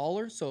lot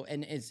taller,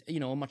 and is,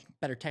 a much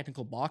better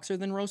technical boxer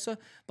than Rosa,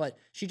 but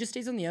she just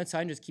stays on the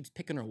outside and just keeps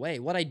picking her way.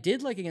 What I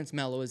did like against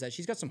Melo is that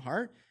she's got some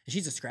heart and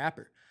she's a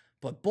scrapper.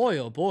 But boy,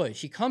 oh boy,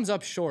 she comes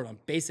up short on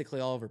basically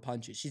all of her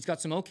punches. She's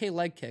got some okay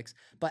leg kicks,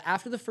 but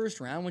after the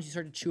first round, when she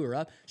started to chew her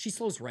up, she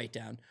slows right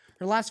down.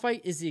 Her last fight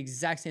is the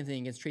exact same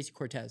thing against Tracy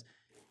Cortez.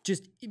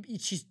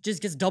 She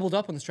just gets doubled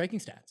up on the striking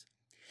stats.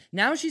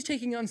 Now she's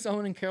taking on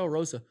someone in Carol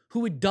Rosa who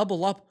would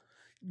double up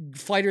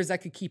fighters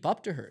that could keep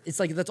up to her. It's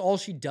like that's all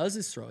she does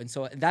is throw. And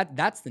so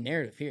that's the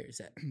narrative here, is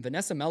that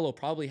Vanessa Melo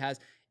probably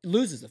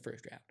loses the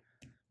first round,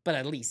 but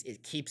at least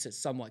it keeps it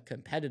somewhat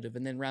competitive.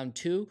 And then round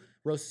 2,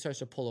 Rosa starts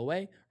to pull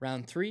away.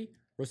 Round 3,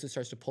 Rosa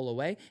starts to pull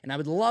away. And I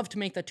would love to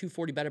make that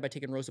 240 better by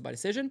taking Rosa by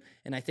decision.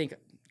 And I think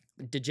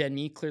Dejen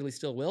Me clearly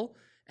still will.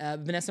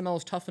 Vanessa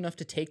Melo's tough enough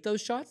to take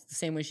those shots the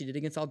same way she did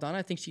against Aldana.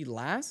 I think she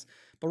lasts.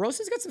 But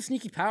Rosa's got some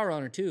sneaky power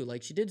on her too.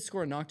 Like she did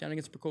score a knockdown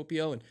against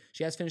Procopio, and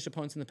she has finished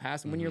opponents in the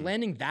past. And when you're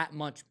landing that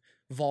much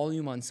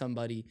volume on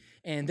somebody,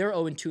 and they're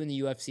 0-2 in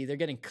the UFC, they're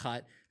getting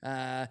cut.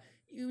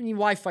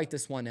 Why fight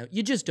this one out?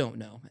 You just don't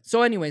know.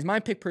 So, anyways, my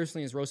pick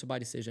personally is Rosa by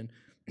decision,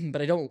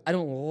 but I don't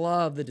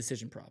love the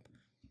decision prop.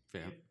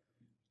 Fair.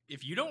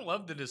 If you don't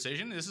love the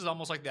decision, this is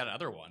almost like that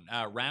other one.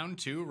 Round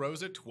 2,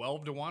 Rosa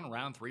 12-1.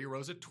 Round 3,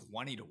 Rosa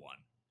 20-1.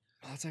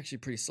 Oh, that's actually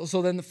pretty slow.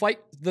 So then the fight,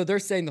 they're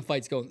saying the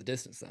fight's going the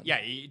distance then. Yeah,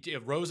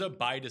 Rosa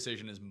by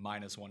decision is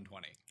 -120.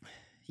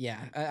 Yeah,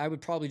 I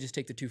would probably just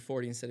take the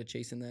 240 instead of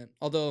chasing that.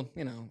 Although,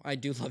 I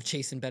do love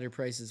chasing better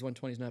prices.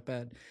 120 is not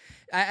bad.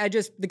 I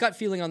just, the gut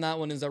feeling on that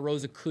one is that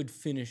Rosa could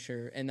finish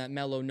her and that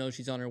Melo knows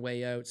she's on her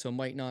way out, so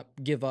might not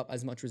give up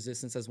as much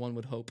resistance as one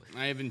would hope.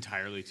 I have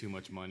entirely too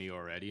much money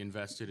already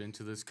invested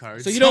into this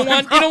card. So you don't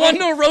want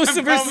no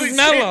Rosa versus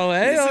Melo,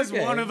 eh? This is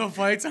one of the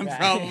fights I'm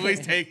probably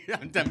taking.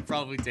 I'm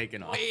probably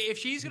taking off. If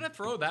she's gonna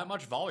throw that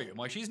much volume,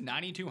 like she's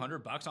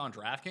 $9,200 on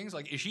DraftKings,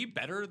 like is she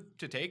better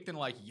to take than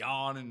like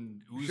Jan and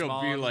Usman?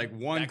 She'll be like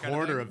one that kind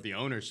quarter of of the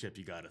ownership.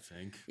 You got to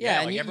think.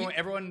 Yeah, like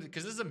everyone,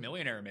 because this is a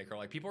millionaire maker.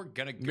 Like people are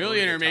gonna go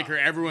Millionaire to the top.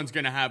 maker. Everyone's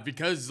gonna have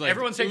because like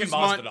Everyone's taking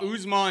Masvidal.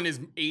 Usman is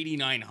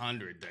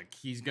 8,900. Like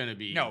he's gonna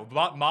be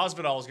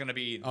Masvidal is gonna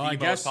be the I most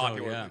guess so,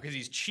 popular yeah. because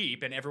he's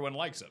cheap and everyone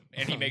likes him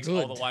and he makes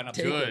Good. all the lineups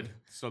Take good.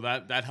 So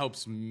that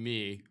helps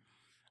me.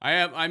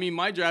 I mean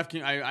my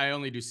DraftKings. I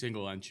only do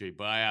single entry,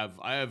 but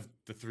I have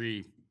the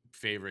 3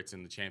 favorites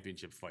in the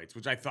championship fights,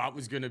 which I thought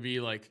was going to be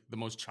like the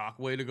most chalk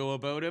way to go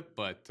about it,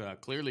 but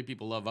clearly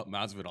people love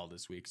Masvidal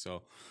this week,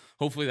 so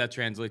hopefully that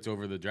translates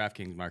over the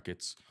DraftKings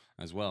markets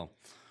as well.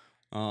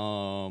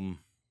 Yeah,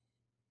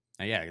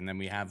 and then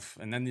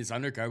this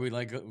undercard we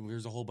like.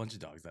 There's a whole bunch of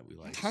dogs that we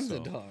like. Tons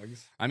of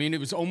dogs. I mean, it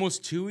was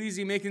almost too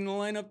easy making the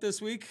lineup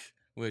this week,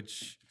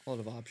 which A lot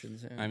of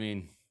options. Yeah. I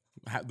mean.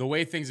 The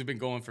way things have been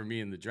going for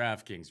me in the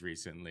DraftKings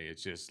recently,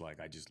 it's just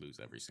like I just lose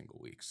every single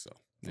week. So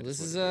Well,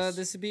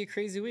 this would be a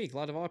crazy week. A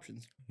lot of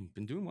options.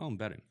 been doing well in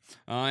betting.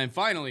 And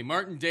finally,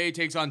 Martin Day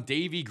takes on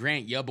Davy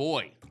Grant. Yeah,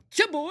 boy.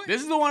 Yeah, boy.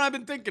 This is the one I've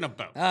been thinking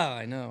about. Oh,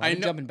 I know.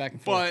 I'm jumping back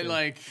and forth. But too.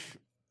 like,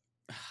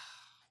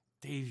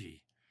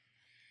 Davy.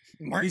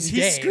 Martin He's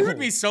Day. screwed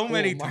me so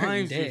many Martin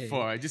times Day.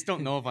 before. I just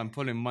don't know if I'm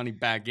putting money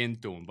back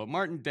into him. But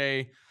Martin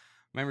Day,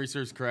 memory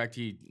serves correct,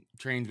 he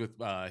trains with,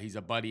 he's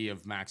a buddy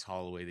of Max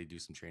Holloway. They do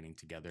some training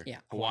together. Yeah,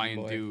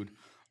 Hawaiian boy. dude.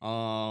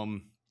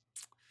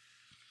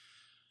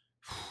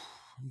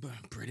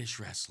 British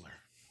wrestler.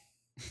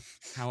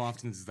 How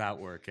often does that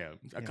work out?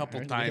 A couple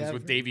hardly times ever.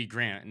 with Davy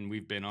Grant, and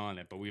we've been on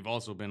it, but we've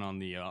also been on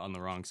the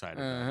wrong side of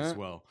that as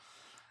well.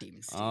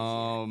 Demon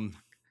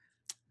Steve.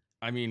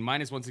 I mean,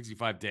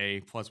 -165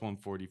 Day,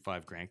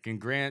 +145 Grant. Can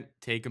Grant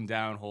take him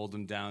down, hold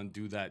him down,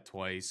 do that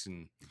twice,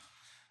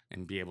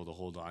 and be able to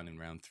hold on in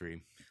round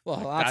 3?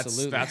 Well, Like,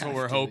 absolutely. That's what have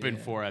we're to, hoping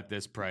yeah. for at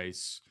this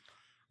price.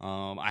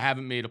 I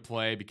haven't made a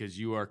play because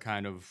you are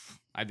kind of.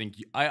 I think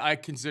I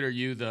consider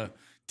you the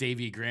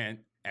Davy Grant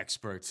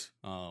expert.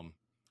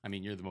 I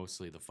mean, you're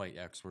mostly the fight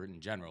expert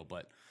in general,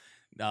 but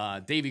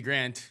Davy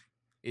Grant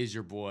is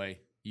your boy.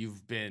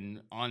 You've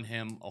been on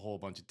him a whole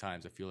bunch of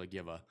times. I feel like you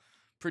have a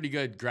pretty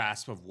good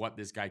grasp of what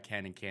this guy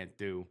can and can't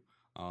do.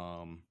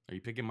 Are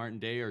you picking Martin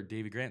Day or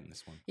Davy Grant in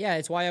this one? Yeah,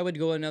 it's why I would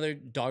go another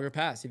dog or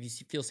pass. If you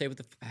feel safe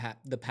with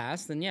the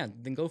pass, then yeah,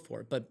 then go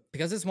for it. But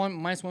because it's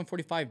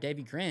 -145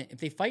 Davy Grant, if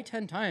they fight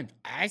 10 times,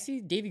 I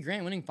see Davy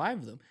Grant winning 5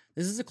 of them.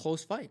 This is a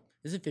close fight.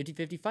 This is a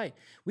 50-50 fight.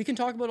 We can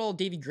talk about all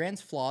Davy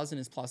Grant's flaws and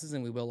his pluses,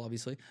 and we will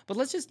obviously. But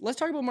let's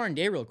talk about Martin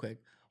Day real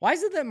quick. Why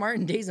is it that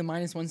Martin Day's a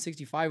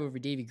 -165 over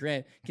Davy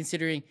Grant,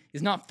 considering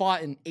he's not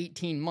fought in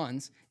 18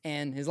 months,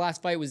 and his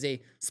last fight was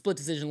a split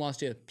decision loss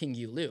to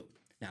Pingyu Liu?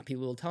 Now,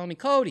 people will tell me,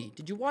 Cody,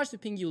 did you watch the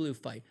Pingyu Liu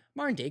fight?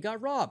 Martin Day got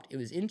robbed. It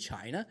was in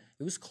China.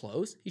 It was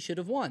close. He should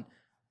have won.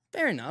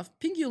 Fair enough.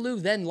 Pingyu Liu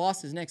then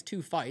lost his next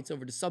 2 fights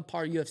over to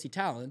subpar UFC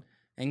talent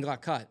and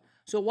got cut.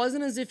 So it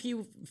wasn't as if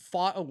he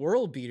fought a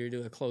world beater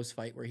to a close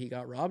fight where he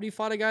got robbed. He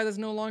fought a guy that's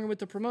no longer with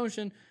the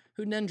promotion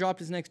who then dropped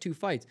his next 2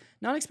 fights.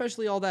 Not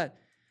especially all that,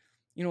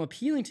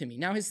 appealing to me.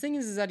 Now, his thing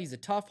is that he's a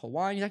tough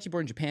Hawaiian. He's actually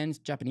born in Japan. He's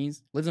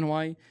Japanese. Lives in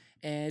Hawaii.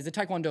 And is a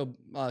Taekwondo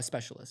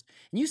specialist.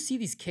 And you see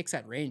these kicks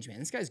at range, man.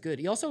 This guy's good.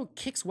 He also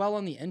kicks well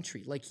on the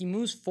entry. Like, he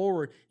moves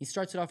forward. He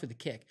starts it off with a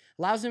kick.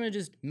 Allows him to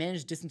just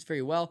manage distance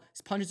very well.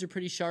 His punches are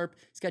pretty sharp.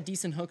 He's got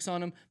decent hooks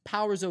on him.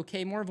 Power's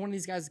okay. More of one of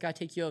these guys that's got to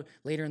take you out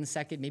later in the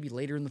second, maybe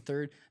later in the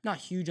third. Not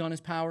huge on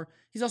his power.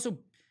 He's also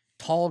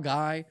tall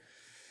guy.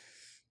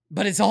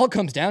 But it all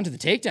comes down to the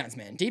takedowns,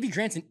 man. Davy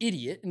Grant's an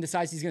idiot and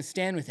decides he's going to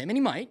stand with him. And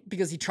he might,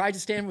 because he tried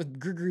to stand with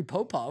Grigory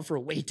Popov for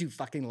way too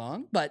fucking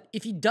long. But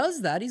if he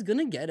does that, he's going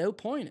to get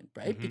outpointed,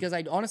 right? Because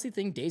I honestly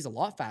think Day's a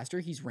lot faster.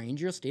 He's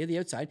rangier. He'll stay to the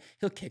outside.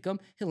 He'll kick him.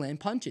 He'll land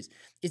punches.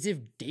 It's if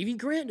Davy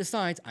Grant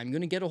decides, I'm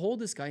going to get a hold of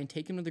this guy and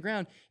take him to the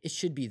ground, it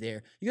should be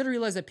there. You got to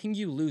realize that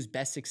Pingyu Liu's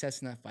best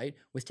success in that fight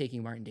was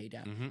taking Martin Day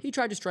down. He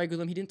tried to strike with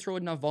him. He didn't throw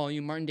enough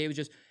volume. Martin Day was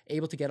just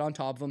able to get on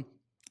top of him.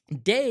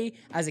 Day,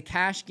 as a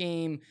cash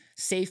game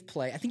safe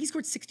play, I think he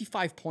scored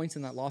 65 points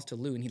in that loss to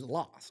Lou, and he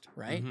lost,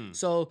 right?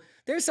 So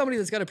there's somebody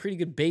that's got a pretty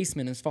good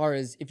basement as far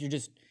as if you're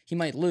just, he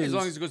might lose. As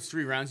long as it goes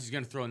 3 rounds, he's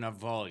going to throw enough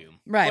volume.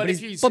 Right,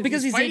 But, but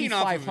because he's fighting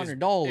off of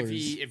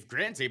 $8,500. if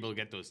Grant's able to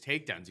get those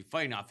takedowns, he's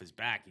fighting off his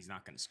back, he's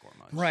not going to score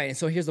much. Right, and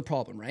so here's the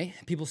problem, right?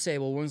 People say,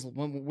 well,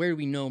 where do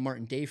we know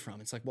Martin Day from?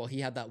 It's like, well, he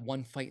had that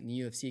one fight in the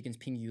UFC against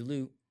Ping Yu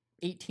Lu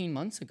 18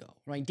 months ago,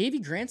 right? Davy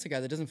Grant's a guy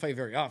that doesn't fight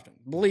very often.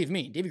 Believe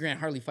me, Davy Grant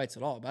hardly fights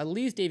at all. But at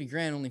least Davy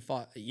Grant only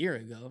fought a year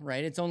ago,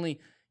 right? It's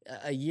only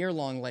a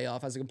year-long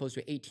layoff as opposed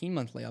to an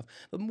 18-month layoff.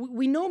 But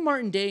we know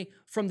Martin Day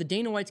from the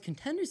Dana White's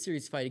Contender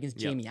Series fight against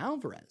Jamie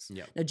Alvarez.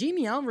 Now,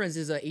 Jamie Alvarez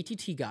is an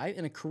ATT guy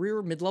and a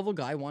career mid-level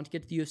guy, wanted to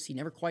get to the UFC,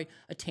 never quite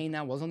attained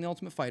that, was on the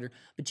Ultimate Fighter.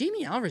 But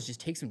Jamie Alvarez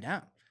just takes him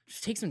down.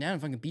 Just takes him down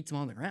and fucking beats him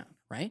on the ground,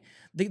 right?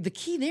 The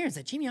key there is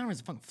that Jamie Alvarez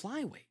is a fucking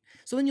flyweight.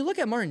 So then you look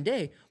at Martin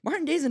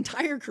Day's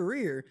entire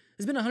career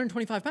has been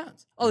 125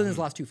 pounds, other than his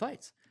last 2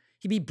 fights.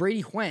 He beat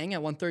Brady Huang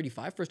at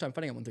 135, first time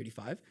fighting at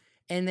 135,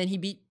 and then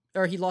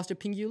he lost to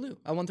Ping Yu Lu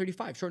at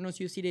 135, short notice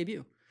UFC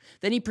debut.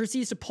 Then he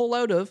proceeds to pull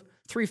out of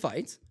 2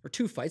 fights,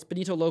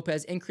 Benito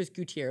Lopez and Chris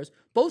Gutierrez,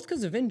 both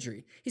because of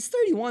injury. He's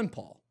 31,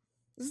 Paul.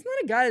 This is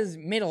not a guy that's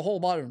made a whole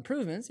lot of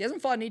improvements. He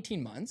hasn't fought in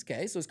 18 months,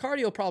 okay? So his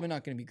cardio probably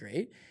not going to be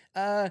great.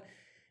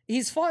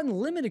 He's fought in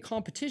limited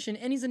competition,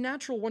 and he's a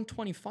natural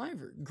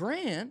 125er.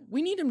 Grant,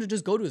 we need him to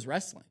just go to his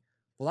wrestling.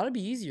 Well, that'd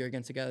be easier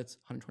against a guy that's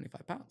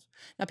 125 pounds.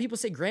 Now, people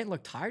say Grant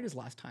looked tired his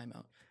last time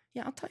out.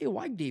 Yeah, I'll tell you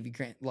why Davy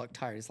Grant looked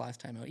tired his last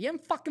time out. He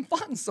hadn't fucking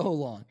fought in so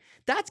long.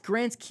 That's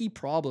Grant's key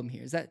problem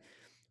here, is that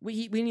when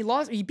he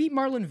lost, he beat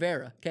Marlon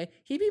Vera, okay?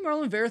 He beat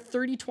Marlon Vera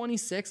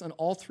 30-26 on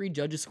all 3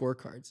 judges'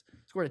 scorecards.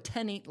 Scored a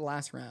 10-8 the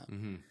last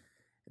round.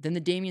 Then the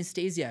Damian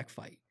Stasiak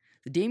fight.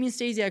 The Damian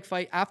Stasiak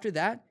fight, after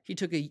that, he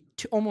took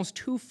almost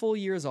 2 full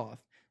years off.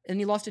 And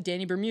he lost to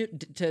Manny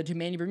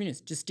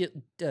Bermudez. Just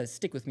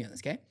stick with me on this,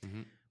 okay?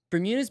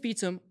 Bermudez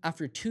beats him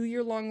after a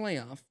 2-year-long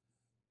layoff,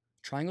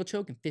 triangle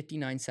choke in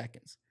 59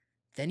 seconds.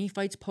 Then he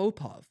fights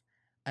Popov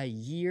a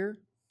year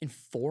and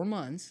 4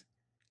 months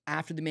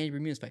after the Manny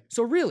Bermudez fight.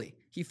 So really,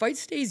 he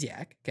fights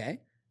Stasiak,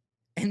 okay?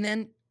 And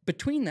then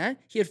between that,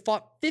 he had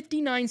fought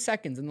 59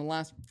 seconds in the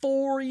last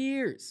 4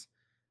 years.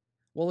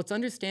 Well, it's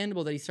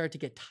understandable that he started to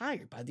get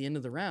tired by the end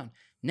of the round.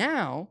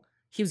 Now,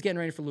 he was getting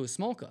ready for Louis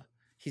Smolka.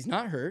 He's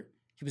not hurt.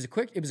 It was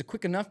a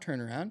quick enough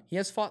turnaround. He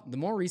has fought the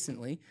more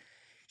recently.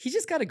 He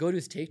just got to go to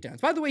his takedowns.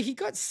 By the way, he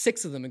got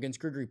 6 of them against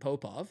Grigory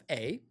Popov,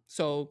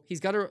 so he's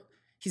got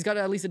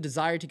at least a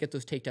desire to get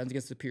those takedowns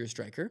against a superior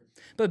striker.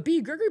 But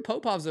B, Grigory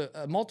Popov's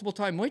a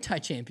multiple-time Muay Thai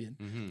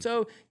champion.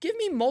 So give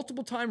me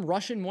multiple-time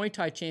Russian Muay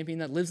Thai champion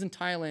that lives in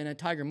Thailand at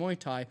Tiger Muay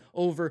Thai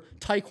over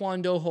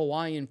Taekwondo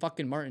Hawaiian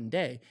fucking Martin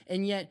Day.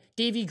 And yet,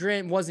 Davy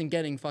Grant wasn't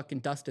getting fucking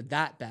dusted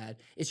that bad.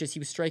 It's just he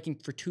was striking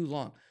for too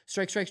long.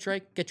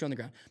 Strike, get you on the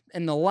ground.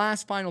 And the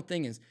last final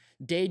thing is,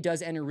 Day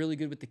does enter really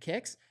good with the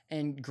kicks,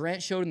 and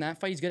Grant showed in that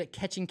fight he's good at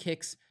catching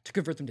kicks to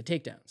convert them to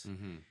takedowns.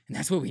 And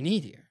that's what we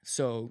need here.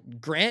 So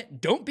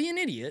Grant, don't be an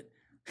idiot,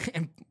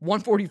 and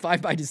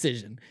 145 by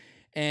decision.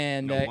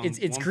 And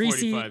it's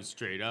greasy. 145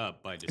 straight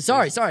up by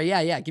decision. Sorry,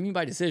 yeah, give me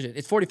by decision.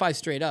 It's 45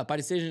 straight up. By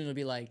decision, it'll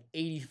be like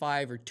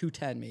 85 or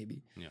 210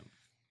 maybe. Yeah.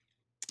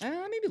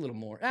 Maybe a little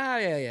more.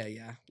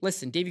 Yeah.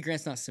 Listen, Davy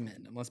Grant's not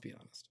submitting him, let's be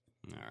honest.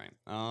 All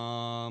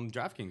right.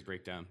 DraftKings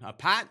breakdown.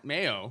 Pat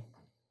Mayo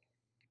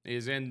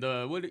is in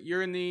the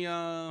you're in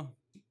the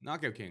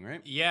Knockout King,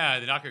 right? Yeah,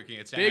 the Knockout King.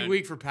 It's big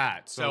week for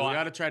Pat. So we I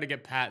got to try to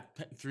get Pat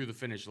through the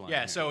finish line. Yeah,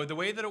 here. so the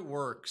way that it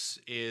works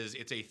is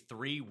it's a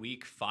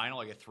 3-week final,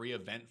 like a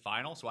 3-event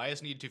final. So I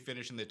just need to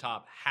finish in the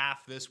top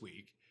half this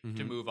week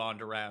to move on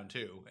to round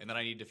 2. And then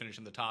I need to finish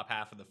in the top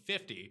half of the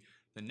 50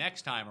 the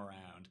next time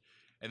around.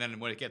 And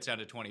then when it gets down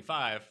to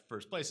 25,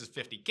 first place is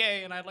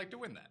 $50K, and I'd like to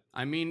win that.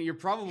 I mean, you're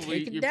probably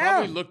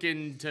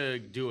looking to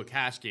do a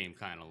cash game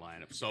kind of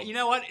lineup. So you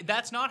know what?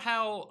 That's not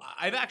how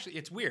I've actually.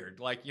 It's weird.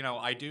 Like,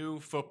 I do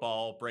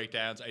football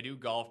breakdowns, I do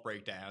golf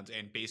breakdowns,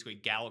 and basically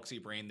galaxy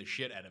brain the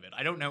shit out of it.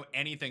 I don't know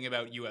anything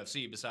about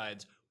UFC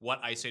besides what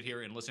I sit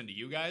here and listen to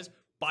you guys.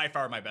 By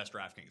far my best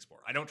DraftKings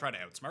sport. I don't try to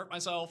outsmart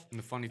myself. And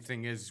the funny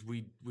thing is,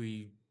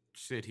 we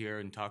sit here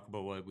and talk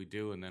about what we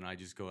do, and then I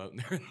just go out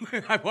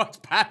there. I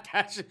watch Pat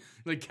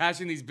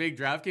cashing these big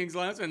DraftKings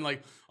lineups, and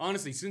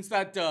honestly, since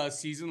that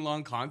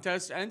season-long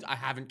contest ends, I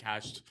haven't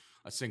cashed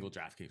a single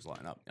DraftKings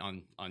lineup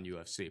on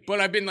UFC. But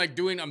I've been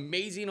doing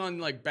amazing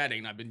on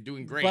betting. I've been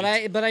doing great.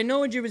 But I know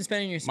what you've been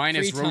spending your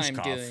minus free time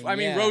doing. I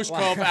mean,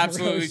 Roshkov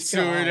absolutely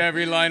stewarded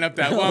every lineup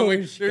that one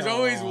week. There's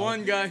always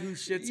one guy who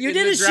shits. You in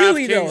did the a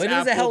shoey though. DraftKings It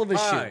was a hell of a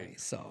apple shoey. pie.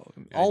 So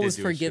I always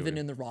did do a forgiven shoey.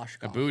 in the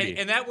Roshkov. A booty.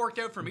 And that worked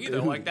out for me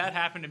though. That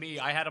happened to me.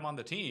 I had him on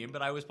the team,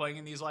 but I was playing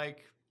in these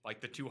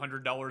the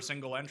 $200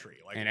 single entry,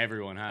 and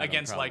everyone had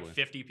against them,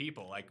 50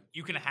 people.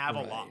 You can have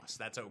a loss,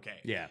 that's okay.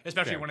 Yeah,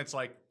 especially fair. when it's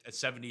a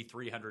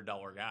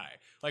 $7,300 guy.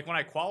 When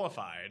I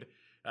qualified,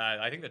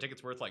 I think the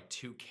ticket's worth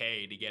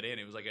 $2K to get in.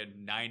 It was a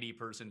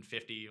 50-person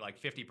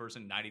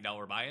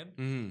 $90 buy-in.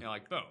 And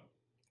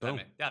boom,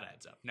 that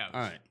adds up. No,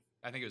 all right.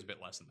 I think it was a bit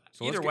less than that.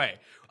 So Either way,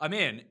 I'm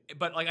in.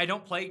 But like, I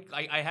don't play.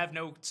 I have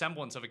no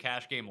semblance of a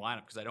cash game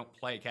lineup because I don't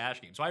play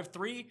cash games. So I have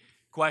 3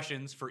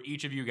 questions for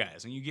each of you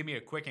guys, and you give me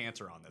a quick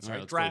answer on this. All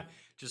Right? right,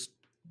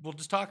 We'll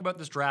just talk about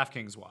this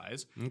DraftKings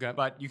wise. Okay.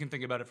 But you can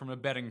think about it from a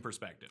betting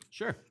perspective.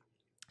 Sure.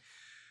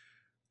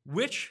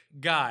 Which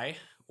guy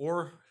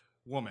or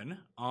woman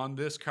on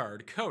this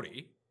card,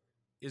 Cody,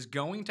 is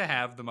going to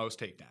have the most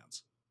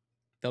takedowns?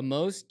 The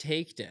most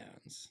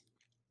takedowns,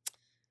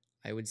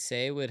 I would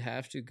say, would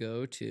have to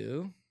go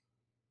to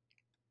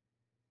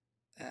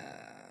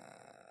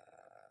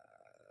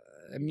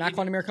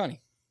Makwan Amirkhani.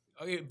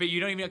 Okay, but you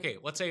don't even. Okay,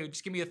 let's say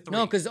just give me a 3.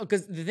 No, because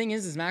the thing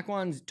is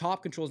Makwan's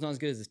top control is not as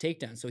good as his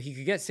takedown, so he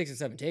could get 6 or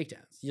 7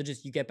 takedowns.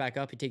 You get back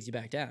up, he takes you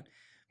back down.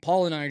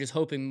 Paul and I are just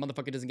hoping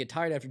motherfucker doesn't get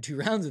tired after 2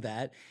 rounds of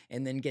that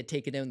and then get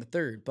taken down in the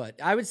third. But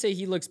I would say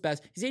he looks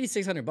best. He's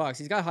 $8,600.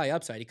 He's got high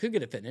upside. He could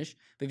get a finish,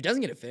 but if he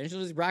doesn't get a finish,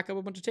 he'll just rack up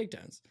a bunch of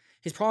takedowns.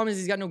 His problem is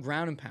he's got no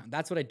ground and pound.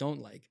 That's what I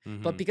don't like.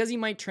 But because he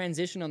might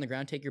transition on the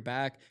ground, take your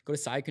back, go to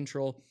side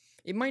control,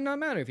 it might not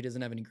matter if he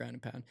doesn't have any ground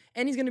and pound.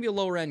 And he's going to be a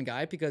lower end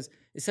guy because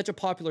it's such a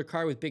popular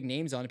card with big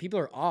names on it. People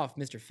are off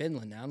Mr.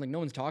 Finland now. Like, no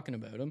one's talking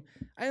about him.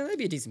 That'd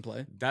be a decent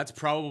play. That's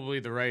probably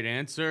the right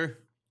answer.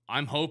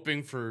 I'm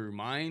hoping for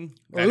mine.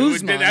 Or That'd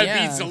Usman, be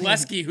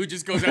Zaleski, who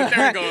just goes out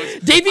there and goes,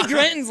 Davey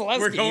Grant and Zaleski.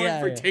 we're going yeah,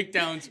 for yeah.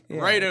 takedowns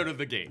right out of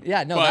the gate.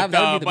 Yeah, no, but,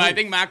 that would be the but I move.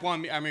 think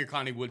Makwan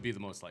Amirkhani would be the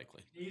most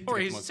likely. Or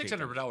to get he's the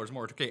most $600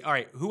 more. Okay, all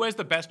right. Who has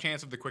the best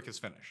chance of the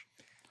quickest finish?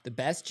 The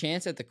best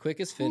chance at the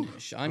quickest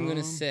finish. I'm going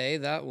to say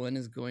that one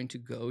is going to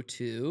go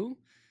to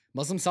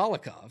Muslim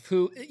Salikhov,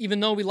 who,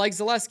 even though we like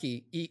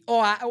Zaleski,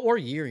 or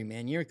Yuri,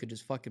 man. Yuri could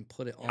just fucking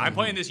put it on. I'm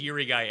playing this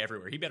Yuri guy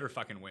everywhere. He better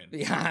fucking win.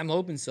 Yeah, I'm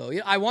hoping so.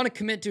 Yeah, I want to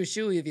commit to a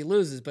Shui if he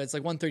loses, but it's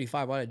like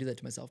 135. Why did I do that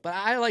to myself? But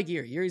I like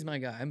Yuri. Yuri's my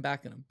guy. I'm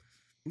backing him.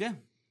 Yeah,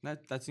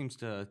 that seems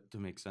to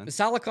make sense.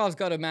 Salikhov's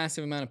got a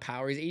massive amount of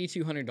power. He's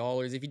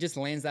 $8,200. If he just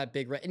lands that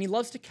big right, and he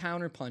loves to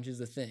counter punch is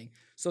the thing.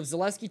 So if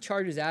Zaleski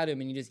charges at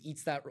him and he just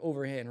eats that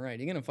overhand right,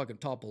 he's gonna fucking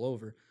topple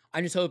over.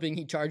 I'm just hoping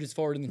he charges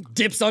forward and then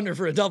dips under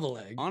for a double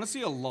leg.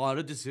 Honestly, a lot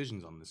of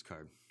decisions on this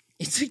card.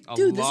 It's like,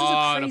 dude, this is a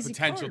lot crazy of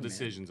potential card, man.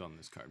 decisions on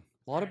this card.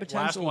 A lot of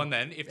potential. Last one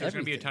then. If there's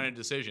going to be a everything. ton of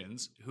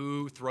decisions,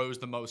 who throws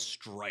the most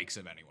strikes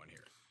of anyone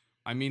here?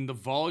 I mean, the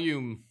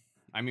volume.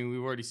 I mean,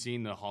 we've already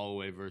seen the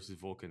Holloway versus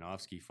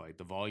Volkanovski fight.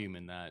 The volume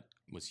in that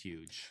was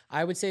huge.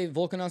 I would say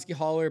Volkanovski,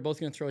 Holloway are both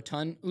going to throw a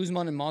ton.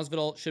 Usman and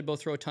Masvidal should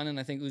both throw a ton, and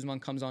I think Usman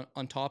comes on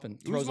top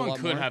and throws a Usman lot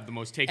could more. have the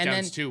most takedowns And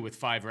then- too with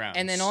 5 rounds.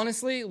 And then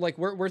honestly, like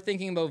we're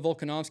thinking about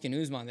Volkanovski and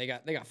Usman. They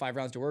got 5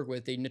 rounds to work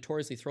with. They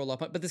notoriously throw a lot.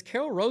 But this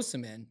Carol Rosa,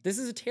 man, this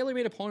is a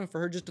tailor-made opponent for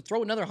her just to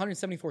throw another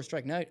 174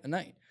 strike a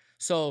night.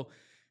 So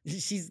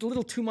she's a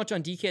little too much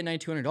on DK at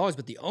 $9,200.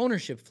 But the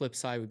ownership flip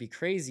side would be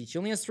crazy. She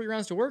only has 3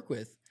 rounds to work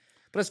with.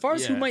 But as far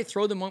as who Yeah. might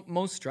throw the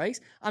most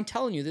strikes, I'm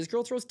telling you, this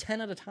girl throws 10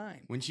 at a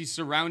time. when she's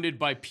surrounded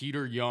by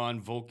Peter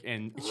Yan,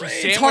 and she's Right,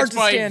 it's hard sandwiched to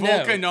by stand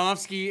out.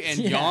 Volkanovski and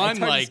Yeah, Yan, it's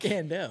hard like to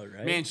stand out,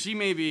 right? man, she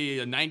may be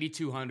a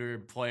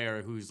 9,200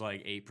 player who's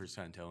like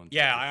 8% owned.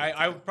 Yeah,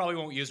 I probably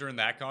won't use her in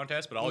that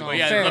contest, but I'll No, go. But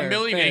yeah, fair, the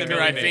Millie fair. Maker,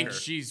 I Millie think Maker.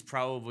 she's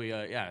probably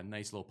a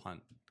nice little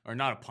punt. Or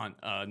not a punt,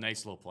 a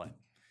nice little play.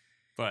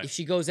 But If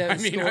she goes out, I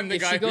and mean, score, I'm the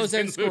if guy she who's goes out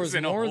been and scores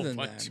losing a more whole than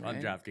bunch that, on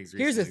right? DraftKings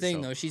Here's the recently, thing,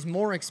 so- though: she's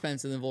more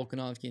expensive than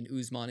Volkanovski and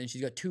Usman, and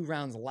she's got 2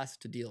 rounds less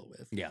to deal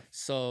with. Yeah.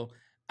 So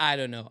I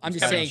don't know. I'm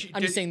just kinda- saying. she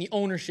I'm just did- saying the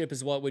ownership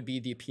is what would be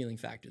the appealing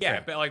factor. Yeah,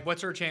 there. but like,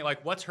 what's her chance?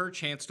 Like, what's her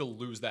chance to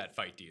lose that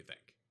fight? Do you think?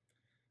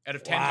 Out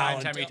of 10 Wow,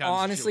 times, how many times?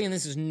 honestly, and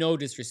this is no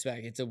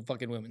disrespect, it's a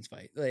fucking women's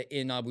fight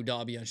in Abu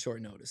Dhabi on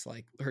short notice.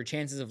 Like her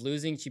chances of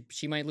losing,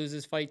 she might lose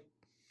this fight.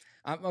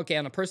 Okay,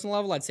 on a personal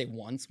level, I'd say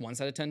once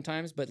out of 10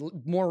 times, but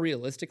more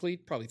realistically,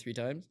 probably 3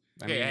 times.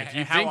 I mean,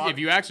 Okay, if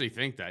you actually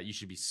think that, you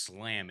should be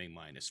slamming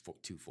minus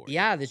 240.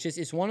 Yeah,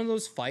 it's one of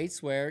those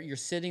fights where you're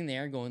sitting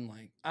there going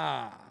like,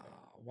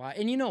 why?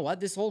 And you know what?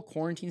 This whole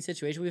quarantine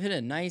situation, we've hit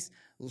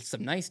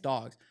some nice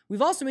dogs.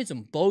 We've also made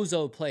some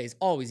bozo plays.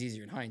 Always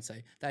easier in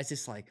hindsight. That's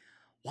just like,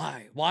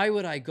 why? Why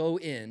would I go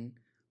in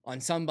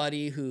on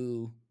somebody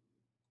who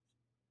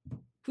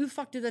the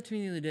fuck did that to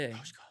me the other day?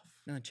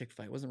 Not a chick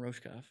fight. It wasn't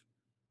Roshkov.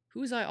 Who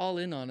was I all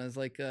in on? I was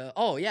like,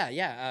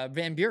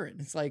 Van Buren.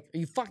 It's like, are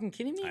you fucking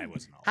kidding me? I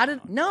wasn't all How in did?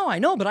 on No, I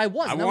know, but I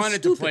was. I and that was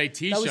wanted to stupid.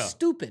 play That was Tisha.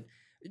 stupid.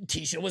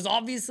 Tisha was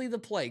obviously the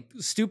play.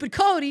 Stupid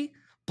Cody,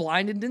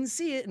 blinded, didn't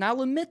see it, and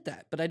I'll admit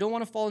that. But I don't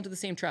want to fall into the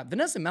same trap.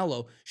 Vanessa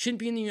Melo shouldn't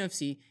be in the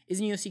UFC,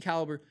 isn't UFC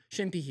caliber,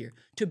 shouldn't be here.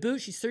 To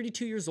boot, she's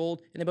 32 years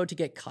old and about to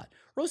get cut.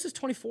 Rosa's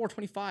 24,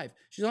 25.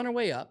 She's on her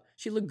way up.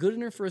 She looked good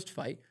in her first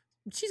fight.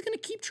 She's going to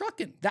keep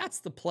trucking. That's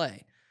the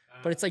play.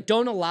 But it's like,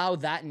 don't allow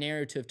that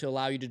narrative to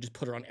allow you to just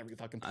put her on every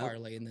fucking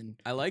parlay and then.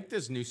 I like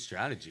this new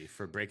strategy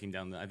for breaking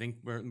down I think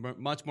we're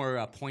much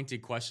more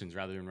pointed questions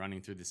rather than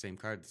running through the same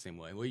card the same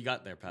way. What you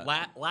got there, Pat?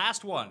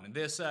 Last one.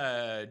 This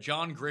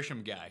John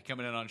Grisham guy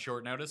coming in on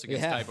short notice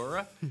against Yeah.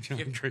 Tybura. John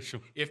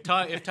Grisham. If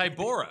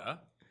Tybura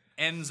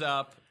ends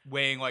up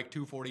weighing like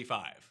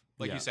 245,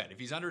 like Yeah. you said, if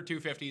he's under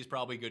 250, he's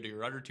probably good to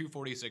go. Under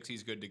 246,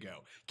 he's good to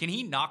go. Can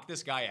he knock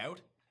this guy out?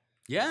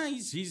 Yeah,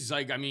 he's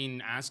like, I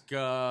mean, ask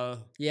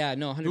Yeah,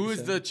 no, 100%. who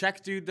was the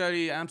Czech dude that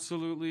he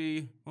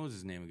absolutely, what was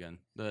his name again?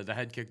 The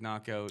head kick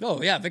knockout.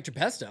 Oh yeah, Victor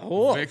Pesta.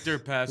 Woof. Victor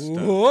Pesta.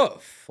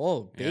 Woof.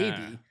 Oh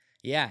baby.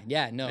 Yeah.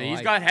 No, And he's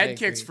I- got I head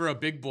kicks agree. for a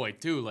big boy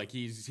too. Like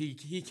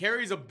he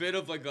carries a bit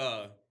of like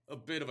a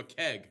bit of a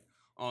keg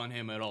on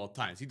him at all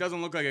times. He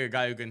doesn't look like a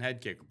guy who can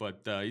head kick,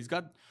 but he's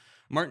got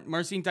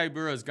Marcin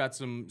Tybura's got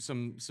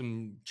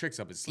some tricks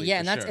up his sleeve.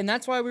 Yeah, for and sure.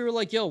 that's why we were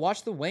like, yo,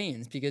 watch the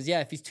weigh-ins because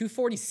if he's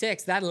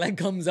 246, that leg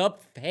comes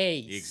up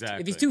pace. Exactly.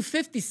 If he's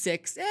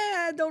 256,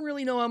 I don't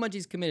really know how much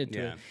he's committed to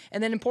Yeah. it.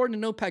 And then important to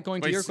note, Pat,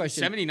 going to your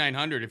question.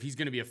 7,900. If he's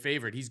going to be a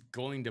favorite, he's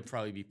going to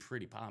probably be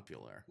pretty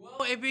popular. Well,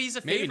 if he's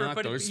a Maybe favorite, not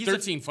but though. There's he's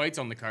 13 fights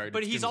on the card.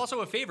 But It's he's gonna- also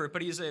a favorite.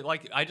 But he's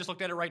like I just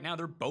looked at it right now.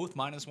 They're both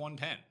minus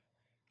 110.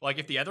 Like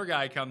if the other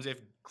guy comes,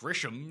 if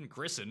Grishin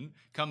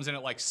comes in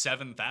at like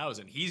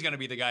 7,000, he's going to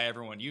be the guy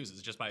everyone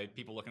uses just by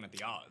people looking at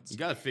the odds. You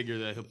got to figure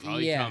that he'll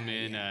probably Yeah, come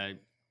in at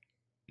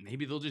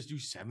maybe they'll just do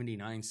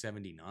 79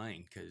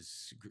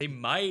 because They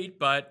might,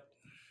 but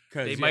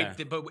they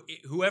might. But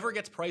whoever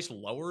gets priced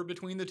lower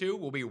between the two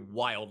will be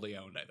wildly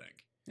owned. I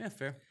think. Yeah,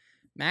 fair.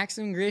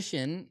 Maxim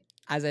Grishin,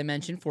 as I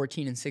mentioned,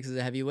 14-6 as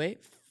a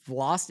heavyweight,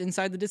 lost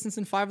inside the distance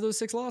in 5 of those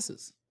 6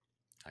 losses.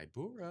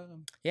 Tybura.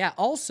 Yeah,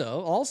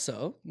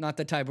 also, not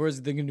that Tybura is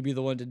going to be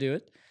the one to do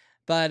it,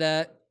 but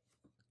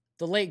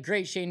the late,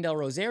 great Shane Del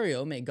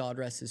Rosario, may God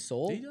rest his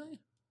soul. Did he die?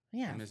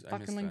 Yeah, I missed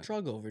fucking like that.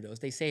 drug overdose.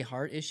 They say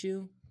heart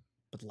issue,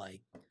 but like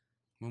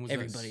When was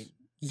everybody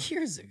this?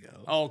 years ago.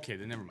 Oh, okay.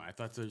 Then never mind. I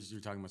thought you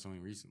were talking about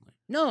something recently.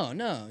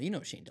 No, you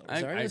know Shane Del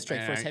Rosario,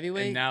 Strike Force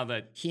heavyweight. And now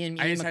that He and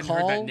I Ian just hadn't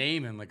heard that McCall.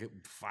 name in like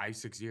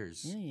 5-6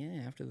 years.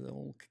 Yeah, after the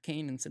old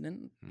cocaine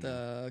incident,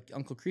 the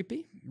Uncle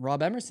Creepy,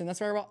 Rob Emerson.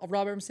 That's why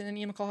Rob Emerson and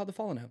Ian McCall had the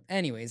falling out.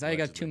 Anyways, I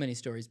got too many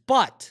stories.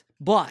 But,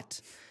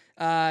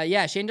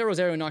 Shane Del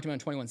Rosario knocked him out in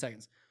 21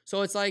 seconds.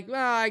 So it's like,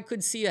 well, I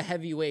could see a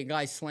heavyweight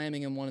guy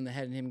slamming him one in the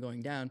head and him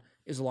going down.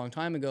 It was a long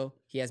time ago.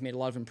 He has made a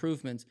lot of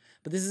improvements.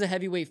 But this is a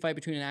heavyweight fight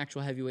between an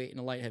actual heavyweight and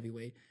a light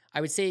heavyweight.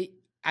 I would say,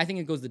 I think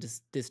it goes the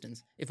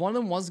distance. If one of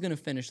them was going to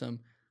finish them,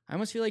 I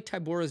almost feel like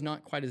Tybura is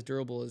not quite as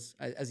durable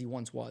as he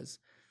once was.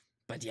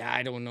 But yeah,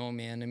 I don't know,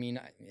 man. I mean,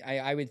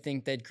 I would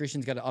think that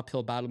Grishin's got an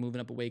uphill battle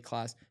moving up a weight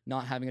class,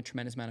 not having a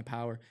tremendous amount of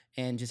power,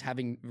 and just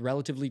having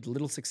relatively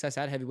little success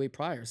at heavyweight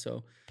prior.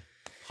 So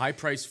High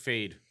price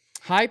fade.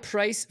 high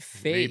price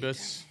fade.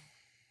 Ribas.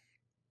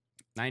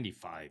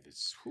 95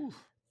 is. Whew.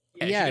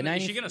 Yeah, is she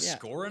 90 gonna yeah.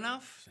 score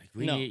enough?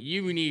 We No.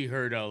 need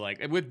her to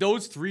like with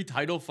those 3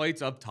 title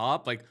fights up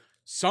top. Like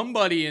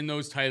somebody in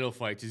those title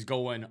fights is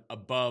going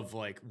above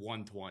like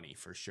 120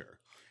 for sure.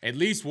 At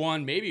least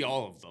one, maybe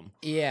all of them.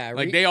 Yeah,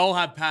 Like they all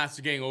have paths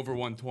to getting over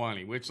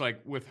 120. Which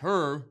like with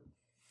her,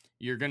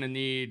 you're gonna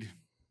need.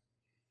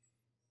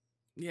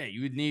 Yeah,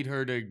 you would need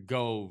her to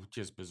go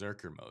just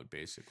berserker mode,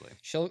 basically.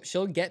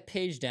 she'll get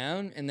Paige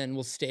down, and then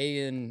we'll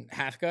stay in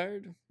half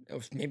guard, or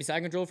maybe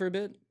side control for a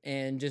bit,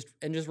 and just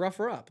rough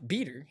her up,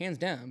 beat her hands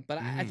down. But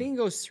I think it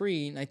goes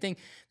 3, and I think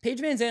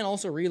Paige VanZant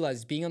also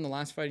realizes being on the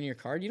last fight in your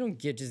card, you don't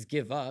just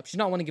give up. She's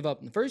not want to give up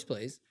in the first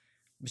place,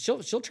 but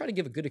she'll try to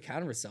give a good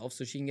account of herself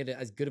so she can get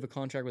as good of a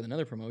contract with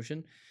another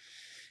promotion.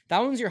 That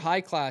one's your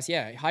high class,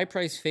 yeah. High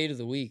price fade of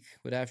the week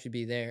would have to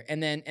be there,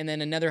 and then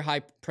another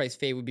high price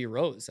fade would be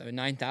Rose. I mean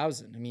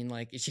 9,000. I mean,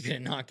 like, is she gonna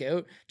knock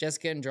out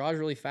Jessica Andrade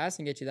really fast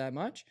and get you that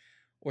much,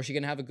 or is she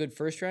gonna have a good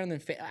first round and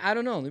then I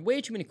don't know.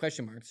 Way too many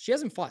question marks. She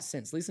hasn't fought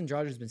since. Lisa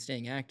Andrade has been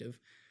staying active.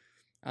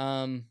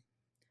 I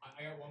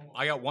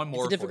got one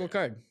more. It's a difficult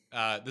for you.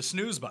 card. The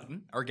snooze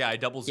button. Our guy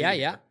Double Z.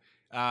 Yeah.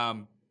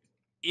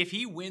 If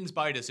he wins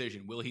by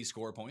decision, will he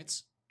score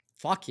points?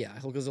 Fuck yeah,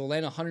 because he'll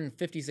land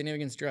 150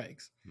 significant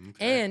strikes,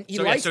 and he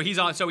So likes he's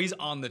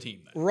on the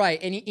team then. right,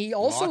 and he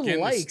also Lock in the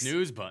likes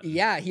snooze button.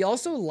 Yeah, he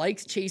also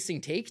likes chasing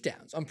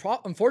takedowns.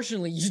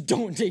 Unfortunately, you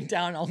don't take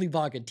down Ali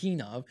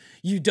Bagatinov.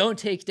 You don't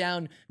take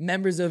down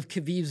members of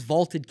Khabib's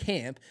vaulted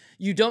camp.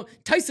 You don't.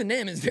 Tyson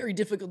Nam is very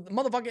difficult. The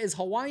motherfucker is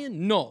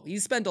Hawaiian? No.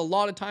 He's spent a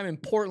lot of time in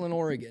Portland,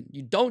 Oregon.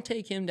 You don't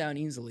take him down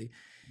easily.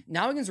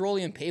 Now against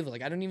Rolly and Paiva,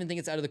 like, I don't even think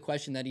it's out of the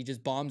question that he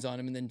just bombs on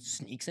him and then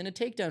sneaks in a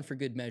takedown for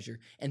good measure.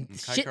 And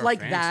shit Kaikar like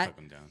fans that, took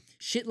him down.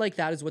 shit like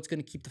that is what's going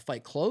to keep the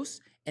fight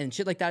close. And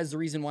shit like that is the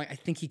reason why I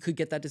think he could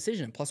get that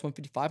decision. And plus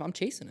 155, I'm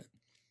chasing it.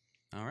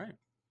 All right.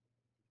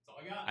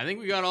 I think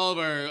we got all of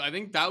our. I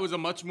think that was a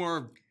much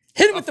more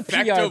Hit him with the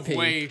effective PRP.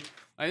 way.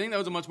 I think that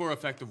was a much more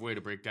effective way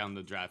to break down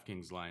the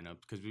DraftKings lineup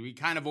because we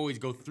kind of always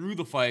go through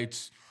the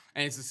fights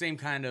and it's the same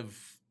kind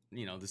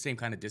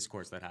of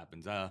discourse that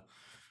happens.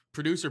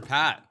 Producer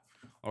Pat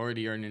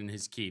already earning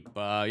his keep.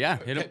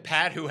 Hit him.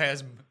 Pat, who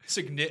has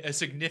a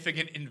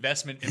significant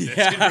investment in this,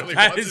 Yeah, really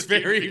Pat wants is this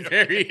very, team to-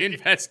 very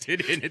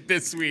invested in it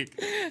this week.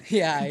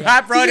 Yeah.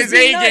 Pat brought He's his A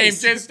being game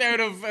nice. just out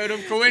of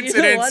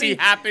coincidence. what? He He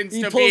happens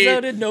to pulls be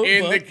out a in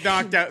notebook.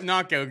 the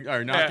knockout king.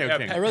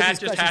 I wrote Pat these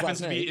just questions happens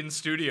last to be night. in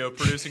studio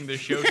producing this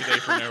show today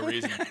for no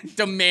reason.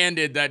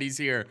 Demanded that he's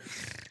here.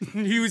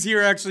 He was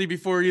here actually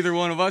before either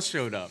one of us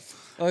showed up.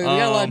 Oh, we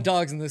got a lot of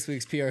dogs in this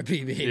week's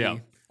PRP, baby. Yeah.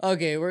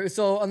 Okay,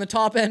 so on the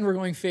top end, we're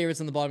going favorites.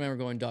 On the bottom end, we're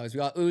going dogs. We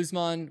got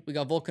Usman, we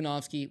got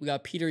Volkanovski, we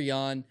got Peter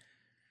Yan.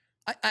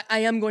 I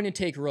am going to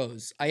take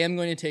Rose.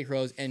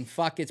 And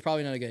fuck, it's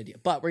probably not a good idea.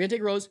 But we're going to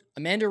take Rose,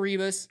 Amanda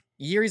Ribas,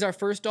 Yuri's our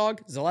first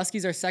dog,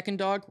 Zaleski's our second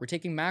dog. We're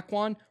taking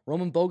Makwan,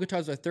 Roman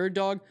Bogatov's our third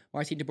dog.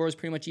 Marcin Tybura is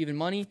pretty much even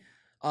money.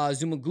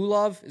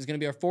 Zhumagulov is going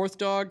to be our fourth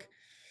dog.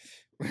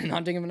 We're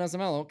not taking Vanessa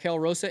Melo. Kale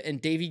Rosa and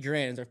Davy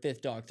Grant is our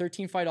fifth dog.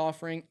 13 fight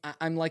offering.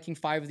 I'm liking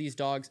 5 of these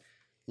dogs.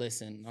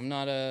 Listen, I'm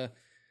not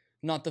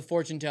the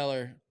fortune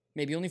teller.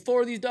 Maybe only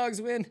 4 of these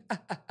dogs win.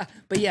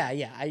 But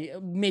yeah,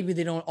 maybe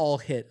they don't all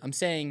hit. I'm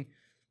saying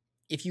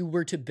if you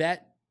were to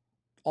bet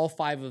all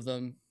 5 of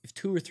them, if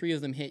 2 or 3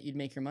 of them hit, you'd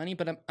make your money.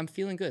 But I'm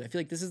feeling good. I feel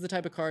like this is the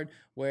type of card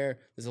where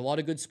there's a lot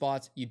of good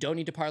spots. You don't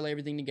need to parlay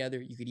everything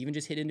together. You could even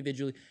just hit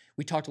individually.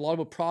 We talked a lot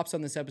about props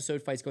on this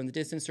episode, fights going the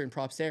distance, certain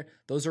props there.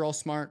 Those are all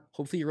smart.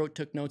 Hopefully you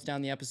took notes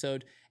down the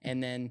episode.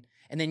 And then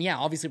yeah,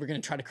 obviously we're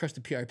going to try to crush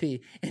the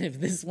PRP. And if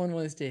this one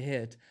was to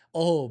hit,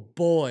 oh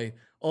boy,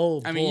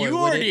 I mean, you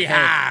already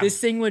have. This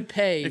thing would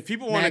pay. If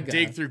people want to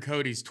dig through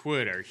Cody's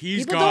Twitter,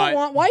 he's people got. Don't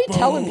want, why are you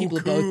telling people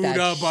about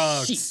that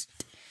bucks. shit?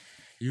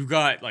 You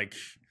got like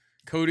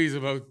Cody's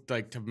about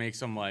like to make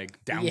some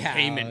like down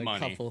payment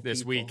money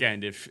this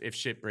weekend if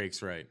shit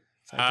breaks right.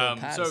 So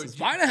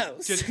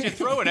to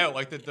throw it out,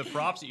 like the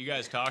props that you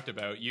guys talked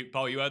about,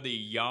 Paul, you had the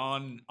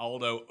Yan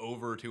Aldo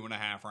over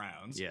 2.5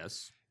 rounds.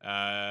 Yes.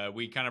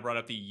 We kind of brought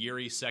up the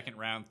Yuri second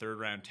round, third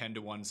round,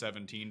 10-1,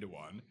 17-1.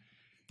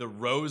 The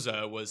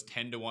Rosa was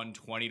 10-1,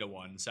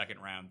 20-1, second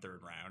round, third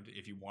round,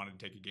 if you wanted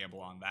to take a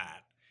gamble on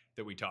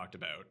that we talked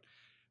about.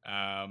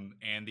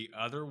 And the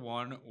other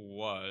one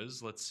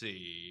was, let's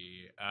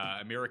see,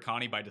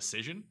 Amirkhani by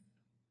decision.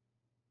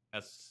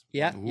 That's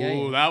that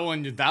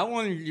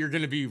one you're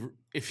gonna be,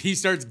 if he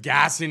starts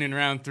gassing in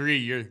round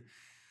 3,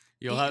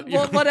 you'll have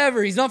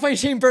whatever. He's not fighting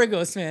Shane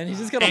Burgos, man. He's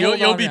just gonna hold on.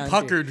 You'll be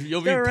puckered. You'll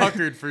be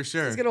puckered for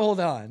sure. He's gonna hold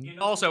on. And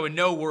also, in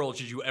no world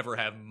should you ever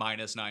have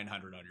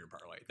 -900 on your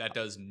parlay. That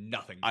does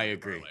nothing. I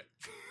agree.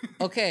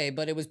 Okay,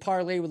 but it was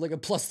parlay with like a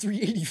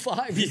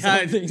 +385 or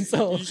something.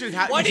 So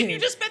why didn't you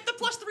just bet the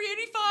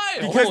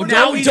 +385? Because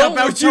now he's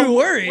about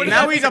to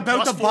now he's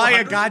about to buy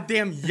a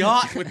goddamn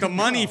yacht with the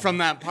money from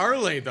that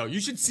parlay, though. You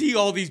should see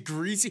all these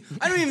greasy.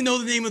 I don't even know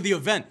the name of the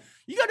event.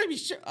 You gotta be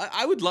sure.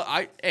 I would love.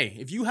 Hey,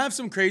 if you have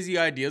some crazy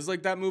ideas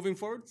like that moving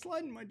forward,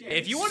 slide in my DMs.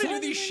 If you want to do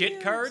these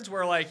shit cards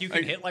where like you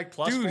can hit like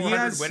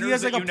 +400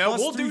 winners that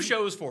we'll do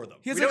shows for them.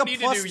 We don't need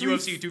to do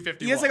UFC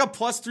 251. He has like a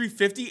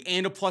 +350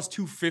 and a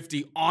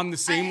 +250 on the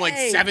same like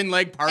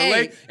 7-leg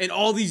parlay, and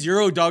all these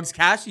Euro dogs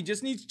cash. He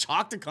just needs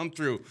chalk to come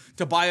through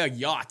to buy a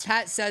yacht.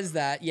 Pat says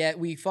that, yet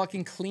we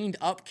fucking cleaned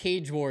up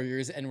Cage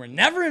Warriors and we're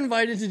never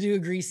invited to do a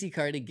greasy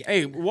card again.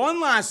 Hey, one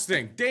last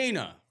thing,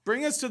 Dana,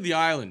 bring us to the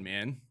island,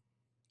 man.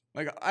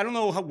 Like, I don't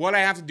know what I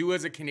have to do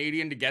as a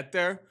Canadian to get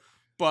there,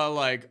 but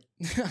like,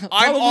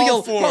 I'm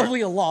all for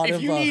probably a lot if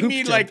of you need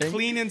me jumping. like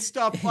cleaning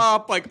stuff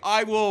up, like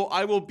I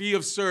will be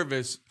of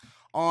service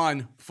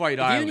on Fight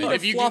Island.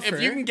 If you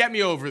can get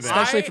me over there,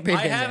 especially for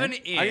I have an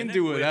in. I can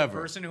do whatever. With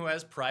a person who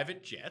has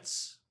private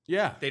jets.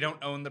 Yeah, they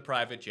don't own the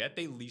private jet;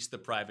 they lease the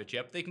private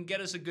jet. They can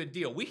get us a good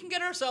deal. We can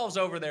get ourselves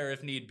over there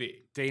if need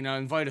be. Dana,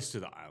 invite us to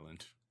the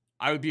island.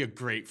 I would be a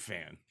great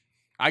fan.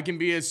 I can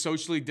be as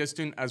socially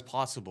distant as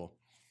possible.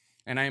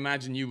 And I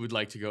imagine you would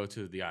like to go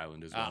to the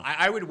island as well.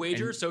 I would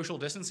wager social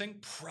distancing,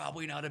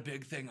 probably not a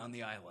big thing on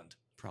the island.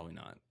 Probably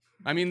not.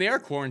 I mean, they are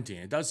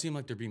quarantined. It does seem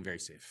like they're being very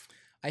safe.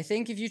 I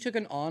think if you took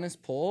an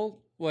honest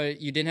poll, where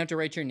you didn't have to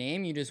write your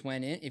name, you just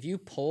went in. If you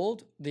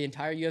polled the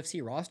entire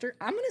UFC roster,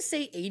 I'm going to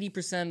say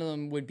 80% of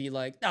them would be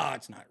like, oh,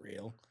 it's not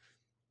real.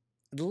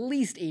 At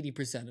least 80%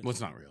 of them.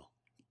 What's not real?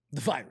 The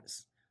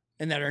virus.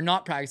 And that are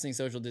not practicing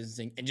social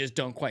distancing and just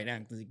don't quite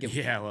actively give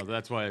Yeah, well,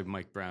 that's why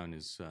Mike Brown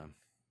is...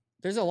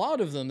 There's a lot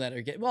of them that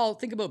are getting... Well,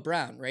 think about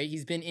Brown, right?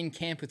 He's been in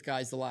camp with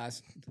guys the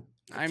last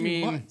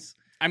few months.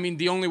 I mean,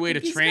 the only way to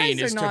train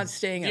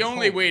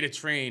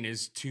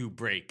is to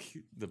break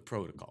the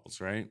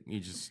protocols, right?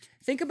 You just...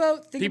 Think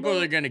about people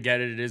are going to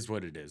get it. It is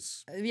what it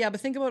is. Yeah,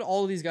 but think about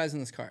all of these guys on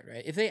this card,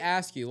 right? If they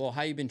ask you, well,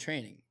 how you been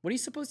training? What are you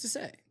supposed to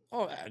say?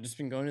 Oh, I've just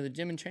been going to the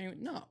gym and training.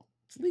 No,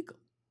 it's legal.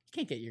 You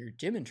can't get your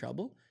gym in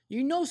trouble.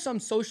 You know some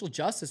social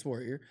justice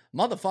warrior,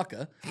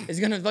 motherfucker, is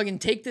going to fucking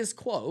take this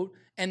quote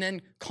and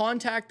then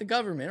contact the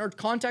government or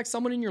contact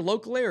someone in your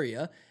local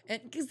area.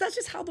 And because that's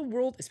just how the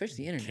world,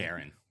 especially the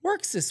internet,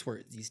 works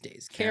these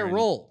days.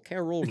 Carol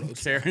Rosa.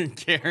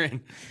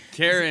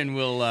 Karen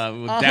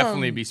will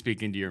definitely be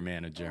speaking to your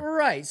manager.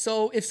 Right.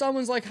 So if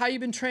someone's like, how you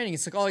been training?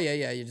 It's like, oh,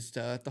 yeah, you're just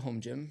at the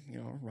home gym,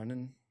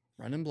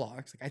 running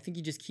blocks. Like, I think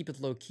you just keep it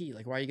low key.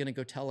 Like, why are you going to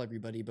go tell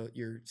everybody about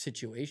your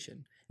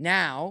situation?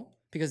 Now,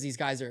 because these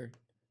guys are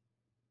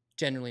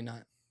generally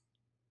not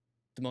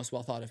the most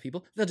well thought of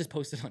people, they'll just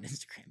post it on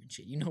Instagram and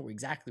shit. You know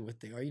exactly what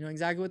they are. You know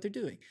exactly what they're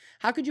doing.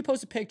 How could you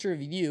post a picture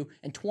of you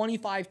and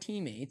 25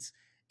 teammates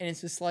and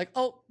it's just like,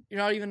 oh, you're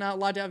not even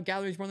allowed to have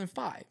gatherings more than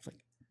 5?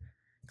 Like,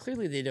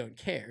 clearly they don't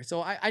care.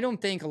 So I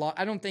don't think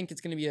it's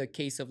going to be a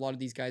case of a lot of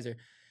these guys are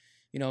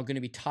you know, going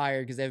to be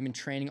tired because they haven't been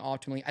training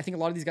optimally. I think a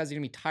lot of these guys are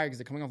going to be tired because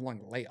they're coming off long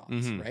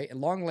layoffs, right? And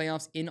long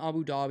layoffs in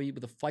Abu Dhabi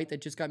with a fight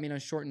that just got made on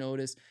short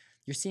notice.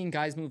 You're seeing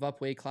guys move up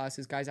weight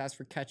classes, guys ask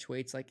for catch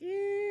weights. Like,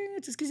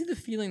 it just gives you the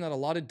feeling that a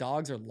lot of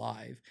dogs are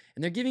live.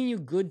 And they're giving you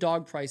good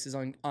dog prices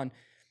on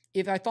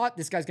if I thought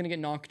this guy's going to get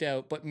knocked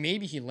out, but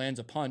maybe he lands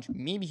a punch,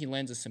 maybe he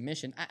lands a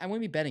submission, I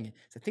wouldn't be betting it.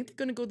 So I think they're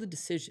going to go the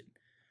decision.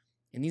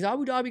 And these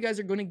Abu Dhabi guys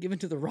are going to give it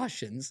to the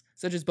Russians,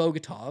 such as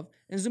Bogatov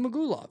and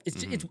Zhumagulov.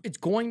 It's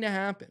going to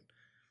happen.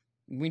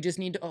 We just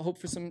need to hope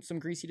for some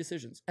greasy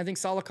decisions. I think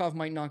Salikhov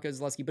might knock out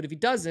Zaleski, but if he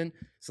doesn't,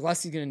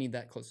 Zaleski's going to need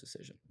that close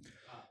decision.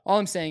 All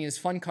I'm saying is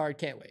fun card,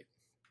 can't wait.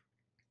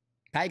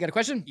 Pat, you got a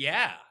question?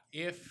 Yeah.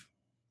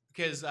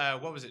 Because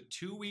what was it?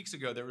 2 weeks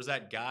ago, there was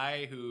that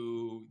guy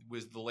who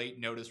was the late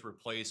notice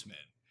replacement,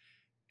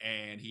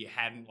 and he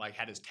hadn't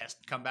had his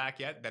test come back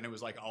yet. Then it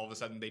was like all of a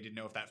sudden they didn't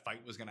know if that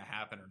fight was going to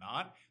happen or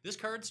not. This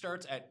card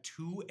starts at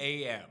 2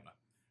 a.m.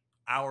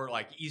 our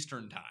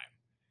Eastern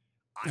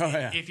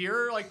time. If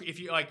you're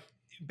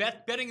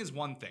betting is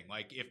one thing.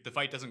 Like if the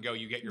fight doesn't go,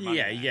 you get your money.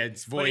 Yeah, back. yeah,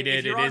 it's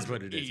voided. It is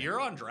what it is. If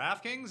you're on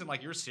DraftKings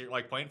and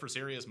you're playing for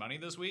serious money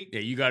this week.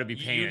 Yeah, you got to be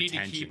paying attention.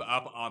 You need to keep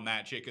up on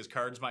that shit because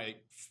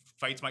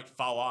fights might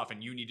fall off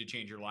and you need to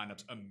change your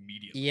lineups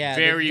immediately. Yeah,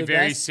 very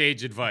best,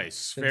 sage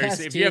advice.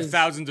 If you have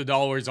thousands of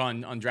dollars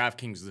on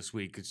DraftKings this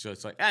week, it's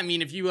just like, I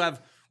mean, if you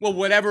have, well,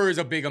 whatever is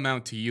a big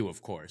amount to you,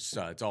 of course,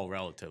 it's all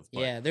relative.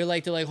 But yeah, they're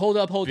like, hold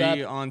up.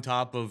 Be on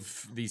top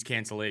of these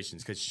cancellations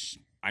because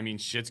I mean,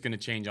 shit's gonna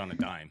change on a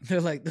dime. They're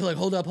like,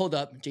 hold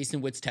up.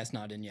 Jason Witt's test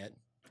not in yet.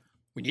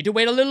 We need to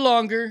wait a little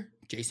longer.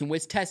 Jason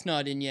Witt's test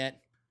not in yet.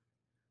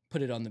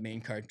 Put it on the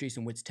main card.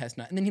 Jason Witt's test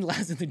not. And then he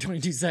lasted through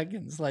 22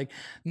 seconds. Like,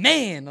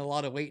 man, a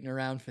lot of waiting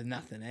around for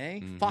nothing, eh?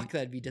 Fuck,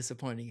 that'd be a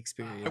disappointing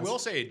experience. I will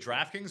say,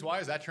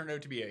 DraftKings-wise, that turned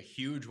out to be a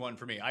huge one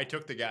for me. I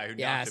took the guy who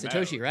knocked him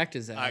Satoshi out. wrecked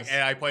his ass.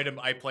 And I played him.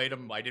 I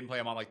didn't play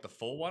him on the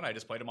full one. I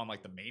just played him on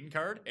the main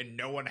card, and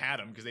no one had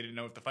him because they didn't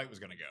know if the fight was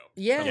going to go.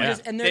 Yeah.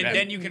 So,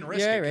 then you can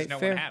risk it because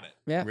no one had it.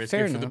 Yeah, risk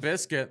fair it for enough. the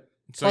biscuit.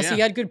 So, Plus, he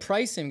had good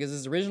pricing because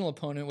his original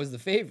opponent was the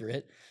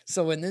favorite.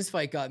 So when this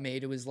fight got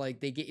made, it was like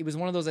it was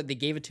one of those that they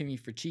gave it to me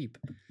for cheap.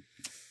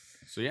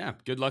 So yeah,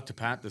 good luck to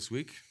Pat this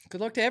week.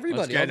 Good luck to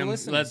everybody.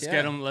 Let's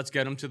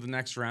get him to the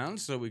next round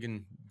so we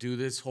can do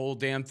this whole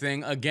damn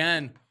thing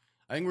again.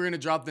 I think we're gonna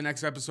drop the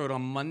next episode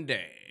on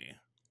Monday.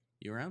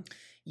 You around?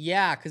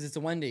 Yeah, because it's a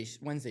Wednesday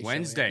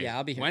show. Yeah,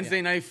 I'll be here.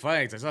 Wednesday night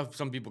fights. I saw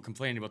some people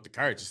complaining about the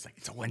card. It's just like,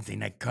 it's a Wednesday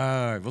night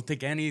card. We'll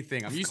take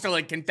anything. I'm used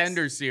to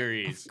Contender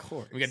Series. Of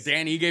course. We got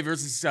Dan Ige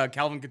versus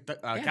Calvin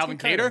Kattar.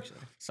 Card,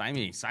 sign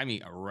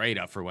me right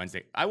up for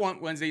Wednesday. I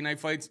want Wednesday night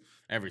fights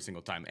every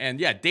single time. And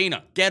yeah,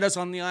 Dana, get us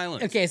on the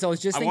island. Okay, so I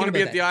was just thinking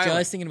about at the island.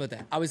 Just thinking about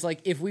that. I was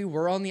like, if we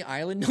were on the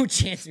island, no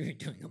chance we were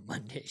doing a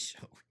Monday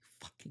show. Are you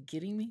fucking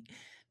kidding me?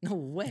 No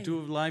way.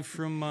 Do it live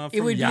from it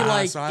would be Yas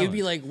like Island. it'd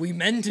be like we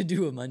meant to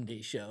do a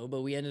Monday show,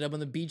 but we ended up on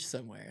the beach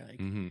somewhere.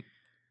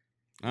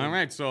 All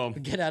right, so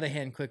get out of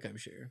hand quick, I'm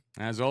sure.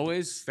 As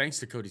always, thanks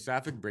to Cody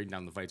Saftic breaking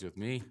down the fights with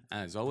me.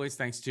 As always,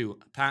 thanks to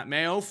Pat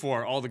Mayo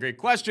for all the great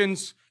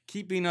questions,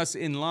 keeping us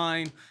in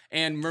line.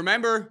 And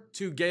remember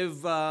to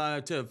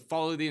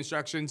follow the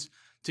instructions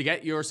to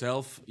get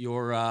yourself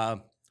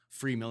your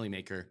free Millie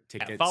Maker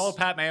tickets. Follow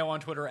Pat Mayo on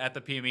Twitter at the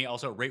PME.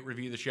 Also, rate,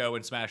 review the show,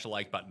 and smash the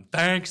like button.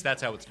 Thanks.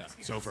 That's how it's done.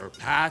 So for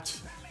Pat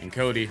and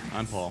Cody,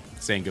 I'm Paul,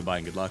 saying goodbye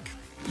and good luck.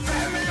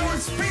 Pat Mayo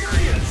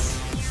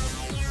Experience!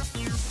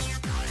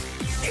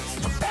 It's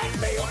the Pat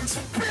Mayo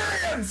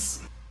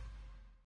Experience!